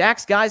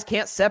 Dak's guys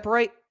can't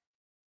separate.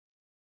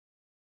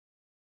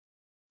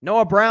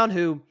 Noah Brown,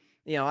 who,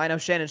 I know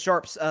Shannon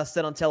Sharp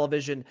said on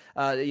television,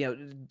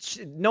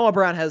 Noah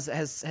Brown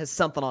has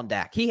something on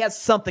Dak. He has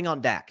something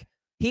on Dak.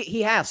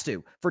 He has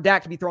to, for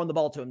Dak to be throwing the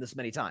ball to him this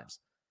many times.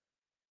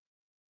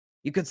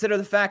 You consider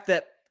the fact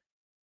that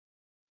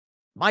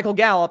Michael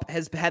Gallup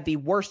has had the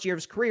worst year of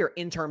his career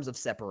in terms of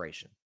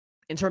separation,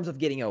 in terms of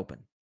getting open.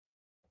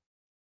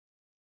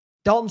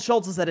 Dalton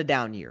Schultz has had a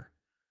down year.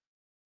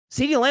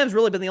 CeeDee Lamb's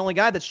really been the only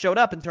guy that's showed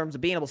up in terms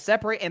of being able to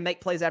separate and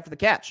make plays after the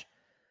catch.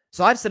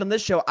 So I've said on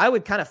this show, I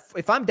would kind of,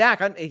 if I'm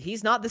Dak,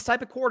 he's not this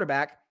type of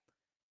quarterback,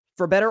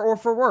 for better or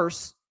for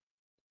worse,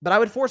 but I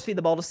would force feed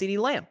the ball to CeeDee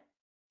Lamb.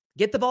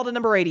 Get the ball to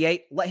number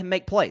 88, let him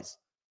make plays.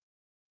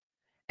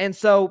 And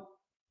so,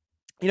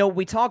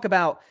 we talk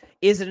about,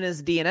 is it in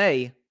his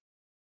DNA?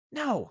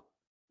 No.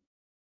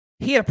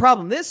 He had a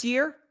problem this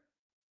year,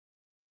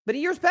 but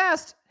in years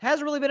past,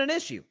 hasn't really been an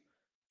issue.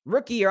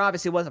 Rookie year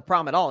obviously wasn't a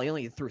problem at all. He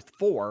only threw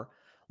 4.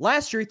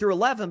 Last year he threw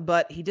 11,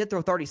 but he did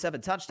throw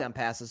 37 touchdown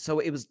passes, so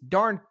it was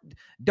darn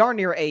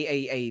near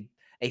a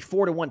a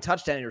 4-to-1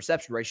 touchdown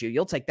interception ratio,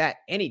 you'll take that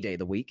any day of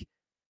the week.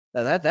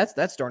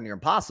 That's darn near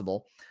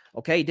impossible.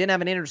 Okay, he didn't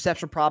have an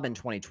interception problem in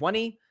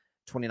 2020.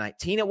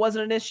 2019, it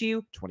wasn't an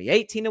issue.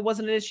 2018, it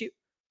wasn't an issue.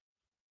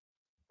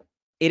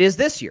 It is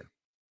this year.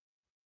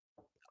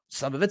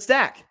 Some of it's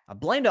Dak. I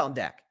blamed it on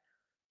Dak.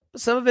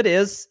 But some of it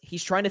is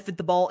he's trying to fit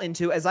the ball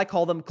into, as I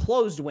call them,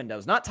 closed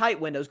windows, not tight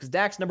windows, because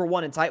Dak's number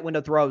one in tight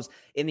window throws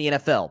in the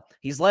NFL.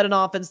 He's led an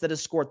offense that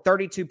has scored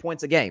 32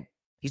 points a game.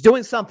 He's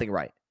doing something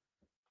right.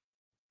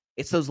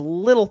 It's those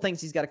little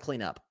things he's got to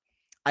clean up.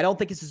 I don't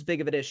think it's as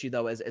big of an issue,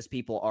 though, as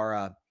people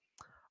are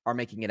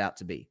making it out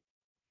to be.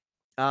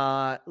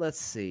 Let's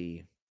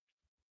see.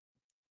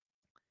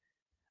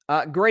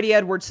 Grady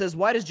Edwards says,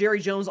 why does Jerry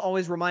Jones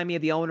always remind me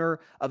of the owner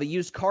of a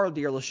used car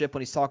dealership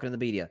when he's talking to the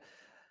media?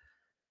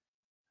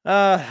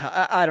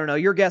 I don't know.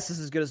 Your guess is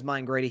as good as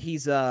mine, Grady. He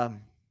is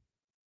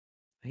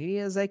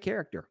a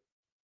character.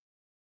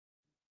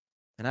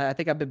 And I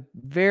think I've been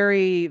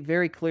very,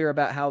 very clear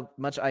about how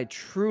much I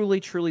truly,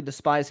 truly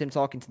despise him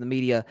talking to the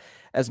media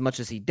as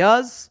much as he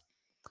does.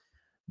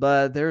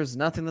 But there's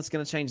nothing that's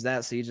going to change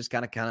that. So you just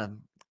kind of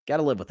got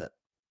to live with it.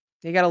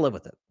 You got to live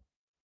with it.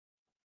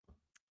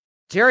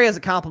 Jerry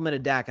hasn't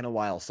complimented Dak in a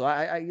while. So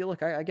I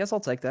guess I'll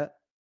take that.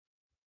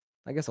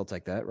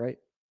 Right?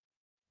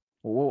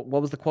 What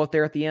was the quote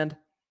there at the end?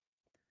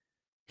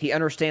 He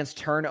understands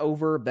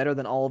turnover better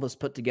than all of us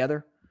put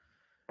together.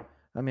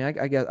 I mean,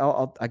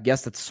 I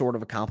guess that's sort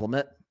of a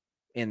compliment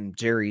in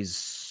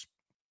Jerry's,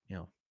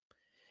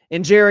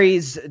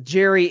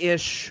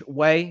 Jerry-ish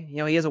way.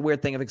 He has a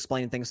weird thing of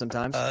explaining things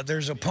sometimes.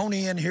 There's a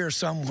pony in here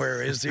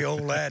somewhere is the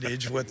old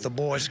adage with the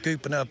boy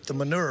scooping up the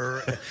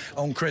manure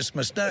on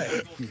Christmas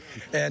Day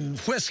and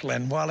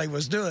whistling while he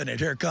was doing it.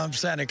 Here comes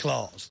Santa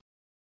Claus.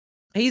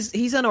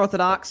 He's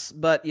unorthodox,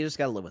 but you just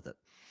got to live with it.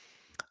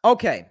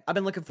 Okay, I've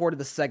been looking forward to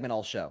this segment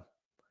all show.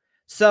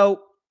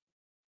 So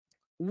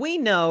we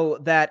know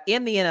that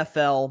in the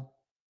NFL,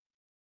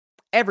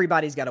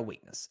 everybody's got a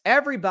weakness.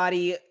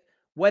 Everybody,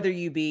 whether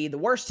you be the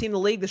worst team in the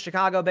league, the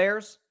Chicago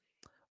Bears,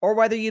 or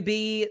whether you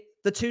be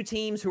the two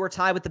teams who are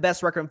tied with the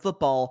best record in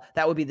football,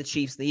 that would be the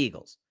Chiefs and the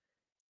Eagles,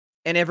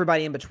 and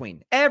everybody in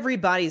between.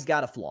 Everybody's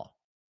got a flaw.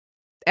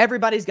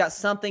 Everybody's got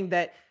something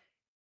that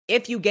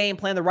if you game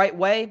plan the right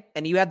way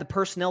and you have the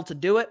personnel to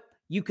do it,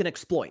 you can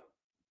exploit.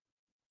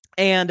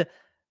 And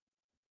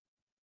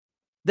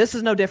this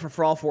is no different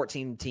for all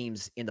 14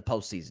 teams in the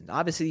postseason.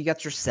 Obviously, you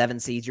got your 7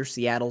 seeds, your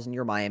Seattles and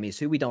your Miamis,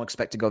 who we don't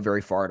expect to go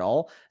very far at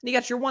all. And you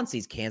got your 1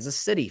 seeds, Kansas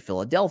City,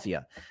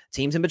 Philadelphia,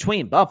 teams in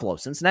between, Buffalo,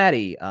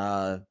 Cincinnati,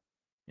 San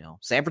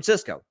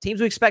Francisco,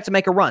 teams we expect to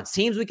make a run,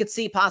 teams we could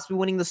see possibly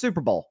winning the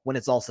Super Bowl when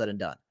it's all said and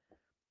done.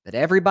 But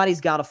everybody's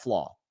got a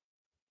flaw.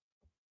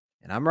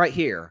 And I'm right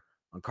here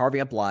on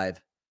Carving Up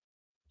Live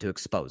to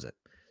expose it.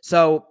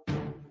 So,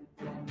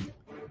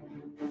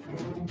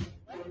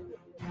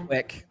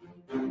 quick.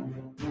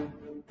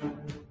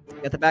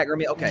 Get the background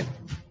music. Okay.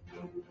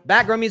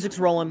 Background music's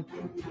rolling.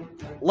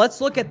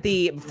 Let's look at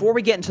before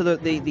we get into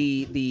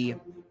the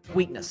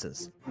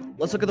weaknesses,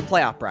 let's look at the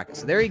playoff bracket.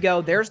 So there you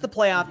go. There's the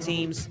playoff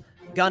teams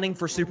gunning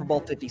for Super Bowl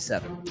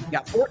 57. You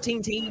got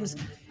 14 teams.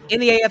 In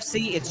the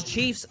AFC, it's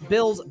Chiefs,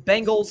 Bills,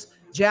 Bengals,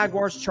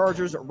 Jaguars,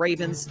 Chargers,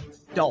 Ravens,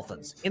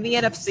 Dolphins. In the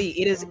NFC,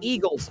 it is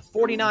Eagles,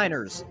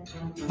 49ers,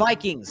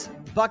 Vikings,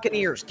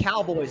 Buccaneers,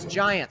 Cowboys,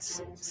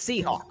 Giants,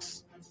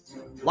 Seahawks.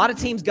 A lot of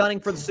teams gunning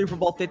for the Super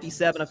Bowl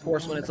 57. Of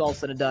course, when it's all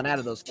said and done, out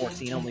of those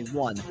 14, only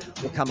one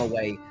will come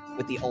away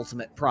with the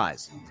ultimate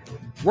prize.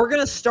 We're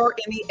going to start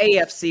in the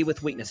AFC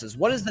with weaknesses.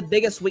 What is the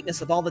biggest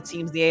weakness of all the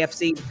teams in the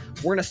AFC?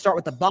 We're going to start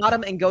with the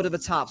bottom and go to the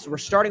top. So we're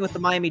starting with the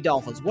Miami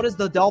Dolphins. What is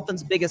the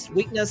Dolphins' biggest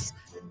weakness?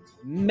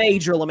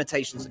 Major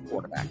limitations at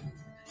quarterback.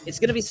 It's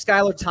going to be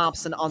Skylar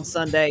Thompson on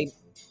Sunday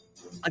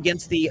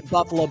against the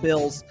Buffalo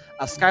Bills.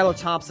 Skylar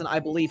Thompson, I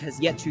believe, has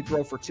yet to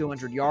throw for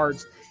 200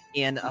 yards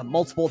in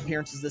multiple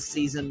appearances this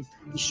season.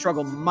 He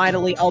struggled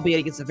mightily, albeit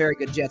against a very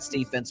good Jets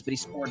defense, but he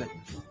scored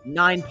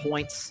 9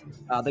 points.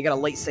 They got a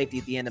late safety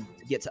at the end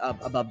to get to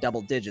above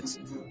double digits.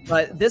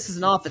 But this is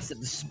an offense that,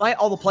 despite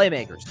all the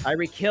playmakers,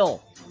 Tyreek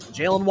Hill,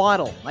 Jalen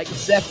Waddle, Mike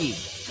Gesicki,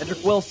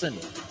 Cedric Wilson,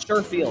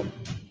 Sherfield,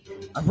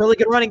 a really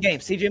good running game,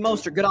 C.J.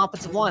 Mostert, good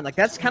offensive line.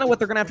 That's kind of what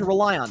they're going to have to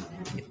rely on.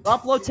 If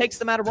Buffalo takes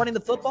them out of running the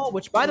football,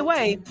 which, by the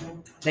way,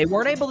 they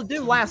weren't able to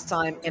do last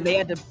time, and they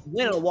had to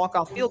win a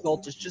walk-off field goal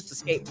to just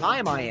escape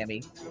by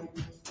Miami.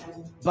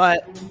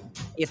 But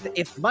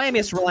if Miami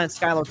has to rely on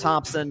Skylar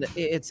Thompson,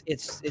 it's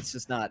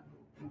just not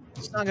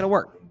going to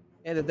work.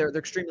 And they're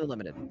extremely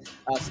limited.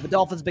 So the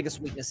Dolphins'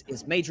 biggest weakness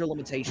is major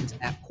limitations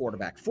at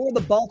quarterback. For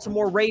the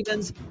Baltimore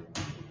Ravens,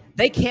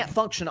 they can't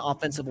function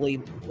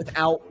offensively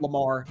without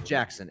Lamar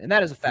Jackson. And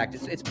that is a fact.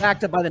 It's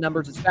backed up by the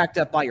numbers. It's backed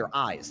up by your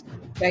eyes.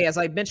 Okay, as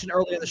I mentioned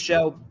earlier in the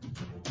show,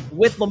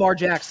 with Lamar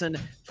Jackson,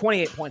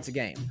 28 points a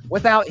game.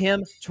 Without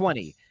him,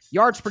 20.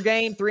 Yards per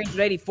game,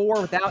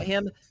 384. Without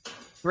him,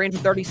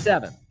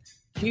 337.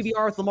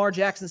 QBR with Lamar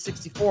Jackson,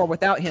 64.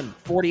 Without him,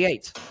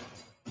 48.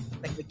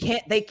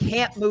 They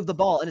can't move the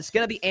ball, and it's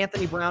going to be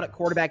Anthony Brown at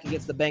quarterback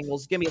against the Bengals.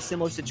 It's going to be a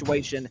similar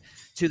situation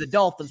to the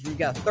Dolphins. We've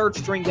got a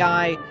third-string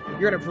guy.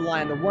 You're going to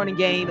rely on the running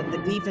game. The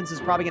defense is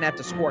probably going to have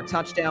to score a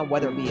touchdown,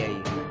 whether it be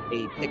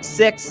a pick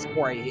six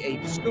or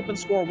a scoop and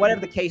score,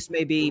 whatever the case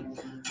may be.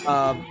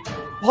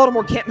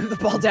 Baltimore can't move the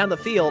ball down the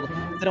field.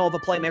 They don't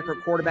have a playmaker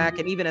at quarterback,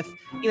 and even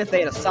if they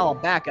had a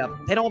solid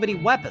backup, they don't have any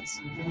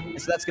weapons,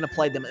 and so that's going to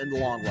play them in the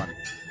long run.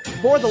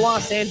 For the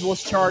Los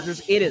Angeles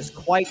Chargers, it is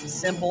quite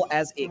simple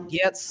as it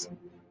gets.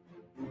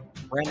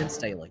 Brandon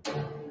Staley.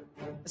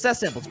 It's that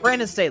simple. It's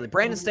Brandon Staley.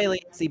 Brandon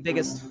Staley is the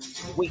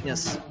biggest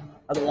weakness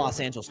of the Los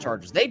Angeles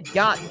Chargers. They've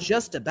got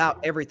just about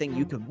everything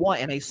you could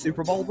want in a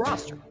Super Bowl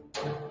roster.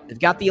 They've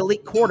got the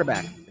elite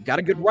quarterback. They've got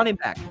a good running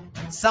back.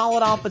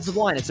 Solid offensive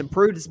line. It's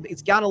improved.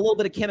 It's got a little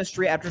bit of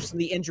chemistry after some of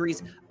the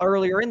injuries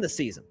earlier in the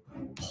season.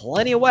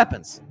 Plenty of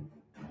weapons.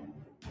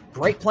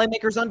 Great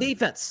playmakers on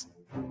defense.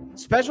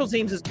 Special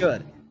teams is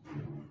good.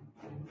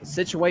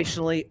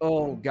 Situationally,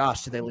 oh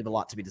gosh, do they leave a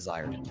lot to be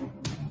desired.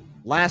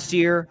 Last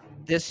year,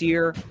 this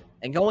year,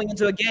 and going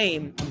into a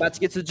game, I'm about to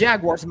get to the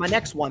Jaguars in my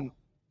next one,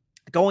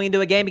 going into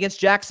a game against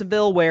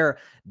Jacksonville where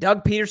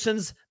Doug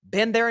Peterson's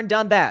been there and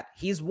done that.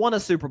 He's won a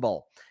Super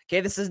Bowl.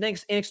 Okay, this is an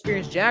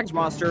inexperienced Jags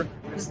roster.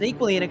 This is an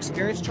equally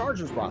inexperienced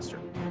Chargers roster.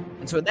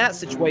 And so in that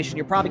situation,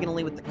 you're probably going to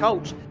lean with the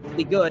coach to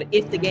be good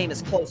if the game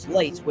is close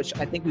late, which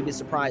I think we'd be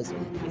surprised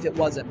if it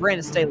wasn't.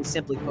 Brandon Staley,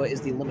 simply put,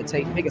 is the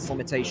biggest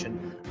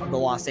limitation of the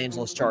Los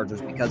Angeles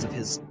Chargers because of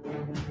his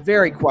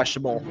very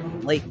questionable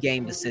late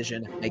game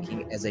decision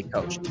making as a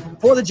coach.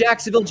 For the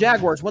Jacksonville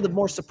Jaguars, one of the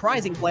more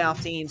surprising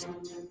playoff teams,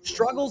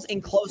 struggles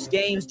in close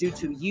games due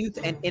to youth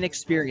and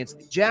inexperience.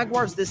 The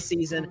Jaguars this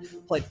season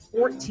played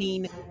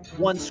 14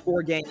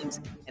 one-score games,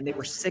 and they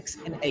were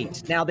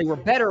 6-8. Now, they were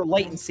better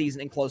late in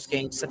season in close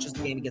games, such as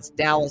the game against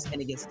Dallas and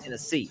against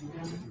Tennessee.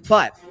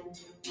 But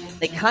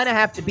they kind of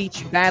have to beat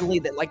you badly.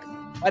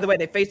 By the way,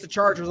 they faced the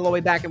Chargers all the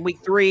way back in week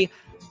 3,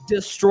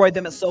 destroyed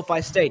them at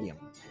SoFi Stadium.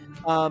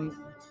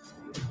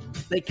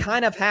 They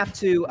kind of have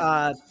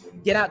to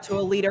get out to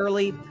a lead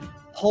early,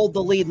 hold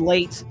the lead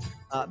late,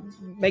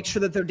 make sure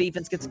that their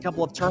defense gets a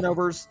couple of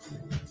turnovers.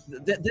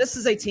 This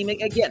is a team,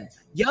 again,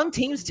 young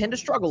teams tend to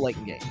struggle late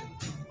in game.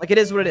 Like, it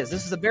is what it is.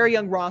 This is a very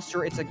young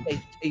roster. It's a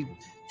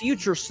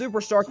future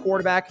superstar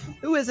quarterback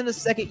who is in his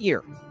second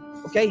year,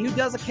 okay, who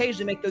does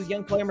occasionally make those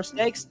young player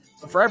mistakes,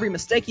 but for every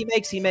mistake he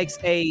makes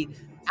a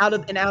out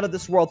of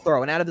this world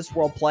throw, an out of this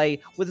world play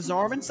with his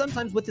arm and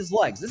sometimes with his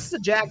legs. This is a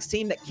Jags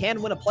team that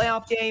can win a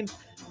playoff game,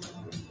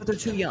 but they're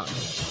too young.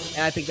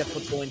 And I think that's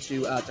what's going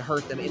to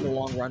hurt them in the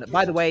long run.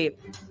 By the way,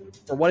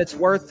 for what it's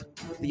worth,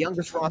 the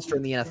youngest roster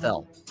in the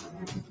NFL.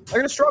 They're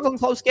going to struggle in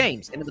close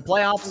games. And in the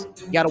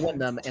playoffs, you got to win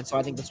them. And so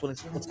I think that's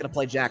what's going to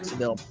play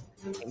Jacksonville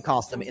and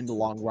cost them in the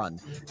long run.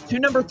 To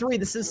number 3,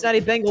 the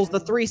Cincinnati Bengals, the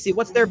 3 seed.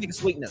 What's their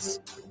biggest weakness?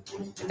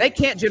 If they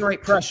can't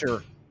generate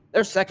pressure,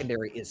 their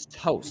secondary is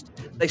toast.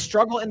 They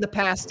struggle in the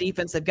pass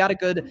defense. They've got a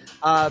good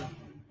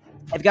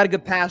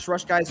pass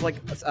rush, guys like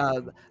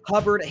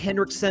Hubbard,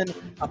 Hendrickson,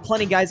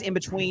 plenty of guys in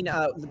between,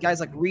 guys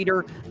like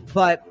Reeder.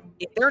 But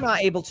if they're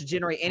not able to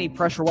generate any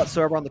pressure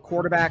whatsoever on the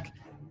quarterback,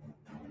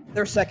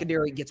 their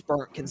secondary gets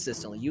burnt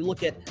consistently. You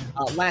look at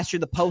last year,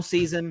 the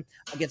postseason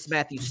against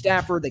Matthew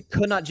Stafford. They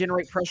could not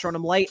generate pressure on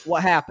him late.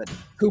 What happened?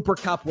 Cooper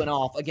Kupp went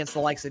off against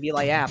the likes of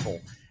Eli Apple.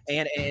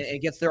 And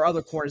against their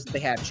other corners that they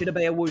have.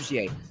 Chidobe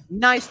Awuzie.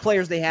 Nice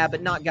players they have,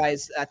 but not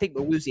guys. I think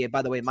Awuzie,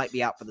 by the way, might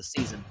be out for the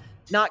season.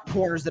 Not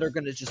corners that are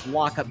going to just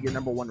lock up your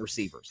number one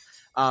receivers.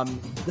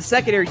 The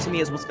secondary, to me,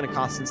 is what's going to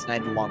cost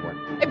Cincinnati in the long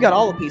run. They've got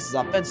all the pieces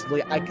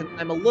offensively.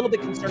 I'm a little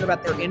bit concerned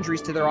about their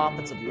injuries to their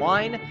offensive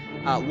line.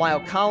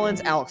 Lyle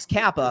Collins, Alex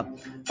Kappa.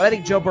 But I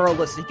think Joe Burrow,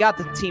 listen, he got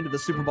the team to the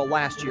Super Bowl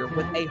last year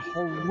with a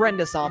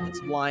horrendous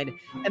offensive line,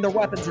 and their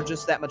weapons are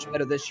just that much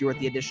better this year with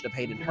the addition of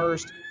Hayden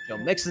Hurst. Joe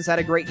Mixon's had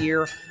a great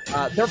year.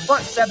 Their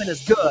front seven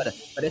is good,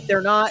 but if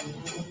they're not,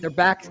 the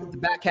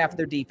back half of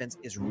their defense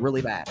is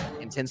really bad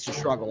and tends to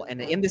struggle.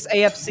 And in this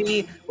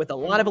AFC with a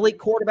lot of elite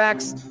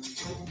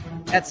quarterbacks,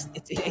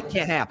 it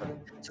can't happen.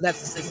 So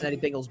that's the Cincinnati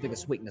Bengals'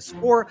 biggest weakness.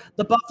 For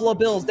the Buffalo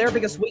Bills, their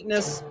biggest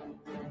weakness,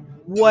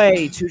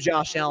 way too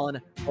Josh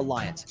Allen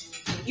reliant.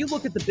 You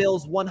look at the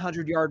Bills'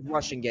 100-yard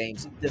rushing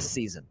games this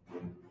season.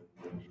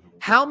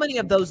 How many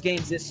of those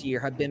games this year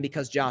have been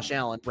because Josh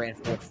Allen ran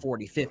for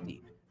 40,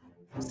 50,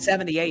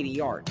 70, 80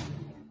 yards?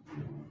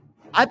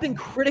 I've been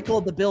critical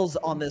of the Bills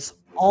on this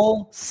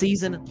all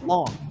season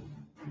long.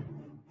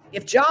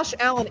 If Josh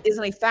Allen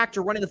isn't a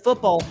factor running the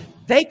football,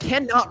 they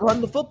cannot run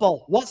the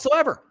football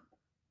whatsoever.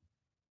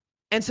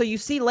 And so you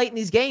see late in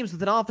these games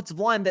with an offensive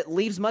line that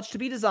leaves much to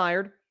be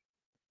desired.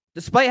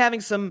 Despite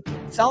having some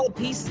solid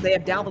pieces, they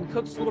have Dalvin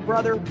Cook's little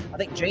brother. I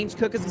think James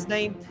Cook is his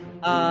name.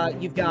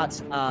 You've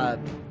got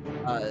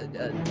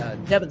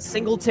Devin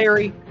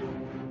Singletary.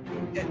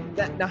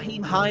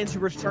 Naheem Hines, who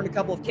returned a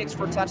couple of kicks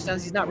for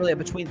touchdowns. He's not really a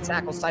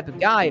between-the-tackles type of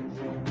guy.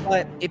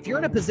 But if you're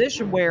in a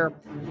position where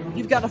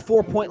you've got a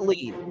 4-point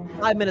lead,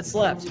 5 minutes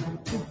left,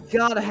 you've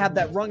got to have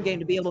that run game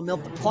to be able to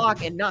milk the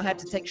clock and not have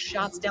to take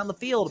shots down the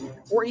field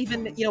or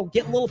even,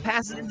 get little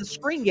passes in the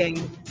screen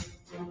game.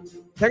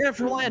 They're going to have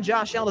to rely on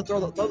Josh Allen to throw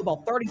the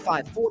ball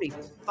 35,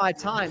 45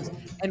 times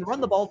and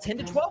run the ball 10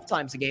 to 12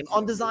 times a game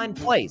on design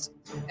plays.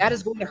 That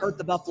is going to hurt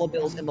the Buffalo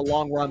Bills in the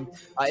long run.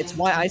 It's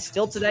why I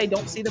still today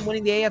don't see them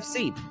winning the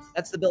AFC.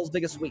 That's the Bills'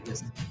 biggest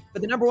weakness.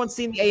 But the number one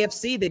seed in the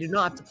AFC, they do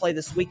not have to play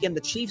this weekend.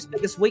 The Chiefs'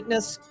 biggest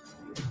weakness,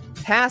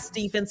 pass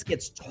defense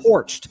gets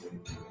torched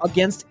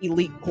against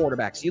elite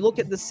quarterbacks. You look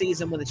at the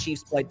season when the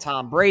Chiefs played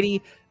Tom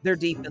Brady, their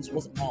defense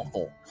was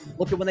awful.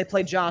 Look at when they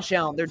played Josh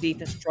Allen, their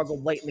defense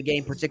struggled late in the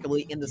game,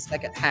 particularly in the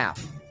second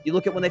half. You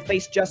look at when they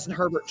faced Justin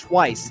Herbert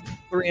twice,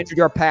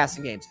 300-yard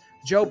passing games.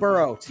 Joe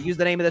Burrow, to use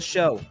the name of the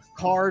show,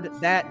 carved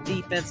that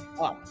defense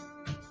up.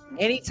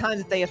 Anytime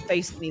that they have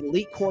faced an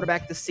elite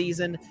quarterback this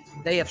season,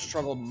 they have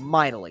struggled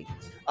mightily.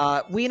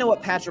 We know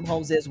what Patrick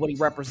Mahomes is, what he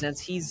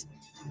represents. He's,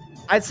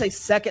 I'd say,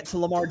 second to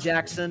Lamar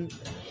Jackson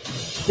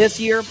this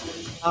year.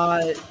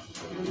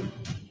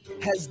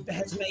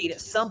 Has made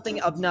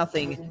something of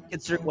nothing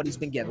considering what he's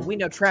been given. We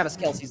know Travis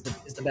Kelce is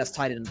the best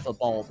tight end in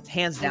football,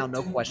 hands down,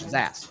 no questions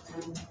asked.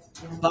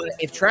 But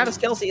if Travis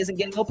Kelce isn't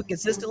getting open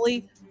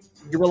consistently,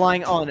 you're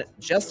relying on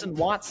Justin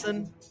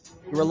Watson.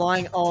 You're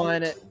relying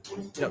on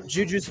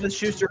Juju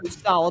Smith-Schuster, who's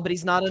solid, but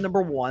he's not a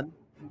number one.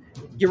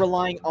 You're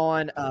relying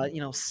on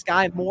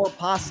Sky Moore,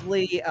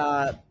 possibly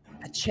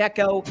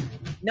Pacheco.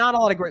 Not a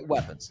lot of great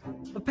weapons.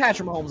 But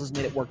Patrick Mahomes has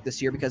made it work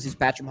this year because he's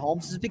Patrick Mahomes.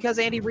 It's because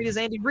Andy Reid is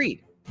Andy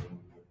Reid.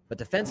 But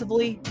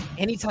defensively,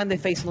 anytime they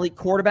face an elite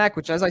quarterback,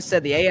 which, as I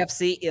said, the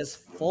AFC is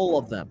full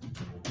of them,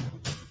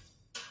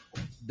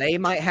 they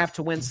might have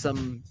to win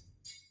some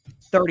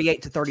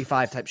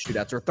 38-35 type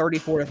shootouts or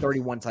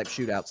 34-31 type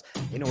shootouts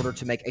in order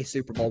to make a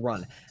Super Bowl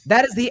run.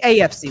 That is the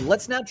AFC.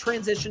 Let's now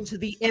transition to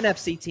the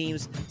NFC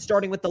teams,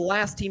 starting with the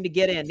last team to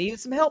get in. Needed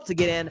some help to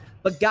get in,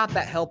 but got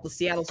that help. The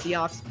Seattle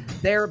Seahawks,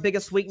 their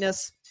biggest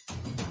weakness,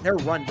 their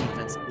run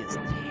defense is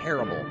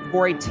terrible.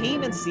 For a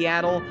team in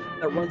Seattle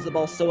that runs the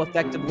ball so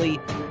effectively,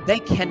 they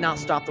cannot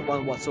stop the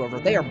run whatsoever.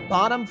 They are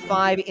bottom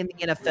 5 in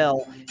the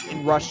NFL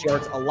in rush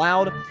yards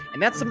allowed,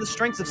 and that's some of the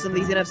strengths of some of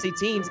these NFC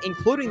teams,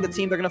 including the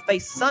team they're going to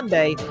face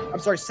Saturday,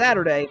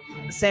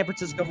 the San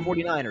Francisco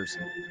 49ers.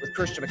 With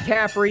Christian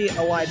McCaffrey,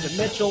 Elijah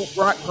Mitchell,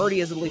 Brock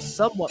Purdy is at least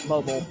somewhat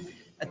mobile.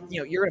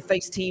 You're going to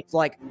face teams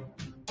like,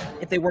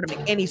 if they were to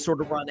make any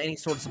sort of run, any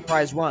sort of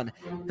surprise run.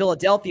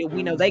 Philadelphia,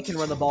 we know they can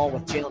run the ball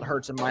with Jalen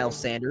Hurts and Miles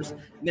Sanders.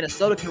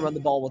 Minnesota can run the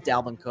ball with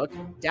Dalvin Cook.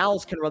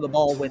 Dallas can run the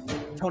ball with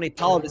Tony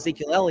Pollard,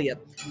 Ezekiel Elliott.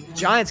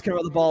 Giants can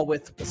run the ball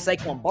with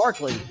Saquon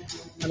Barkley.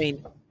 I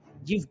mean,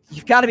 you've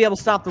got to be able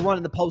to stop the run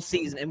in the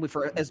postseason. And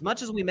for as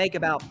much as we make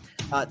about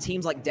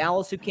teams like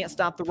Dallas who can't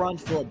stop the run,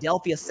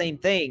 Philadelphia, same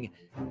thing.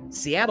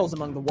 Seattle's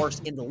among the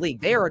worst in the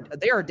league. They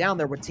are down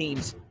there with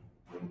teams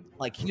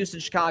like Houston,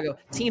 Chicago,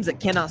 teams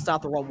that cannot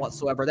stop the run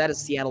whatsoever. That is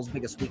Seattle's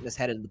biggest weakness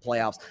headed into the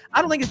playoffs. I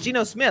don't think it's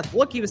Geno Smith.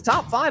 Look, he was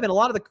top 5 in a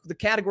lot of the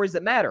categories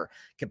that matter.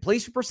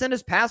 Completion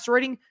percentage, passer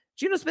rating.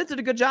 Geno Smith did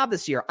a good job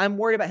this year. I'm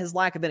worried about his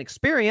lack of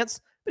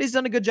inexperience, but he's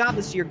done a good job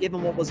this year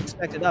given what was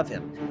expected of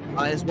him.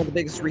 It's one of the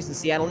biggest reasons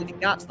Seattle even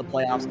got to the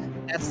playoffs.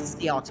 That's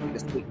the Seahawks'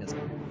 biggest weakness.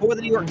 For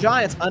the New York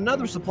Giants,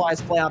 another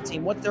supplies playoff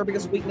team. What's their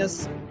biggest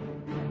weakness?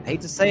 I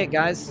hate to say it,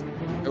 guys.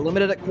 They're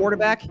limited at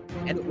quarterback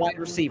and at wide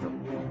receiver.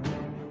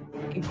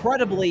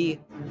 Incredibly,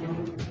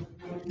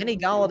 Kenny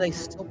Galladay's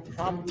still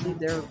probably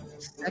their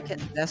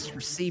second best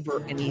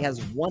receiver, and he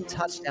has 1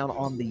 touchdown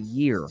on the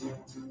year.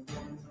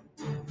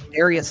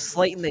 Darius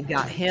Slayton, they've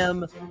got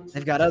him.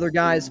 They've got other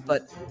guys,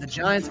 but the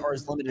Giants are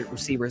as limited at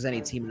receiver as any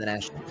team in the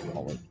National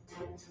Football League.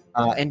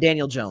 And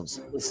Daniel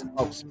Jones. Listen,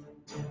 folks,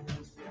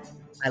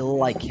 I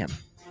like him.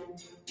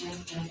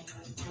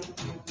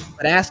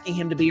 But asking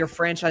him to be your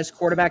franchise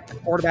quarterback, the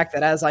quarterback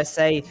that, as I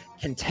say,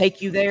 can take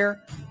you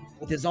there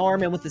with his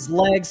arm and with his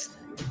legs,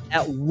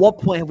 at what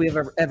point have we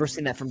ever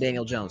seen that from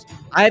Daniel Jones?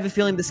 I have a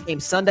feeling this game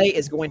Sunday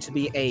is going to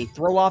be a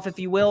throw-off, if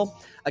you will,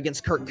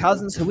 against Kirk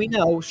Cousins, who we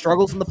know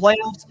struggles in the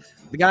playoffs.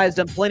 The guy has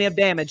done plenty of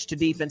damage to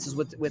defenses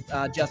with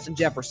Justin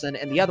Jefferson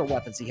and the other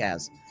weapons he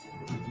has.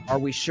 Are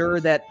we sure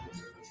that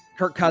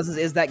Kirk Cousins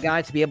is that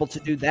guy to be able to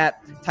do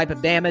that type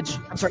of damage?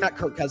 I'm sorry, not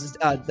Kirk Cousins.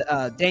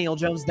 Daniel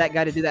Jones is that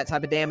guy to do that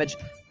type of damage.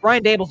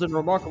 Brian Daboll's done a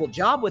remarkable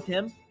job with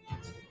him,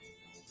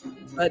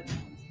 but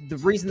the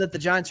reason that the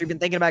Giants are even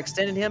thinking about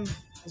extending him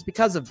is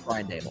because of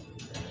Brian Daboll.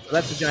 So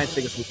that's the Giants'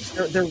 biggest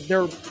weakness.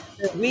 They're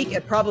weak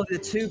at probably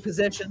the 2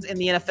 positions in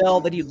the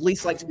NFL that you'd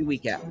least like to be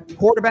weak at.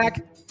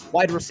 Quarterback,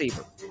 wide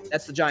receiver.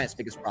 That's the Giants'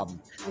 biggest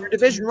problem. Their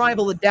division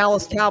rival, the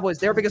Dallas Cowboys,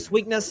 their biggest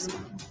weakness,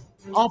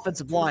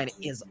 offensive line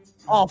is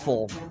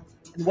awful,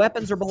 and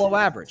weapons are below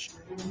average.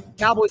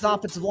 Cowboys'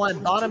 offensive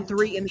line, bottom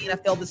 3 in the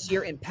NFL this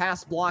year in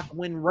pass block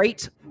win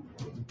rate.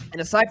 And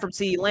aside from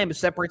CeeDee Lamb, who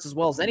separates as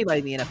well as anybody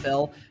in the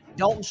NFL,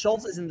 Dalton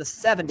Schultz is in the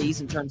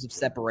 70s in terms of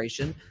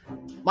separation.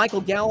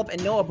 Michael Gallup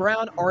and Noah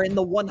Brown are in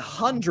the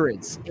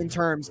 100s in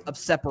terms of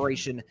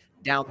separation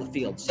down the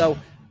field. So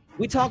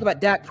we talk about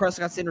Dak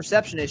Prescott's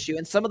interception issue,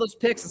 and some of those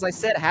picks, as I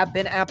said, have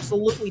been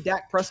absolutely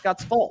Dak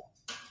Prescott's fault.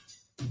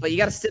 But you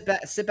got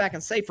to sit back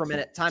and say for a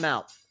minute, time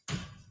out.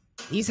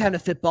 He's having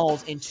to fit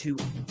balls into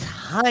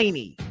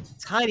tiny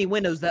tiny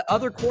windows that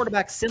other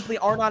quarterbacks simply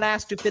are not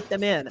asked to fit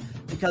them in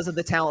because of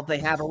the talent they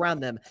have around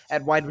them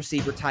at wide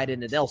receiver, tight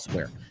end, and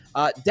elsewhere.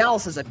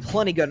 Dallas has a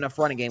plenty good enough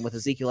running game with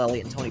Ezekiel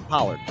Elliott and Tony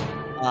Pollard.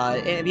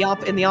 And the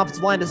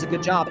offensive line does a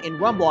good job in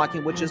run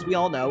blocking, which, as we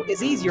all know,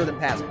 is easier than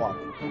pass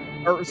blocking.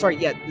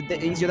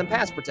 Easier than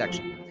pass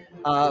protection.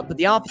 But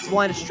the offensive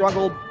line has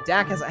struggled.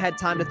 Dak hasn't had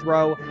time to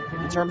throw.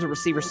 In terms of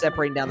receivers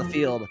separating down the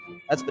field,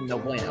 that's been no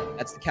bueno.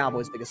 That's the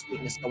Cowboys' biggest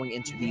weakness going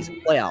into these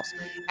playoffs.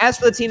 As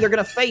for the team they're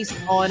going to face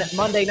on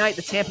Monday night,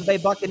 the Tampa Bay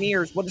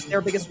Buccaneers, what is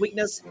their biggest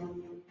weakness?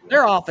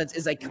 Their offense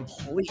is a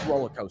complete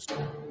roller coaster.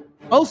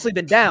 Mostly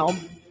been down,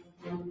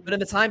 but in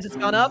the times it's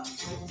gone up,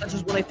 such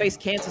as when they faced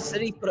Kansas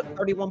City, put up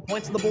 31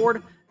 points on the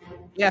board.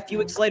 Yeah, a few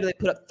weeks later, they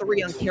put up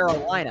 3 on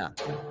Carolina.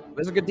 It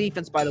was a good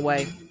defense, by the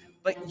way,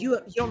 but you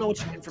don't know what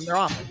you get from their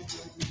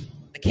offense.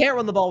 They can't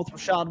run the ball with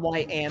Rachaad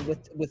White and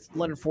with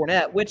Leonard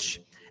Fournette,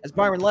 which, as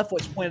Byron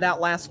Leftwich pointed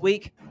out last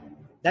week,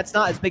 that's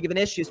not as big of an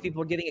issue as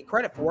people are giving it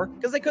credit for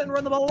because they couldn't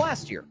run the ball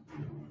last year.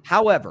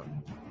 However,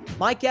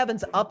 Mike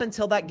Evans, up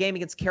until that game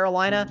against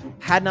Carolina,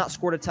 had not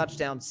scored a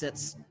touchdown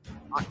since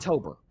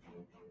October.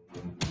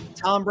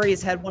 Tom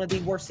Brady's had one of the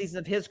worst seasons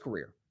of his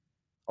career.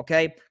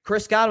 Okay,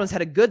 Chris Godwin's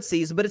had a good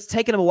season, but it's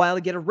taken him a while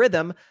to get a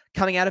rhythm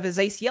coming out of his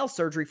ACL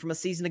surgery from a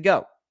season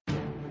ago.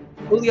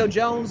 Julio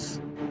Jones,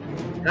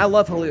 and I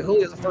love Julio.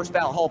 Julio's a first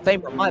ballot Hall of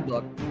Famer in my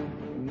book.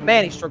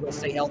 Man, he struggled to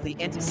stay healthy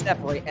and to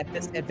separate at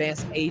this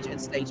advanced age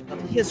and stage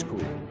of his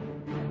career.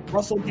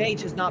 Russell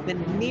Gage has not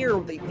been near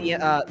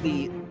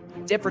the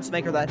difference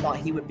maker that I thought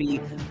he would be.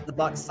 The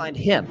Bucs signed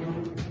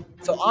him.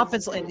 So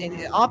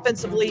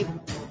offensively,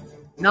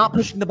 not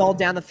pushing the ball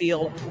down the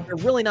field. They're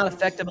really not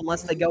effective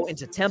unless they go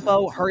into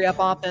tempo, hurry-up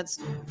offense.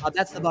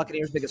 That's the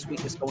Buccaneers' biggest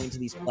weakness going into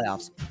these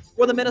playoffs.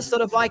 For the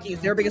Minnesota Vikings,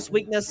 their biggest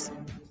weakness,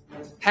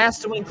 has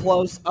to win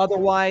close.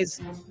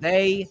 Otherwise,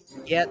 they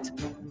get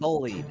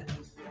bullied.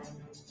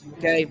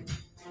 Okay?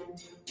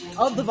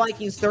 Of the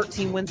Vikings'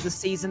 13 wins this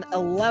season,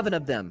 11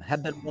 of them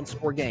have been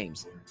one-score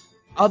games.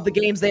 Of the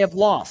games they have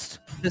lost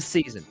this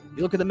season,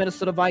 you look at the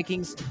Minnesota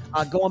Vikings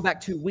going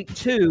back to week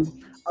 2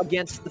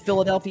 against the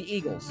Philadelphia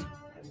Eagles.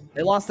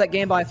 They lost that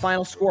game by a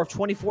final score of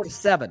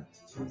 24-7,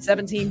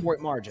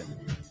 17-point margin.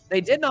 They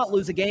did not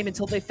lose a game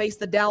until they faced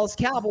the Dallas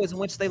Cowboys, in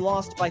which they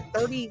lost by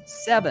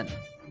 37.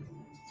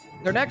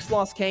 Their next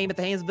loss came at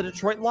the hands of the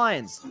Detroit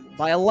Lions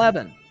by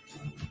 11.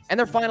 And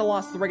their final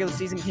loss of the regular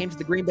season came to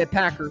the Green Bay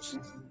Packers,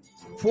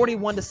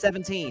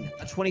 41-17,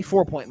 a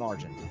 24-point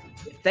margin.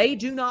 If they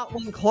do not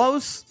win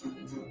close,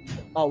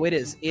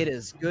 it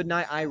is good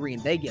night,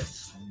 Irene. They get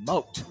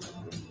smoked.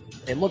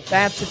 They look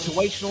bad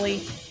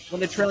situationally when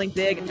they're trailing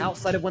big,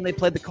 outside of when they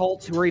played the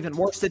Colts, who are even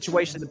worse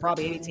situation than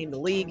probably any team in the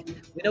league.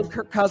 We know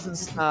Kirk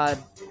Cousins'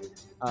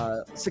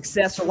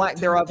 success or lack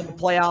thereof in the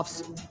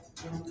playoffs.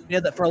 You know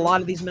that for a lot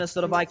of these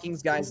Minnesota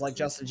Vikings, guys like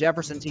Justin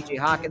Jefferson, T.J.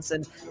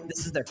 Hawkinson,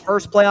 this is their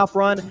first playoff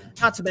run.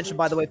 Not to mention,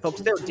 by the way,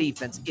 folks, their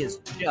defense is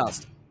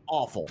just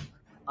awful.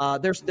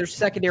 Their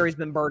secondary has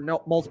been burned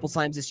multiple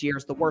times this year.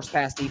 It's the worst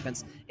pass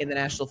defense in the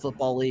National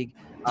Football League.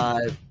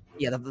 The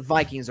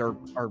Vikings are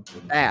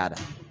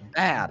bad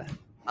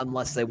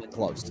unless they win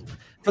close.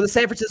 For the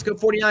San Francisco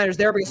 49ers,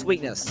 their biggest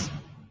weakness,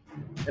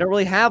 they don't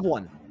really have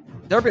one.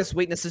 Their biggest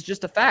weakness is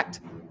just a fact.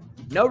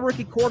 No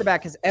rookie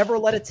quarterback has ever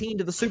led a team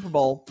to the Super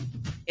Bowl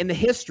in the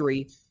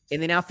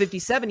now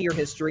 57-year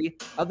history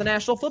of the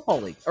National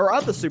Football League, or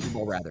of the Super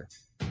Bowl, rather.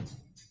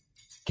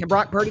 Can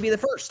Brock Purdy be the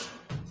first?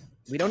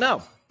 We don't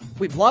know.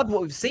 We've loved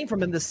what we've seen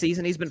from him this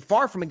season. He's been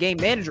far from a game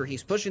manager.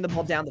 He's pushing the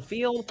ball down the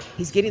field.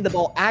 He's getting the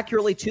ball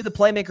accurately to the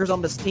playmakers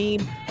on this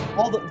team.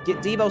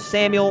 Deebo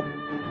Samuel,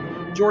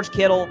 George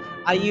Kittle,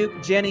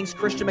 Ayuk, Jennings,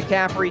 Christian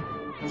McCaffrey,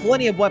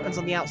 plenty of weapons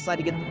on the outside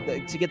to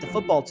get the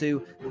football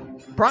to.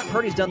 Brock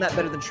Purdy's done that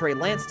better than Trey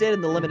Lance did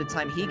in the limited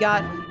time he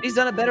got. He's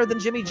done it better than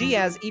Jimmy G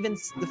has, even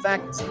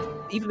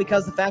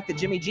because the fact that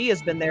Jimmy G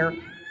has been there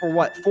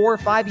for 4 or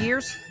 5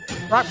 years.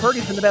 Brock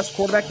Purdy's been the best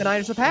quarterback the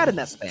Niners have had in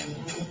that span.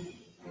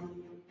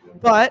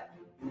 But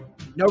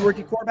no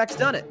rookie quarterback's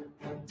done it.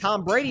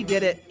 Tom Brady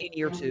did it in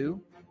year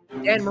 2.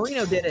 Dan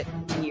Marino did it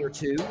in year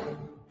 2.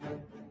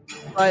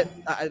 But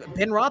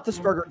Ben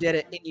Roethlisberger did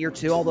it in year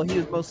 2, although he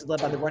was mostly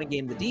led by the running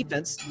game and the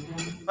defense.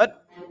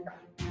 But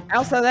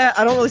outside of that,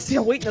 I don't really see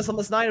a weakness on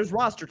this Niners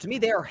roster. To me,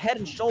 they are head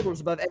and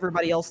shoulders above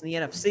everybody else in the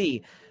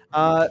NFC.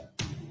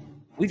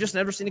 We've just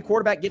never seen a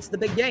quarterback get to the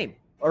big game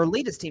or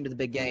lead his team to the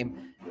big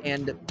game.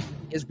 And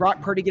is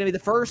Brock Purdy going to be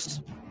the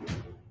first?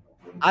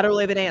 I don't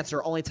really have an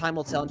answer. Only time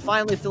will tell. And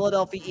finally,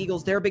 Philadelphia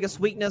Eagles, their biggest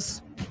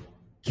weakness,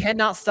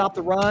 cannot stop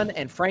the run,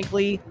 and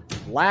frankly,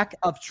 lack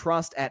of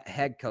trust at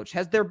head coach.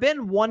 Has there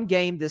been one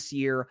game this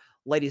year,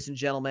 ladies and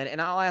gentlemen, and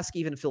I'll ask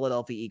even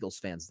Philadelphia Eagles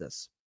fans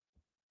this.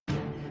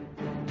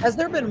 Has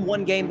there been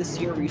one game this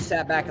year where you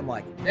sat back and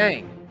like,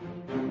 dang,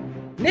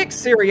 Nick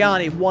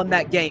Sirianni won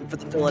that game for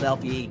the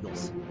Philadelphia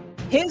Eagles?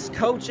 His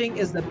coaching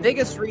is the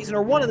biggest reason,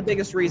 or one of the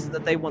biggest reasons,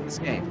 that they won this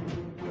game.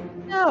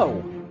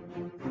 No.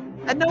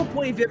 At no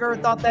point have you ever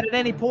thought that at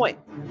any point.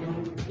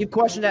 You've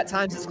questioned at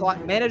times his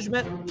clock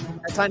management,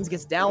 at times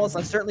against Dallas.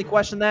 I've certainly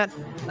questioned that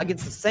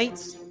against the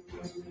Saints.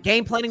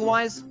 Game planning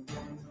wise,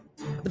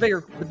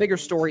 the bigger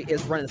story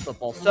is running the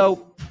football.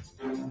 So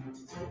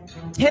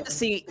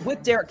Tennessee,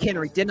 with Derrick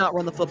Henry, did not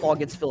run the football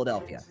against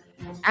Philadelphia.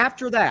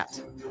 After that,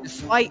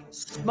 despite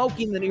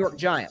smoking the New York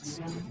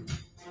Giants,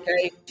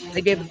 okay,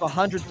 they gave up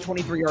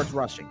 123 yards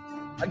rushing.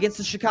 Against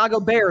the Chicago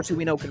Bears, who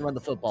we know can run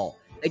the football,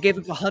 they gave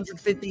up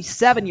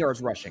 157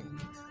 yards rushing.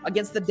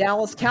 Against the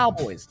Dallas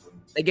Cowboys,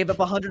 they gave up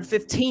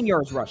 115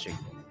 yards rushing.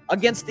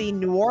 Against the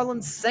New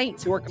Orleans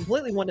Saints, who are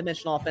completely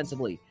one-dimensional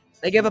offensively,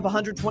 they gave up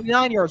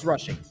 129 yards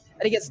rushing.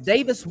 And against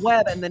Davis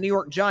Webb and the New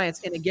York Giants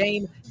in a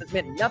game that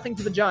meant nothing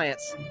to the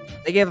Giants,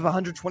 they gave up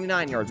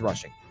 129 yards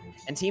rushing.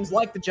 And teams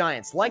like the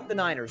Giants, like the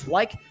Niners,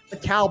 like the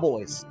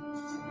Cowboys,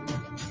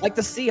 like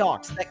the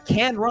Seahawks that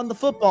can run the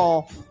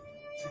football,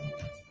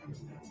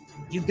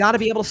 you've got to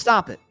be able to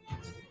stop it.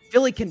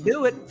 Philly can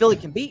do it. Philly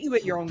can beat you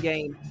at your own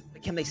game.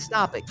 But can they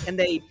stop it? Can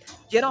they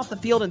get off the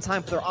field in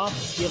time for their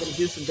offense to be able to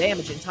do some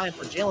damage, in time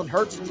for Jalen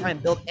Hurts to try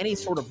and build any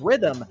sort of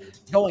rhythm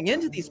going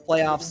into these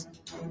playoffs?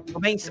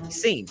 Remains to be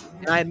seen.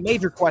 And I have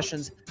major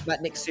questions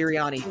about Nick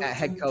Sirianni at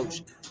head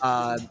coach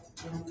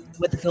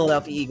with the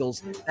Philadelphia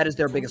Eagles. That is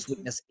their biggest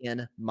weakness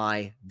in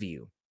my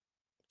view.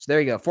 So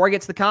there you go. Before I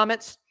get to the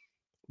comments,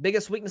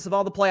 biggest weakness of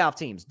all the playoff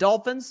teams.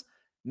 Dolphins,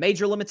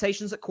 major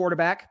limitations at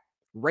quarterback.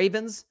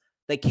 Ravens,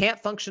 they can't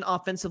function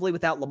offensively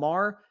without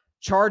Lamar.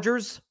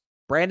 Chargers,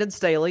 Brandon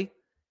Staley.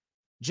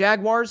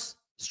 Jaguars,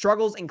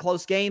 struggles in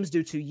close games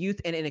due to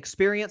youth and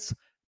inexperience.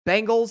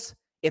 Bengals,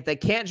 if they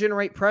can't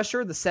generate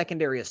pressure, the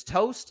secondary is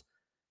toast.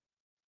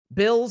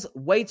 Bills,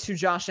 way too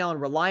Josh Allen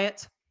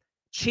reliant.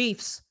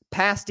 Chiefs,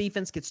 pass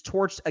defense gets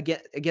torched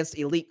against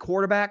elite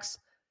quarterbacks.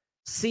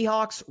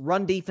 Seahawks,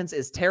 run defense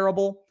is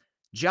terrible.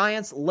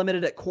 Giants,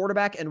 limited at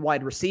quarterback and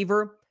wide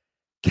receiver.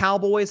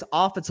 Cowboys,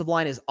 offensive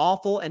line is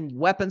awful and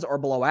weapons are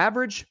below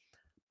average.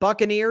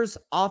 Buccaneers,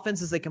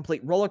 offense is a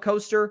complete roller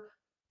coaster.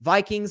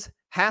 Vikings,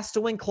 has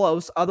to win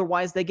close,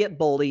 otherwise they get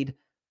bullied.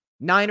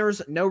 Niners,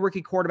 no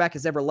rookie quarterback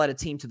has ever led a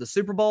team to the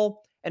Super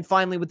Bowl. And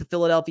finally, with the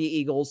Philadelphia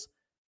Eagles,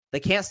 they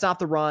can't stop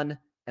the run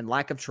and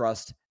lack of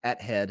trust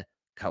at head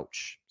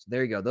coach. So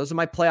there you go. Those are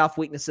my playoff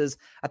weaknesses.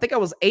 I think I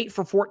was 8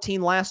 for 14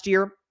 last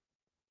year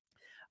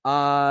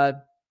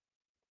on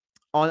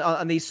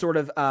these sort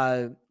of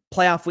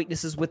playoff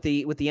weaknesses with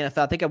the NFL.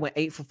 I think I went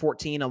 8 for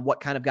 14 on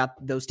what kind of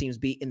got those teams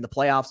beat in the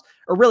playoffs,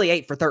 or really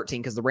 8 for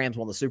 13 because the Rams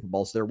won the Super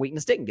Bowl, so their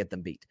weakness didn't get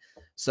them beat.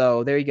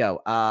 So there you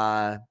go.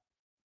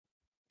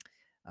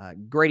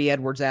 Grady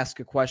Edwards asked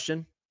a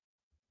question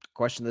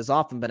that has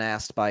often been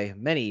asked by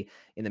many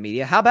in the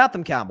media. How about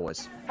them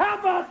Cowboys? How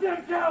about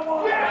them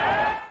Cowboys?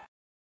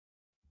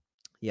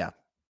 Yeah.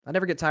 I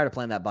never get tired of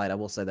playing that bite. I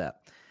will say that.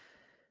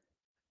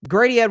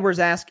 Grady Edwards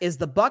asked, is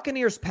the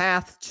Buccaneers'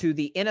 path to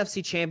the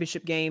NFC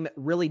Championship game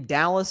really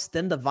Dallas,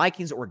 then the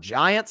Vikings or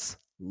Giants?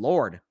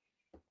 Lord.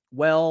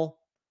 Well,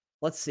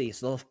 let's see.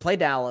 So they'll play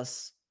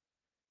Dallas.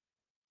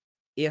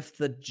 If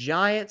the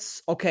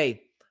Giants,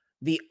 okay,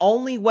 the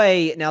only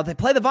way, now they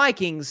play the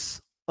Vikings,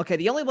 okay,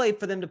 the only way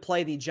for them to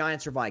play the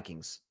Giants or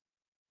Vikings,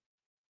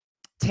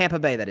 Tampa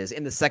Bay that is,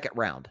 in the second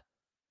round,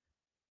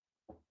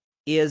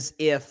 is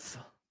if,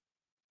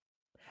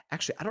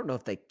 actually, I don't know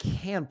if they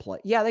can play.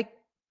 Yeah,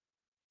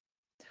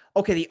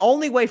 okay, the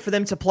only way for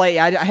them to play,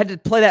 I had to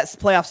play that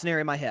playoff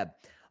scenario in my head.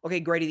 Okay,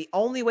 Grady, the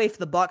only way for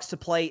the Bucs to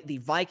play the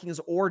Vikings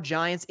or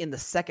Giants in the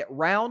second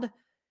round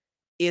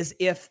is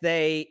if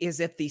the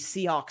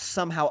Seahawks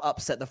somehow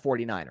upset the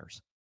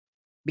 49ers.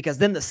 Because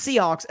then the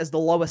Seahawks, as the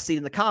lowest seed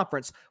in the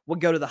conference, would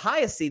go to the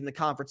highest seed in the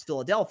conference,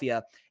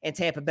 Philadelphia, and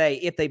Tampa Bay,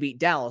 if they beat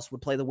Dallas,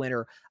 would play the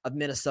winner of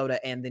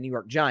Minnesota and the New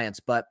York Giants.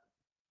 But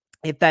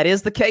if that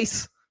is the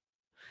case,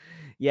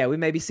 yeah, we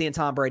may be seeing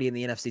Tom Brady in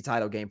the NFC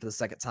title game for the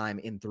second time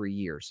in 3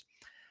 years.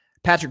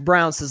 Patrick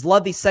Brown says,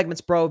 love these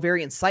segments, bro.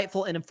 Very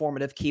insightful and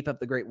informative. Keep up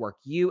the great work.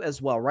 You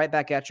as well. Right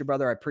back at you,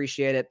 brother. I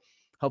appreciate it.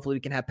 Hopefully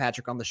we can have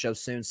Patrick on the show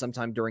soon,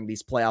 sometime during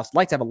these playoffs. I'd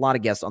like to have a lot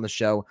of guests on the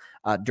show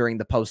during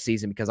the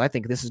postseason because I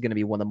think this is going to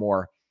be one of the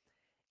more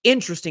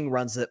interesting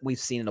runs that we've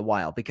seen in a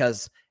while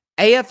because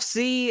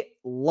AFC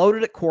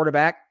loaded at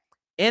quarterback.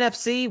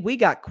 NFC, we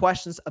got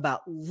questions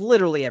about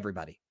literally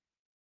everybody.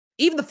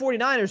 Even the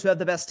 49ers, who have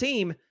the best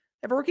team,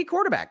 have a rookie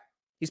quarterback.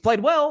 He's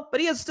played well,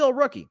 but he is still a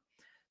rookie.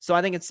 So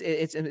I think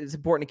it's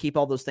important to keep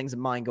all those things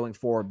in mind going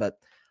forward. But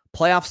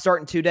playoffs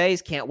start in 2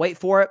 days. Can't wait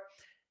for it.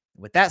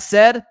 With that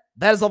said,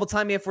 that is all the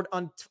time we have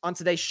on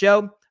today's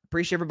show.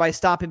 Appreciate everybody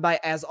stopping by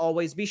as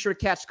always. Be sure to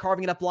catch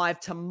Carving It Up Live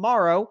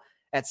tomorrow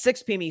at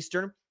 6 p.m.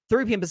 Eastern,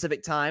 3 p.m.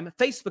 Pacific Time,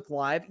 Facebook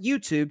Live,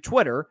 YouTube,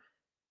 Twitter.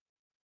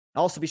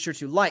 Also be sure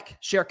to like,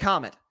 share,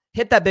 comment,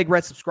 hit that big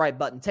red subscribe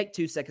button. Take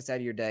 2 seconds out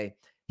of your day.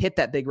 Hit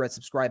that big red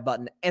subscribe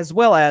button as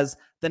well as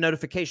the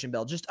notification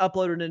bell. Just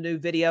uploaded a new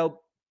video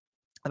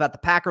about the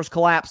Packers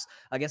collapse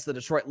against the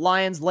Detroit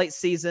Lions late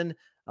season.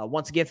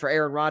 Once again for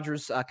Aaron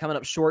Rodgers coming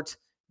up short,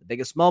 the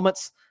biggest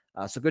moments.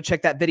 So go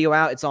check that video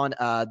out. It's on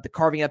the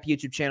Carving Up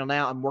YouTube channel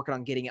now. I'm working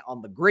on getting it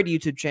on the Grid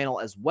YouTube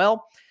channel as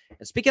well.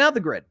 And speaking of the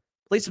Grid,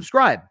 please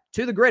subscribe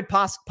to the Grid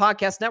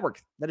Podcast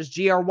Network. That is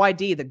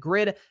GRYD, the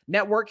Grid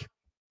Network.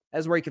 That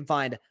is where you can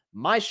find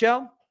my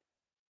show.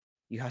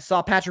 You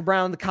saw Patrick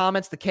Brown in the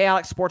comments, the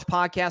Chaotic Sports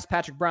Podcast,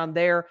 Patrick Brown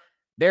there,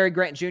 Barry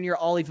Grant Jr.,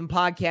 All Even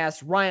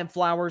Podcast, Ryan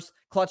Flowers,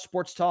 Clutch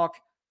Sports Talk,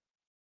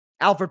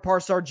 Alfred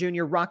Parsard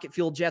Jr., Rocket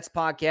Fuel Jets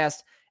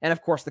Podcast, and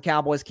of course the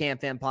Cowboys Can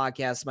Fan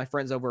Podcast. My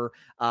friends over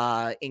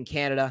in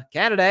Canada.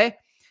 They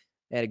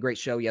had a great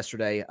show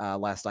yesterday,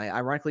 last night,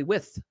 ironically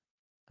with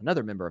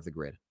another member of the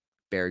Grid,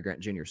 Barry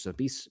Grant Jr. So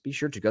be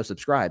sure to go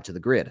subscribe to the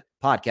Grid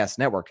Podcast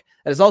Network.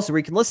 That is also where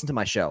you can listen to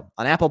my show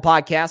on Apple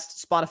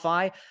Podcasts,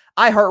 Spotify,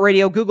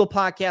 iHeartRadio, Google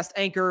Podcast,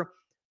 Anchor.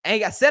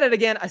 I said it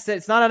again. I said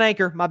it's not on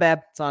Anchor. My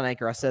bad. It's not on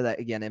Anchor. I said that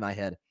again in my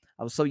head.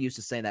 I was so used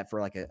to saying that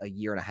for like a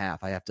year and a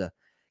half. I have to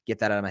get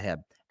that out of my head.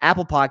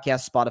 Apple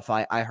Podcasts,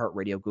 Spotify,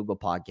 iHeartRadio, Google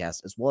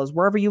Podcasts, as well as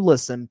wherever you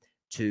listen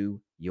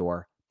to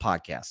your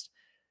podcast.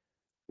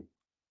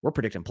 We're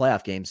predicting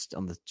playoff games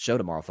on the show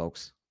tomorrow,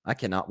 folks. I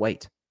cannot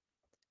wait.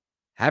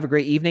 Have a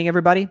great evening,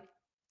 everybody.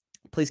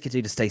 Please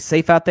continue to stay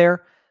safe out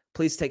there.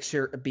 Please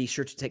be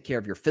sure to take care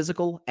of your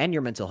physical and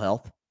your mental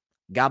health.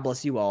 God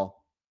bless you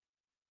all.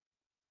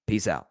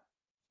 Peace out.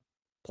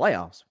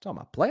 Playoffs. We're talking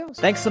about playoffs.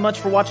 Thanks so much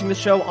for watching the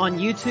show on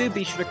YouTube.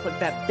 Be sure to click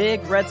that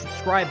big red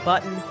subscribe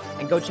button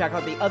and go check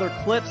out the other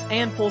clips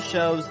and full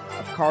shows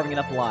of Carving It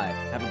Up Live.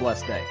 Have a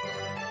blessed day.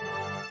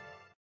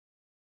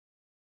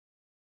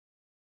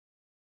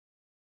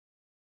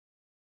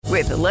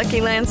 With the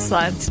Lucky Land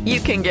Slots, you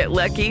can get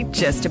lucky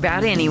just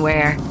about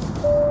anywhere.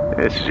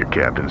 This is your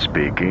captain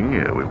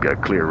speaking. We've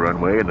got clear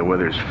runway and the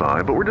weather's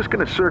fine, but we're just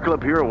going to circle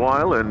up here a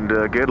while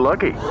and get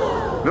lucky.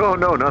 No,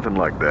 nothing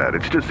like that.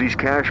 It's just these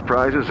cash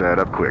prizes add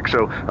up quick.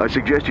 So I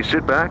suggest you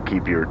sit back,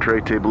 keep your tray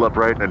table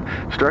upright, and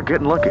start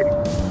getting lucky.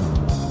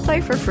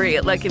 Play for free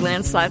at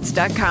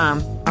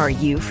LuckyLandSlots.com. Are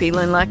you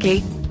feeling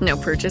lucky? No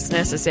purchase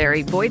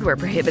necessary. Void where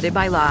prohibited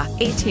by law.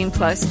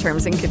 18+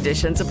 terms and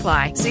conditions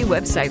apply. See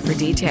website for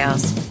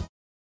details.